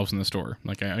killing themselves in the store.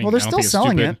 Well, they're I don't still think it's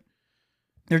selling stupid. it.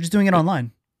 They're just doing it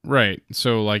online. Right.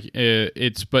 So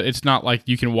it's not like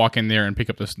you can walk in there and pick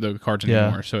up the cards Yeah.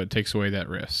 anymore. So it takes away that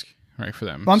risk, right, for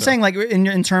them. Well, I'm So- saying like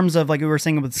in terms of like we were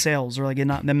saying with sales or like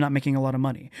them not making a lot of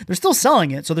money. They're still selling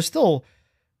it, so they're still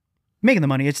making the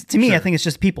money. It's to me, I Sure. think it's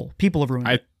just people. People have ruined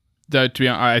it. to be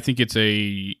honest, I think it's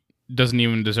doesn't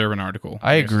even deserve an article.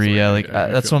 I guess is agree. the way Yeah, I- like I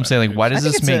that's feel what I'm saying. Like, why I does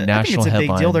think this it's make I think national it's a big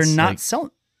headlines? deal. They're not Like,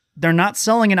 selling. They're not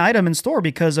selling an item in store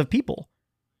because of people.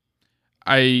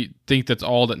 I think that's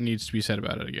all that needs to be said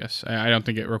about it. I guess I don't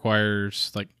think it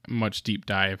requires like much deep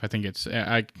dive. I think it's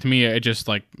to me it just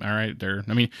like all right there.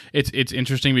 I mean it's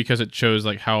interesting because it shows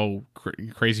like how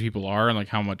crazy people are and like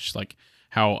how much like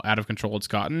how out of control it's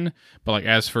gotten. But like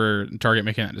as for Target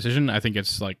making that decision, I think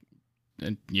it's like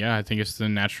yeah, I think it's the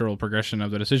natural progression of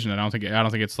the decision. I don't think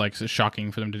it's like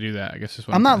shocking for them to do that. I guess is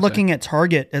what I'm not looking at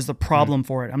Target as the problem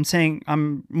for it. I'm saying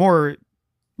I'm more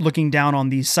looking down on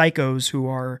these psychos who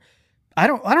are. I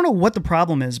don't know what the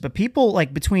problem is, but people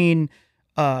like between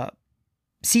CTEs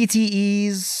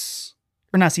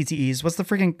or not CTEs. What's the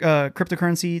freaking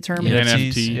cryptocurrency term?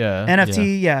 NFT. Yeah.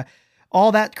 NFT. Yeah.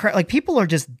 All that crap. Like people are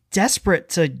just desperate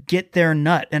to get their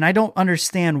nut, and I don't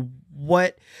understand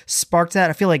what sparked that.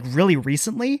 I feel like really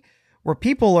recently, where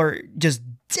people are just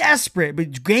desperate,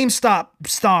 but GameStop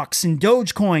stocks and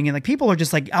Dogecoin, and like people are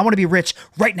just like, I want to be rich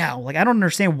right now. Like I don't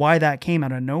understand why that came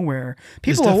out of nowhere.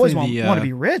 People always want to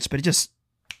be rich, but it just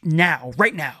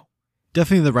right now.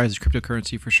 Definitely the rise of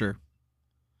cryptocurrency for sure.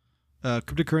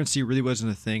 Cryptocurrency really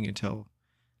wasn't a thing until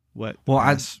what? Well,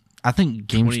 I think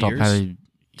GameStop had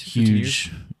a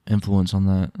huge influence on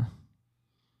that.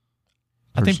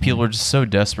 I think people are just so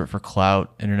desperate for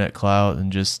clout, internet clout,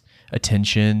 and just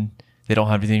attention. They don't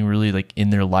have anything really like in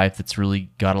their life that's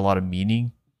really got a lot of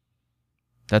meaning.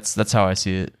 That's how I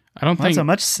see it. I don't think that's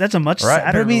a much right.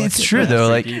 sadder. But I mean, it's true though.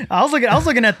 Like I was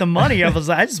looking at the money. I was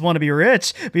like, I just want to be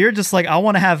rich. But you're just like, I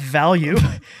want to have value.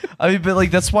 I mean, but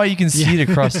like that's why you can see it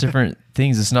across different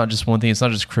things. It's not just one thing. It's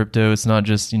not just crypto. It's not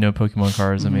just Pokemon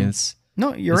cards. Mm-hmm. I mean, it's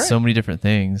you're right. So many different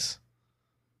things.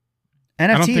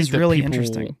 NFT is really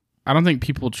interesting. I don't think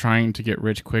people trying to get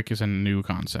rich quick is a new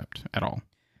concept at all.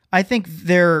 I think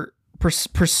their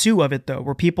pursuit of it though,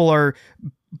 where people are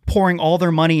pouring all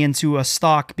their money into a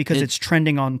stock because it's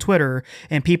trending on Twitter,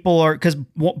 and people are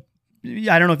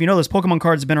I don't know if you know this, Pokemon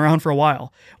cards have been around for a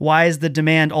while. Why is the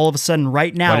demand all of a sudden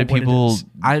right now? Why do people?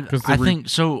 I think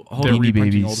so. They're Hold on.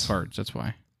 reprinting old cards. That's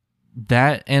why.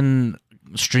 That and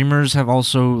streamers have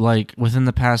also like within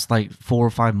the past like 4 or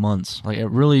 5 months, like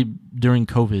really during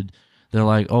COVID, they're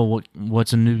like, oh,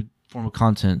 what's a new form of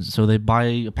content? So they buy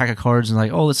a pack of cards and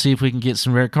like, oh, let's see if we can get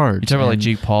some rare cards. You're talking about like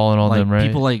Jake Paul and all like, them, right?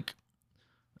 People like.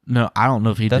 No, I don't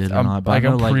know if he did or not. But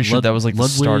I'm pretty sure that was like the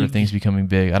start of things becoming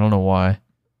big. I don't know why.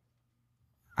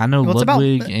 I know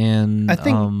Ludwig and I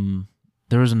think,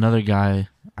 there was another guy.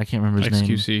 I can't remember his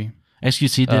name.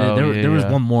 XQC did it. There was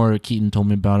one more. Keaton told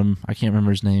me about him. I can't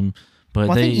remember his name. But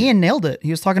I think Ian nailed it.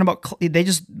 He was talking about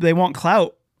they want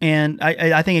clout, and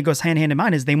I think it goes hand in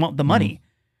mind is they want the money.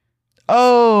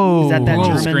 Oh, is that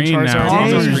German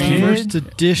Charizard? First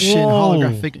edition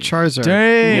holographic Charizard.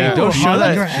 Dang! Yeah. Don't show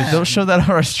that. Don't show that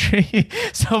on our stream.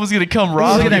 Someone's gonna come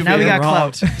rob Look you. at that. Now we got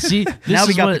clout. See, now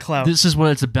we got the clout. This is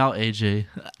what it's about, AJ.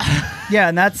 Yeah,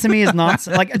 and that to me is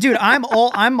nonsense. Like, dude, I'm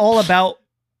all about.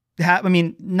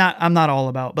 I'm not all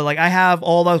about, but like I have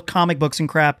all those comic books and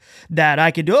crap that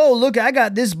I could do. Oh, look, I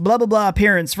got this blah blah blah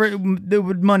appearance for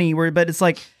money. But it's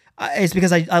like it's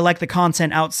because I like the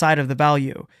content outside of the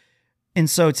value. And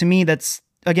so to me, that's,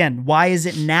 again, why is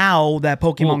it now that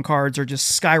Pokemon cards are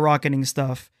just skyrocketing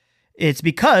stuff? It's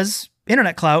because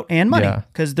internet clout and money.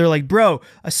 Because they're like, bro,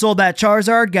 I sold that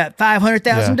Charizard, got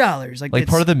 $500,000. Like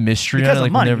part of the mystery,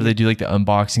 like whenever they do like the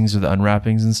unboxings or the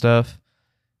unwrappings and stuff.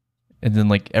 And then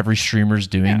like every streamer's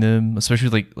doing them,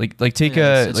 especially like take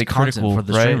like Critical, for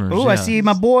the right? streamers, I see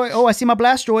my boy. Oh, I see my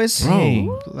Blastoise.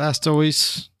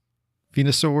 Blastoise,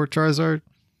 Venusaur, Charizard.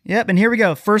 Yep, and here we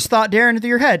go. First thought, Darren, into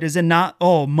your head is it not?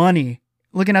 Oh, money.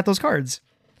 Looking at those cards.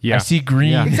 Yeah, I see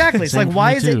green. Yeah. Exactly. It's like,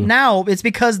 why is it now? It's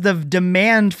because the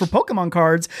demand for Pokemon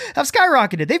cards have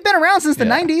skyrocketed. They've been around since the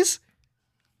 90s.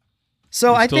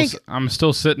 So I think I'm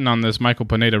still sitting on this Michael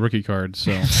Pineda rookie card.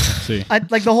 So let's see.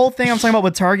 Like the whole thing I'm talking about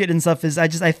with Target and stuff is I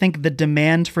think the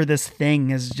demand for this thing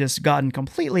has just gotten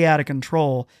completely out of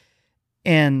control,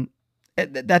 and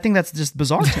I think that's just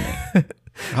bizarre to me.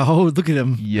 Oh, look at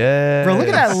him. Yeah. Bro, look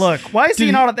at that look. Why is he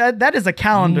in all of that? That is a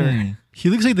calendar. He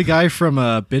looks like the guy from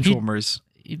Benchwarmers.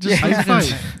 He just looks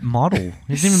like a model.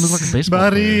 He doesn't even look like a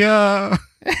baseball Maria.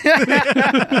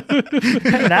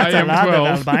 That's a lot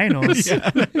 12. of albinos.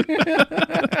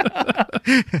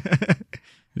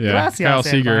 Yeah, Gracias, Kyle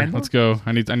Seager. albino. Let's go.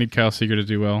 I need Kyle Seager to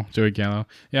do well. Joey Gallo.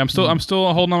 Yeah, I'm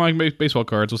still holding on my baseball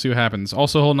cards. We'll see what happens.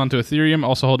 Also holding on to Ethereum.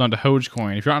 Also holding on to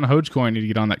Dogecoin. If you're on Dogecoin, you need to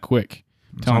get on that quick.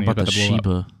 It's all about the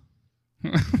Shiba.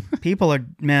 People are,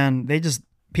 man,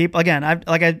 people again, I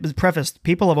prefaced,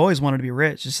 people have always wanted to be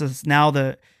rich. It's just now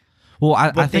Well,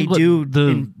 I what think they do the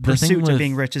in thing pursuit with, of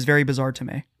being rich is very bizarre to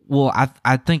me. Well,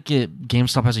 I think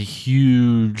GameStop has a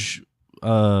huge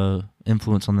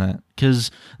influence on that because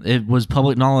it was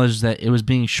public knowledge that it was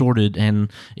being shorted,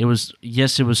 and it was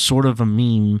sort of a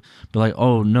meme, but like,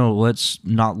 oh no, let's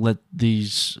not let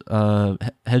these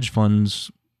hedge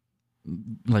funds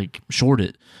like short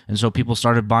it. And so people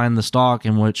started buying the stock,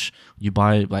 in which you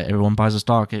buy, like everyone buys a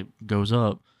stock, it goes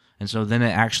up. And so then it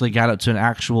actually got up to an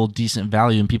actual decent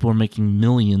value, and people were making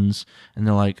millions, and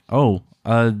they're like, oh,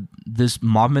 this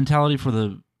mob mentality for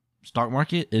the stock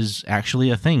market is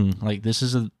actually a thing. Like this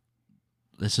is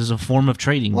a form of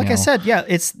trading. Like now. I said, yeah,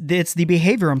 it's the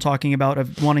behavior I'm talking about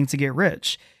of wanting to get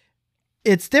rich.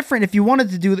 It's different if you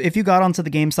got onto the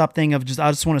GameStop thing of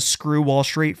I just want to screw Wall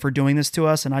Street for doing this to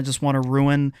us, and I just want to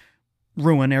ruin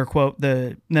air quote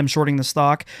them shorting the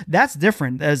stock. That's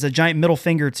different as a giant middle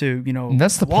finger to And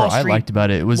that's the Wall part I Street liked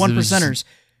about it. It was one it was percenters.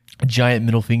 a giant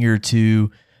middle finger to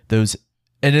those,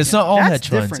 and it's not all that's hedge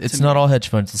funds. different It's to not me. all hedge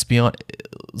funds.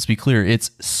 Let's be clear.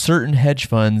 It's certain hedge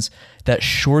funds that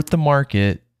short the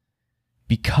market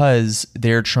because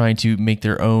they're trying to make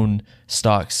their own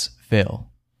stocks fail.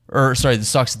 Or sorry, the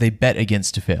stocks that they bet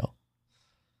against to fail.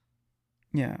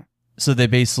 Yeah. So they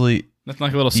basically That's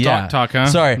like a little stock Yeah. talk, huh?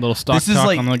 Sorry, a little stock this is talk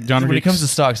like on like John when it comes to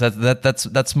Reeks. stocks.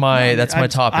 That's my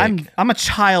topic. I'm a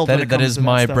child. when it that comes is to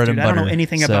my stuff, bread dude. and I don't butter. know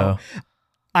anything so, about.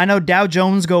 I know Dow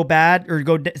Jones go bad or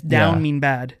go down Yeah. mean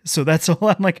bad. So that's all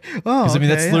I'm like. Oh, because I mean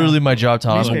that's okay, literally my job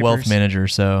title. I'm a wealth Newspapers. manager.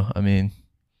 So I mean,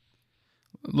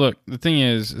 Look, the thing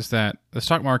is that the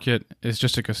stock market is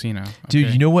just a casino. dude,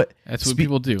 okay? you know what? That's what Spe-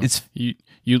 people do. it's-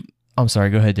 you. I'm sorry.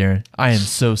 Go ahead, Darren. I am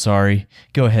so sorry.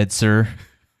 Go ahead, sir.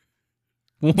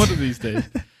 One of these days.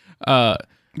 Yeah.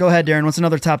 Go ahead, Darren. What's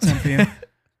another top 10 for you?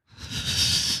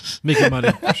 Making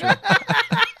money for sure.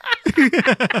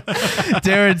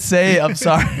 Darren, say it. I'm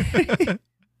sorry.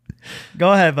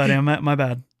 Go ahead, buddy. My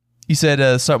bad. You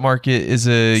said stock market is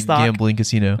a Stock. gambling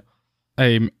casino.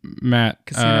 Hey, Matt,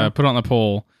 Casino. put on the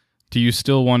poll. Do you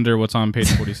still wonder what's on page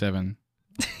 47?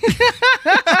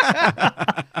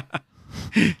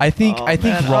 I think Oh,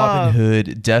 Robin man.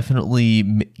 Hood definitely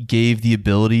gave the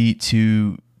ability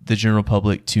to the general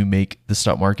public to make the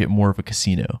stock market more of a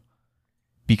casino,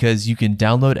 because you can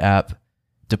download app,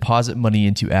 deposit money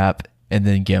into app, and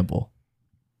then gamble,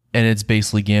 and it's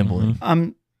basically gambling.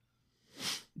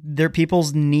 Their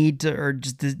people's need to, or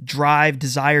just the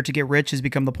desire to get rich has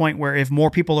become the point where if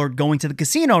more people are going to the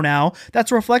casino now,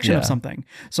 that's a reflection of Yeah. something.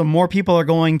 So more people are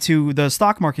going to the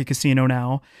stock market casino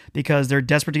now because they're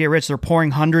desperate to get rich. They're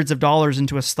pouring hundreds of dollars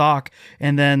into a stock,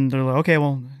 and then they're like, okay,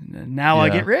 well, now I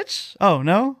Yeah. get rich? Oh,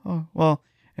 no? Oh, well,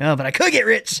 yeah, but I could get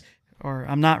rich, or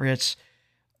I'm not rich.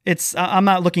 I'm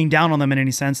not looking down on them in any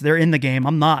sense. They're in the game.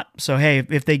 I'm not. So, hey,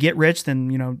 if they get rich,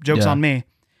 then, joke's Yeah. on me.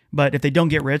 But if they don't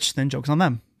get rich, then joke's on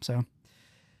them. So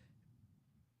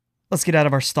let's get out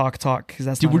of our stock talk, because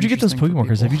that's Dude, not where'd you get those interesting for Pokemon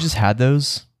cards? Have people. you just had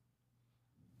those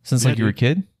since Yeah, like you were a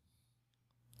kid?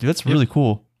 Dude, that's really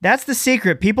cool. That's the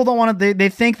secret. People don't want to. They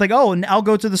think like, oh, and I'll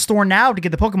go to the store now to get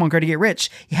the Pokemon card to get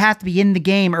rich. You have to be in the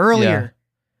game earlier.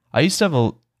 I used to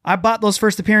have I bought those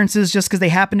first appearances just because they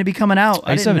happened to be coming out.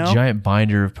 I used to didn't have a know. giant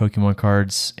binder of Pokemon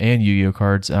cards and Yu-Gi-Oh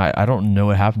cards. I don't know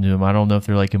what happened to them. I don't know if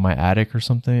they're like in my attic or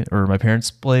something, or my parents'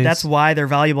 place. That's why they're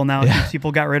valuable now. Yeah. Because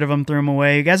people got rid of them, threw them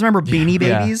away. You guys remember Beanie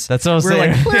Yeah, Babies? that's what I was We're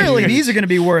saying. like, clearly these are going to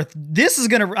be worth. I'm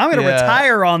going to Yeah.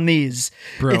 retire on these.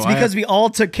 Bro, It's because we all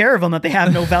took care of them that they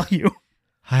have no value.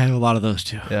 I have a lot of those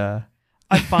too. Yeah.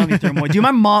 I finally threw them away. Dude,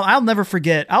 my mom, I'll never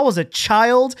forget. I was a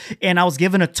child and I was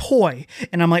given a toy.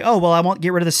 And I'm like, oh, well, I won't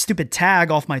get rid of this stupid tag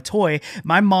off my toy.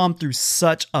 My mom threw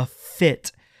such a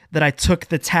fit that I took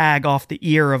the tag off the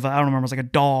ear of, I don't remember, it was like a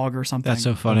dog or something. That's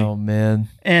so funny. Oh man.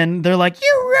 And they're like,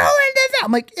 you ruined it.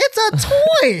 I'm like, it's a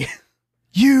toy.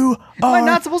 You Am I are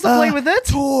not supposed to play with it?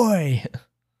 toy.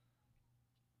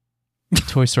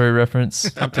 Toy Story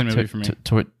reference. Top 10 movie for me.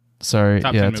 Sorry.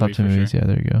 Top yeah, 10 top movie 10 for movies. sure. Yeah,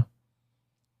 there you go.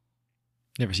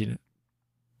 Never seen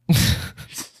it.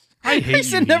 I hate I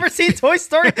said, never seen Toy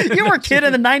Story. You were a kid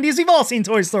in the 90s. We've all seen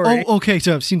Toy Story. Oh, okay.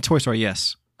 So I've seen Toy Story.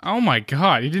 Yes, Oh my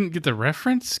god, you didn't get the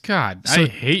reference? God, So, I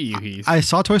hate you, Heath. I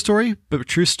saw Toy Story, but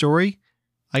true story,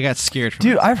 I got scared from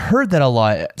Dude, it. I've heard that a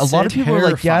lot. A lot of Sid people are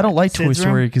like, "Yeah, I don't like terrified. Toy Sid's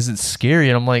Story room? because it's scary,"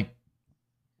 and I'm like,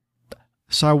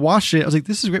 So I watched it. I was like,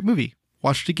 "This is a great movie."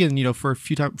 Watched it again, for a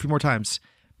few more times.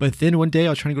 But then one day I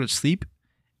was trying to go to sleep,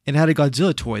 and it had a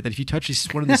Godzilla toy that if you touch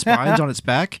one of the spines on its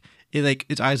back,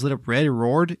 its eyes lit up red, it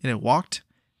roared, and it walked.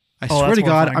 I Oh, swear that's to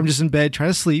God, horrifying. I'm just in bed trying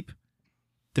to sleep.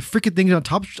 The freaking thing on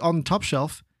the top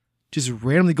shelf just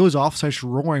randomly goes off, starts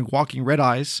roaring, walking, red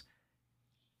eyes.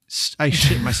 I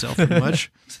shit myself pretty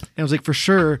much. And I was like, for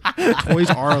sure, toys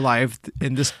are alive,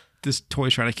 and this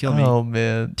toy's trying to kill me. "Oh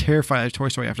man." Terrified of Toy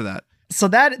Story after that. So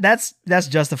that's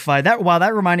justified. That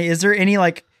reminded me, is there any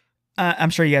like I'm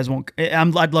sure you guys won't.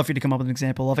 I'd love for you to come up with an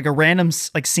example of like a random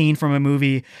like scene from a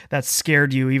movie that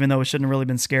scared you, even though it shouldn't have really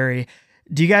been scary.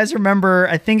 Do you guys remember?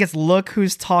 I think it's Look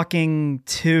Who's Talking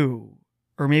 2,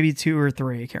 or maybe 2 or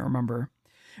 3. I can't remember.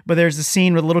 But there's a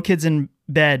scene where the little kid's in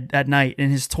bed at night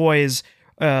and his toys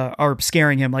are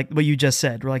scaring him, like what you just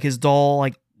said. Where like his doll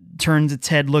like turns its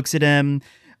head, looks at him.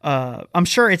 I'm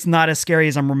sure it's not as scary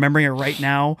as I'm remembering it right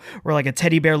now, where like a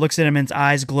teddy bear looks at him and its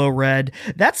eyes glow red.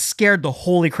 That scared the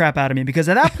holy crap out of me, because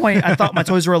at that point I thought my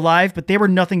toys were alive, but they were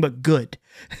nothing but good.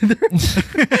 And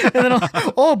then I'm like,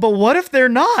 oh, but what if they're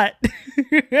not?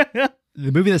 The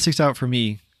movie that sticks out for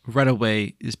me right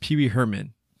away is Pee Wee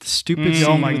Herman. The stupid scene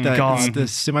oh my with that, God. the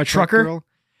semi Trucker? girl.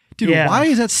 Dude, Yeah. why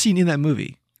is that scene in that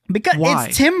movie? Because Why?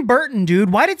 it's Tim Burton,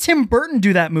 dude. Why did Tim Burton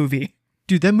do that movie?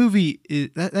 Dude, that movie,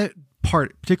 that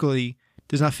part particularly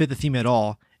does not fit the theme at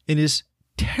all and is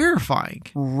terrifying.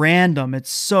 Random. It's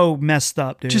so messed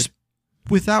up, dude. Just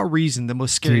without reason, the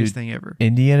most scariest Dude. thing ever.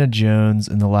 Indiana Jones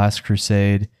and the Last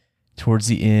Crusade, towards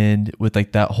the end with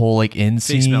like that whole like end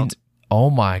Face scene. melt. Oh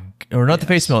my! Or not the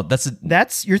face melt.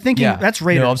 that's you're thinking. Yeah. That's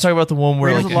Raiders. No, I'm talking about the one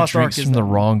where Raiders like of the he Lost Ark drinks is from the that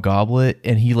one. wrong goblet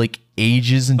and he like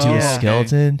ages into Oh, a okay.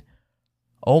 skeleton.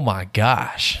 Oh my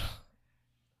gosh!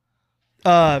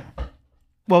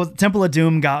 Well, Temple of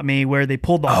Doom got me, where they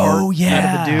pulled the heart out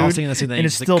yeah. of the I was dude, thinking the same thing. and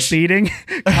it's It's still like, beating.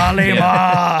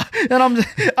 Kalima. And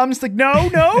I'm just like, no.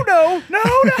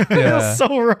 Yeah.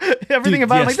 So everything Dude,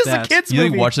 about it, yes, like, this is a that. kid's You movie.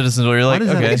 like watch it as an adult, you're why like, does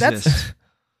that okay, exist?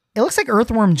 It looks like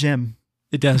Earthworm Jim.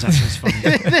 It does. That's just funny.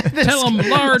 Tell him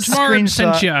Large Mark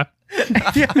sent ya.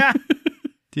 Yeah.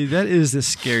 Dude, that is the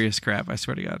scariest crap, I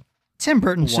swear to God. Tim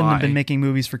Burton shouldn't have Why? been making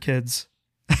movies for kids.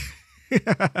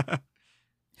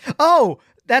 Oh,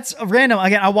 that's random.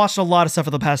 Again, I watched a lot of stuff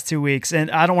for the past 2 weeks,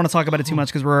 and I don't want to talk about it too much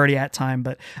because we're already at time.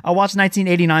 But I watched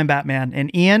 1989 Batman,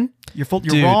 and Ian, you're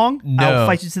Dude, wrong. no. I'll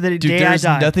fight you to the dude, day I there's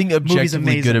die. nothing Movie's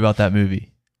objectively amazing. good about that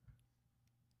movie.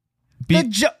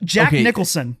 Jack okay.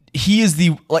 Nicholson. He is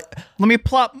the like. Let me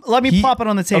plop it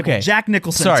on the table. Okay. Jack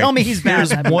Nicholson. Sorry, Tell me he's bad.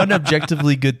 There's one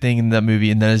objectively good thing in that movie,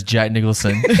 and that is Jack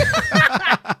Nicholson.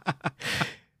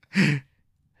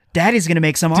 Daddy's gonna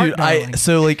make some Dude, art. darling.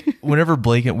 so like whenever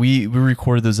Blake and we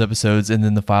recorded those episodes, and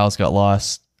then the files got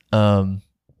lost,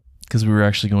 because we were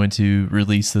actually going to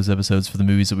release those episodes for the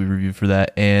movies that we reviewed for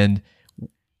that, and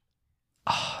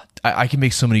I can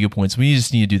make so many good points. We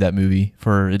just need to do that movie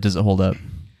for It Doesn't Hold Up.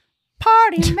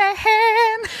 Party man.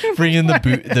 Bring in the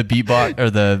beatbox or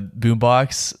the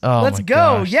boombox. Oh, Let's my go.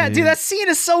 gosh, Yeah, dude, that scene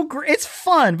is so great. It's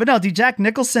fun. But no, dude, Jack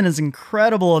Nicholson is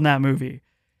incredible in that movie.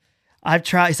 I've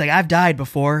tried. He's like, I've died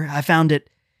before. I found it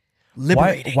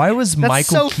liberating. Why was That's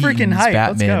Michael so freaking Keaton's hype.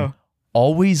 Let's Batman go.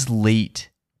 always late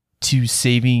to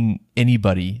saving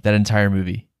anybody that entire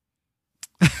movie?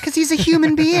 Because he's a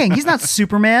human being. He's not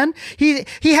Superman. He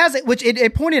has it, which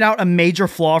it pointed out a major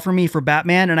flaw for me for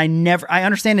Batman, and I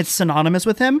understand it's synonymous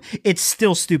with him. It's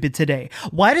still stupid today.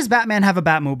 Why does Batman have a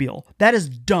Batmobile? That is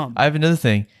dumb. I have another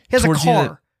thing. He has a Towards the end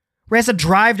car of where he has to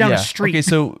drive down yeah. a street. Okay,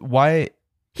 so why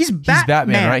he's he's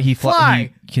Batman, right? He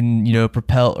fly. He can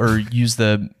propel or use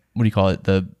the what do you call it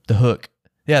the hook?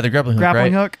 Yeah, the grappling hook.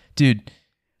 Grappling right? hook. Dude.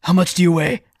 How much do you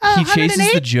weigh? He chases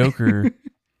 108? the Joker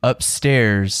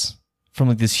upstairs from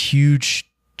like this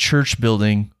huge church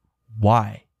building.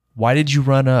 Why? Why did you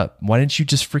run up? Why didn't you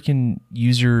just freaking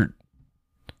use your?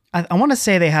 I want to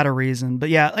say they had a reason, but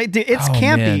yeah, like, dude, it's Oh,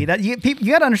 campy. man. That you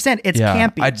got to understand. It's yeah,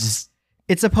 campy.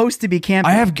 It's supposed to be campy.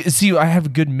 I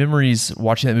have good memories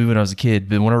watching that movie when I was a kid,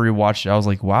 but when I rewatched it, I was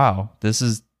like, wow, this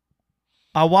is.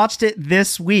 I watched it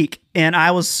this week, and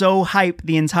I was so hyped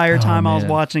the entire time I was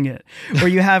man. watching it. Where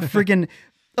you have freaking.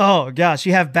 Oh gosh,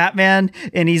 you have Batman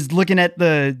and he's looking at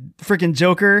the freaking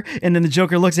Joker, and then the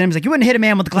Joker looks at him. He's like, "You wouldn't hit a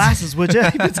man with glasses, would you?"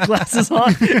 He puts glasses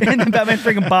on, and then Batman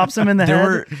freaking bops him in the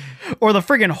head. Or the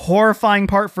freaking horrifying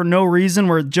part for no reason,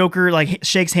 where Joker like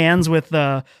shakes hands with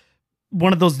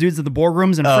one of those dudes at the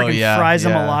boardrooms and freaking fries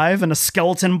him alive, and a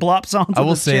skeleton blops onto. I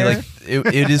will the say, chair. like,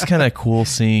 it is kind of cool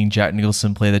seeing Jack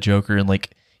Nicholson play the Joker, and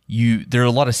like there are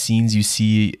a lot of scenes you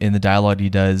see in the dialogue he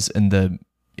does and the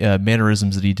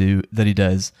mannerisms that he do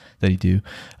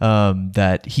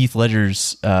that Heath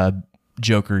Ledger's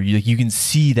Joker, you can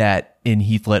see that in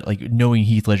Heath Ledger, like knowing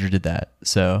Heath Ledger did that.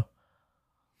 So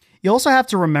you also have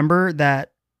to remember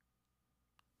that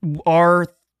our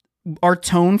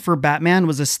tone for Batman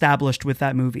was established with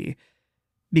that movie,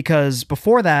 because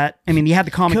before that, I mean, you had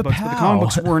the comic books, but the comic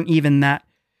books weren't even that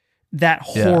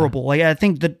horrible. Like, I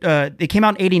think that it came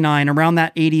out in 89. Around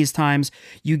that 80s times,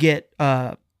 you get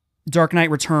Dark Knight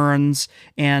Returns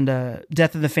and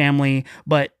Death of the Family,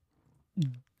 but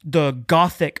the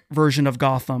gothic version of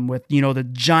Gotham with, the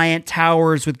giant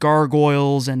towers with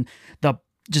gargoyles and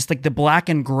just like the black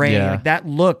and gray, Yeah. like that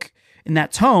look and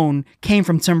that tone came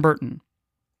from Tim Burton.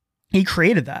 He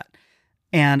created that.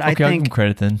 And I Okay, I'll give think him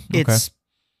credit then. Okay.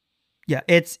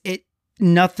 it's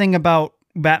nothing about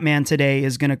Batman today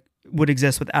would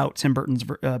exist without Tim Burton's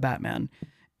Batman.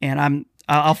 And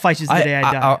I'll fight you to the day I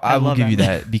die. I will love give you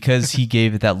that because he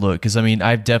gave it that look. Because I mean,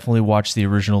 I've definitely watched the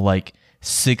original like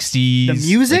 60s, The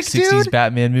music, like, 60s dude?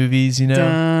 Batman movies. You know,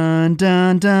 Dun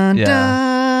dun dun Yeah.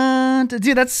 dun.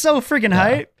 Dude, that's so freaking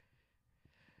hype.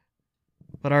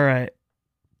 But all right.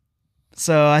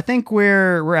 So I think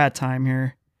we're at time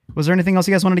here. Was there anything else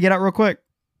you guys wanted to get out real quick?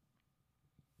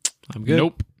 I'm good.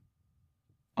 Nope.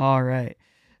 All right.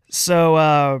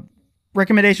 So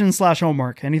recommendations /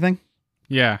 homework. Anything?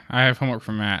 Yeah, I have homework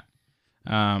for Matt.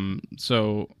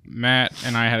 So Matt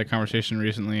and I had a conversation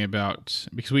recently about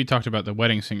because we talked about The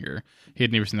Wedding Singer. He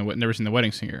had never seen The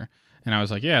Wedding Singer, and I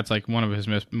was like, yeah, it's like one of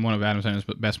Adam Sandler's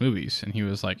best movies. And he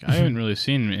was like, I haven't really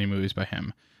seen any movies by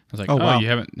him. I was like, Oh, wow. you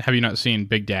haven't? Have you not seen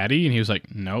Big Daddy? And he was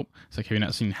like, nope. It's like, have you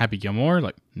not seen Happy Gilmore?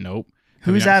 Like, nope. Have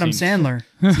you Who's not Adam seen-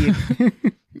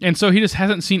 Sandler? And so he just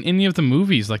hasn't seen any of the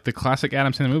movies, like the classic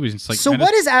Adam Sandler movies. It's like, So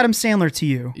what is Adam Sandler to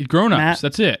you? Grown Ups? Matt?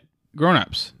 That's it. Grown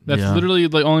Ups. That's Yeah. literally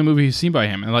the only movie he's seen by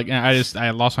him. And like, I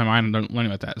lost my mind on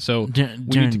learning about that. So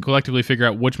we need to collectively figure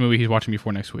out which movie he's watching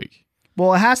before next week.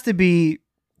 Well, it has to be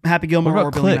Happy Gilmore What or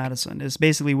about Billy Click? Madison. It's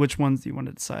basically which ones do you want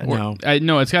to decide? No.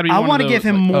 No, it's got to be. I want want to give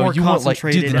him more you want like,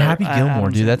 concentrated. dude, then Happy Gilmore,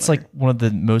 Adam dude. That's Sandler. like one of the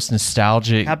most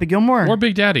nostalgic. Happy Gilmore. or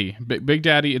Big Daddy. Big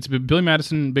Daddy. It's Billy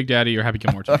Madison, Big Daddy, or Happy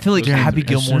Gilmore. I feel like Those are the Happy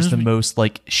three. Gilmore is the we- most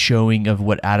like showing of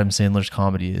what Adam Sandler's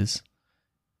comedy is.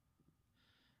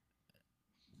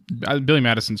 Billy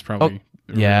Madison's probably.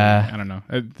 yeah. I don't know.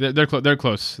 They're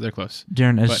close. They're close.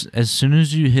 Darren, as soon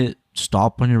as you hit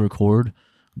stop on your record,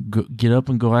 get up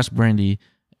and go ask Brandy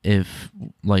if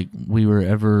like we were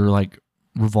ever like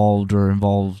revolved or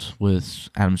involved with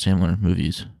Adam Sandler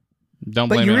movies. Don't.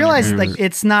 But blame you it on realize your- like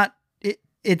it's not.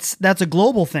 It's that's a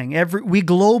global thing. We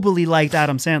globally liked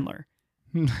Adam Sandler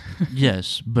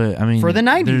Yes, but I mean for the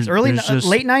 '90s,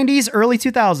 late '90s, early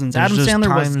 2000s. Adam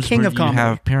Sandler was king of comedy. You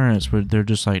have parents where they're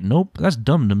just like, nope, that's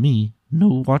dumb to me.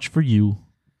 No, watch for you.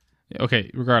 Okay.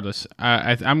 Regardless,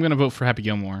 I'm gonna vote for Happy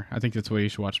Gilmore. I think that's what you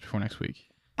should watch before next week.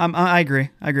 I agree.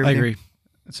 I agree. With I you. agree.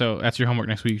 So that's your homework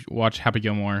next week. Watch Happy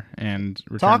Gilmore and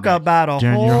return Talk back. about a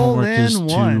Darren, your hole homework is in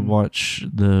to one. watch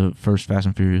the first Fast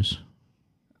and Furious.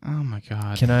 Oh my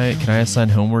god. Can I assign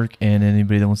homework and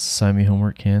anybody that wants to assign me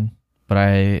homework can? But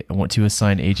I want to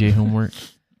assign AJ homework.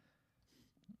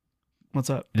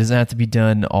 What's up? It doesn't have to be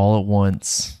done all at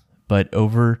once, but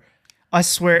over I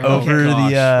swear. Over okay. the,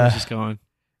 Where's this going?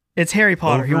 It's Harry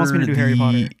Potter. He wants me to do over Harry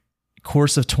Potter. the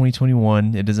course of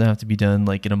 2021. It doesn't have to be done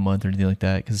like in a month or anything like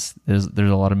that because there's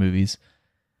a lot of movies.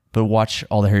 But watch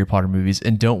all the Harry Potter movies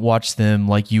and don't watch them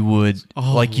like you would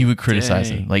criticize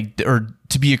dang. them, like or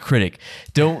to be a critic.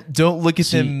 Don't look at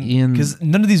See, them Ian- because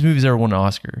none of these movies ever won an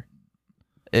Oscar.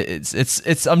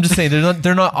 It's. I'm just saying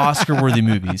they're not Oscar worthy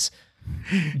movies.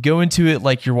 Go into it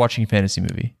like you're watching a fantasy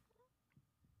movie.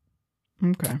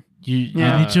 Okay. You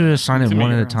Yeah. need to assign it To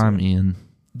one me, at a around time, to Ian.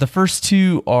 The first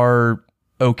two are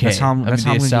okay. That's how- that's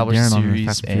how they we get established Darren on the series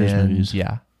Fast and Furious and movies.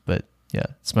 yeah, but yeah,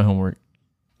 it's my homework.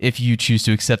 If you choose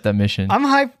to accept that mission, I'm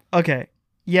hyped. Okay.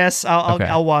 Yes, Okay.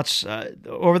 I'll watch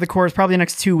over the course, probably the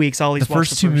next 2 weeks. I'll at the least watch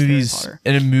first two Harry movies Potter.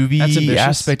 in a That's movie ambitious.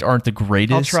 aspect aren't the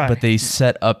greatest, try. but they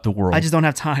set up the world. I just don't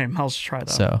have time. I'll just try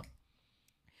though. so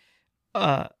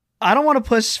I don't want to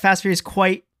push Fast Furious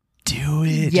quite. do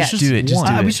it. Yes. Just do it. Just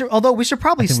do it. We should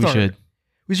probably I think start. we should.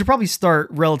 We should probably start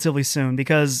relatively soon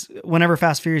because whenever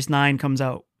Fast Furious 9 comes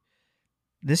out,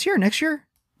 this year, next year,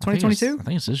 2022. I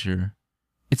think it's this year.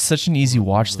 It's such an easy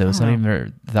watch though. It's I not don't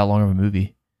even that long of a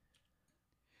movie.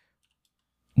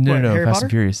 No, What, no, Harry Fast Potter?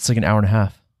 and Furious. It's like an hour and a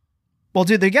half. Well,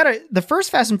 dude, the first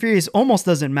Fast and Furious almost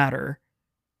doesn't matter.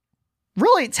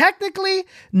 Really, technically,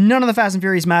 none of the Fast and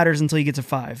Furious matters until you get to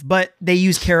 5. But they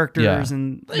use characters Yeah.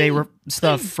 and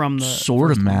stuff from the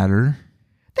Sort of matter.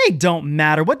 They don't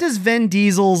matter. What does Vin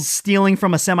Diesel's stealing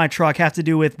from a semi truck have to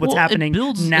do with what's Well, happening it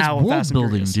builds, now? It's in world Fast and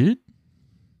building, Furious? dude.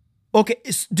 Okay,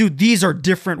 dude, these are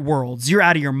different worlds. You're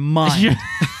out of your mind.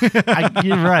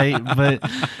 You're right, but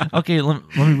okay. Let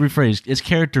me rephrase. It's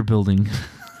character building.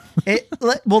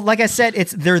 Well, like I said,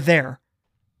 they're there.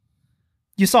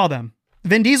 You saw them.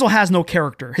 Vin Diesel has no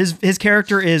character. His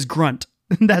character is Grunt.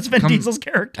 That's Vin Diesel's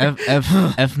character.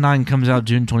 F9 comes out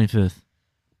June 25th.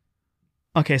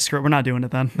 Okay, screw it. We're not doing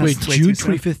it then. Wait, That's way June too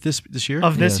soon. 25th this year?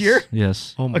 Of this Yes, year?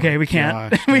 Yes. Oh my Okay, we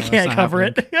can't. gosh, We no, that's can't not cover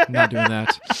happening. it. I'm not doing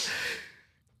that.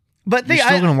 But You're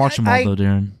still gonna watch them all though,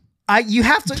 Darren. You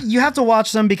have to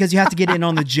watch them because you have to get in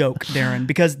on the joke, Darren,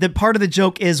 because the part of the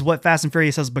joke is what Fast and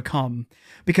Furious has become.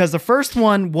 Because the first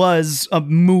one was a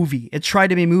movie. It tried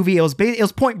to be a movie. It was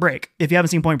Point Break. If you haven't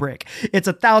seen Point Break, it's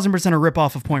 1,000% a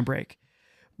ripoff of Point Break.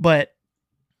 But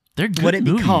They're good what it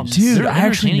movies. becomes. Dude, They're I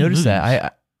actually entertaining noticed movies.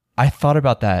 that. I thought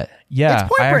about that. Yeah, it's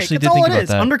Point I Break. actually That's did all think it about is.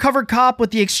 that. Undercover cop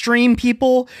with the extreme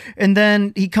people, and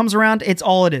then he comes around. It's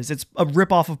all it is. It's a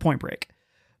ripoff of Point Break.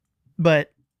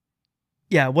 But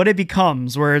yeah, what it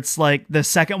becomes, where it's like the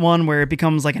second one, where it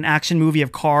becomes like an action movie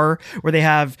of car, where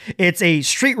it's a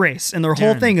street race, and their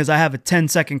whole Darren. thing is I have a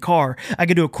 10-second car. I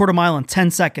could do a quarter mile in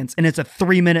 10 seconds, and it's a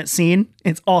 3-minute scene.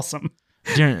 It's awesome.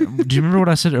 Darren, do you remember what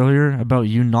I said earlier about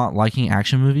you not liking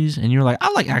action movies? And you're like,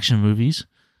 I like action movies.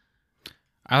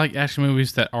 I like action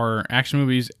movies that are action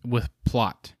movies with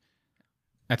plot.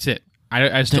 That's it.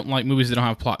 I just don't like movies that don't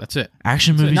have plot. That's it.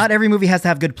 Action movies. Not every movie has to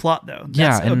have good plot, though.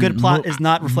 Yeah, A and good plot is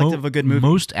not reflective of a good movie.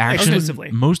 Most action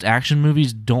Exclusively.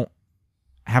 movies don't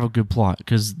have a good plot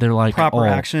because they're like Proper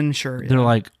action, sure. They're yeah.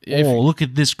 like, If- look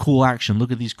at this cool action.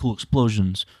 Look at these cool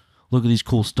explosions. Look at these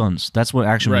cool stunts. That's what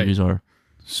action Right. movies are.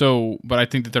 So, but I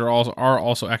think that there are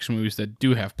also action movies that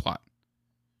do have plot.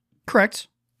 Correct.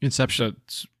 Inception.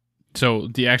 So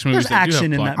the action movies There's that do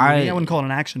action have in plot. that movie. I I- wouldn't call it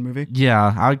an action movie.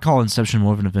 Yeah, I would call Inception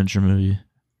more of an adventure movie.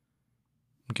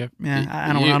 Yeah,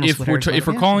 I don't know. If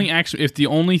we're calling action, if the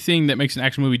only thing that makes an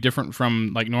action movie different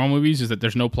from like normal movies is that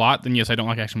there's no plot, then yes, I don't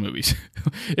like action movies.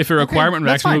 If a requirement of an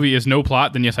that's action fine. movie is no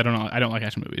plot, then yes, I don't like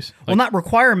action movies. well, not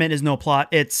requirement is no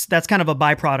plot. That's kind of a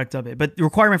byproduct of it. But the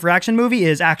requirement for action movie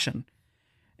is action,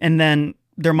 and then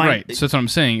there might Right. So that's what I'm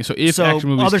saying. So if action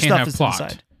movies other can't stuff have is to plot,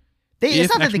 decide. If It's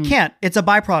not that action- they can't. It's a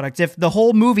byproduct. If the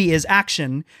whole movie is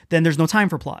action, then there's no time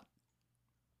for plot.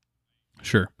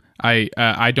 sure.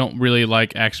 I don't really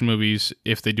like action movies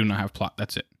if they do not have plot.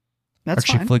 That's it. That's Are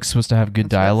chick fine. flicks supposed to have good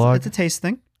That's- dialogue? It's a taste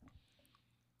thing.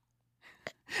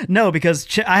 No, because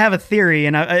I have a theory,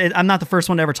 and I'm not the first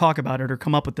one to ever talk about it or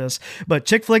come up with this. But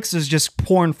chick flicks is just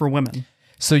porn for women.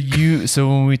 So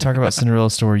when we talk about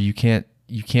Cinderella story, you can't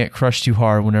crush too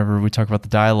hard whenever we talk about the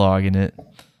dialogue in it.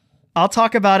 I'll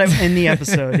talk about it in the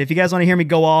episode. If you guys want to hear me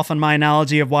go off on my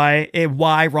analogy of why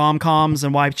rom-coms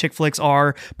and why chick flicks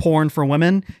are porn for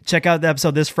women, check out the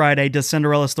episode this Friday. Does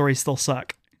Cinderella stories still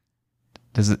suck?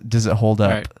 Does it hold up?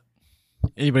 All right.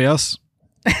 Anybody else?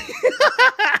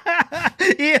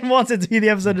 Ian wants it to be the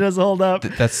episode that doesn't hold up.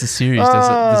 That's the series.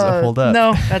 Does it hold up?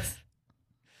 No, that's.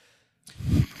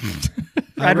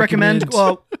 I'd recommend.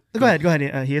 Well, go ahead,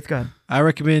 Heath. Go ahead. I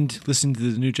recommend listening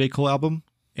to the new J. Cole album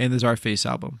and the Czarface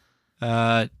album.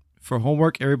 For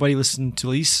homework, everybody listen to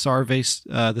at least Czarface,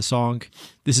 the song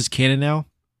 "This Is Canon Now."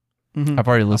 Mhm. I've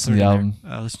already listened to the Put it in album.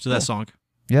 there. Listen to that song.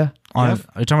 Yeah. Are Yeah.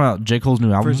 you talking about J. Cole's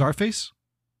new album? For Czarface?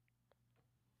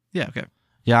 Yeah, okay.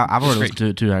 Yeah, I've already Great. listened to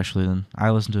it too. Actually, then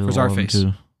I listened to For a lot of them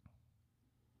Czarface.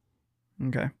 too.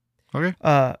 Okay. Okay.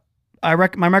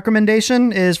 My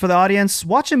recommendation is for the audience: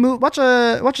 watch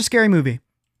a scary movie.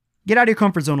 Get out of your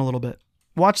comfort zone a little bit.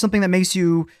 Watch something that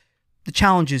that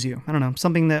challenges you. I don't know,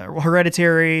 something that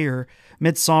Hereditary or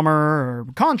Midsommar or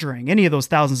Conjuring, any of those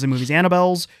thousands of movies,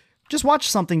 Annabelle's. Just watch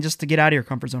something just to get out of your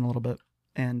comfort zone a little bit.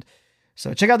 And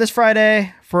so check out this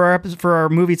Friday for our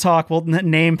movie talk. We'll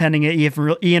name pending it. If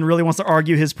Ian really wants to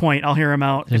argue his point, I'll hear him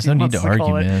out. There's if he no need wants to argue,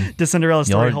 call it man. Does Cinderella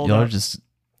story hold Y'all up? are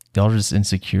just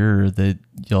insecure that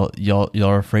y'all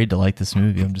are afraid to like this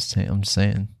movie. I'm just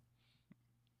saying.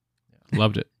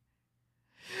 Loved it.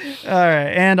 All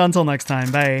right, and until next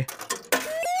time, bye.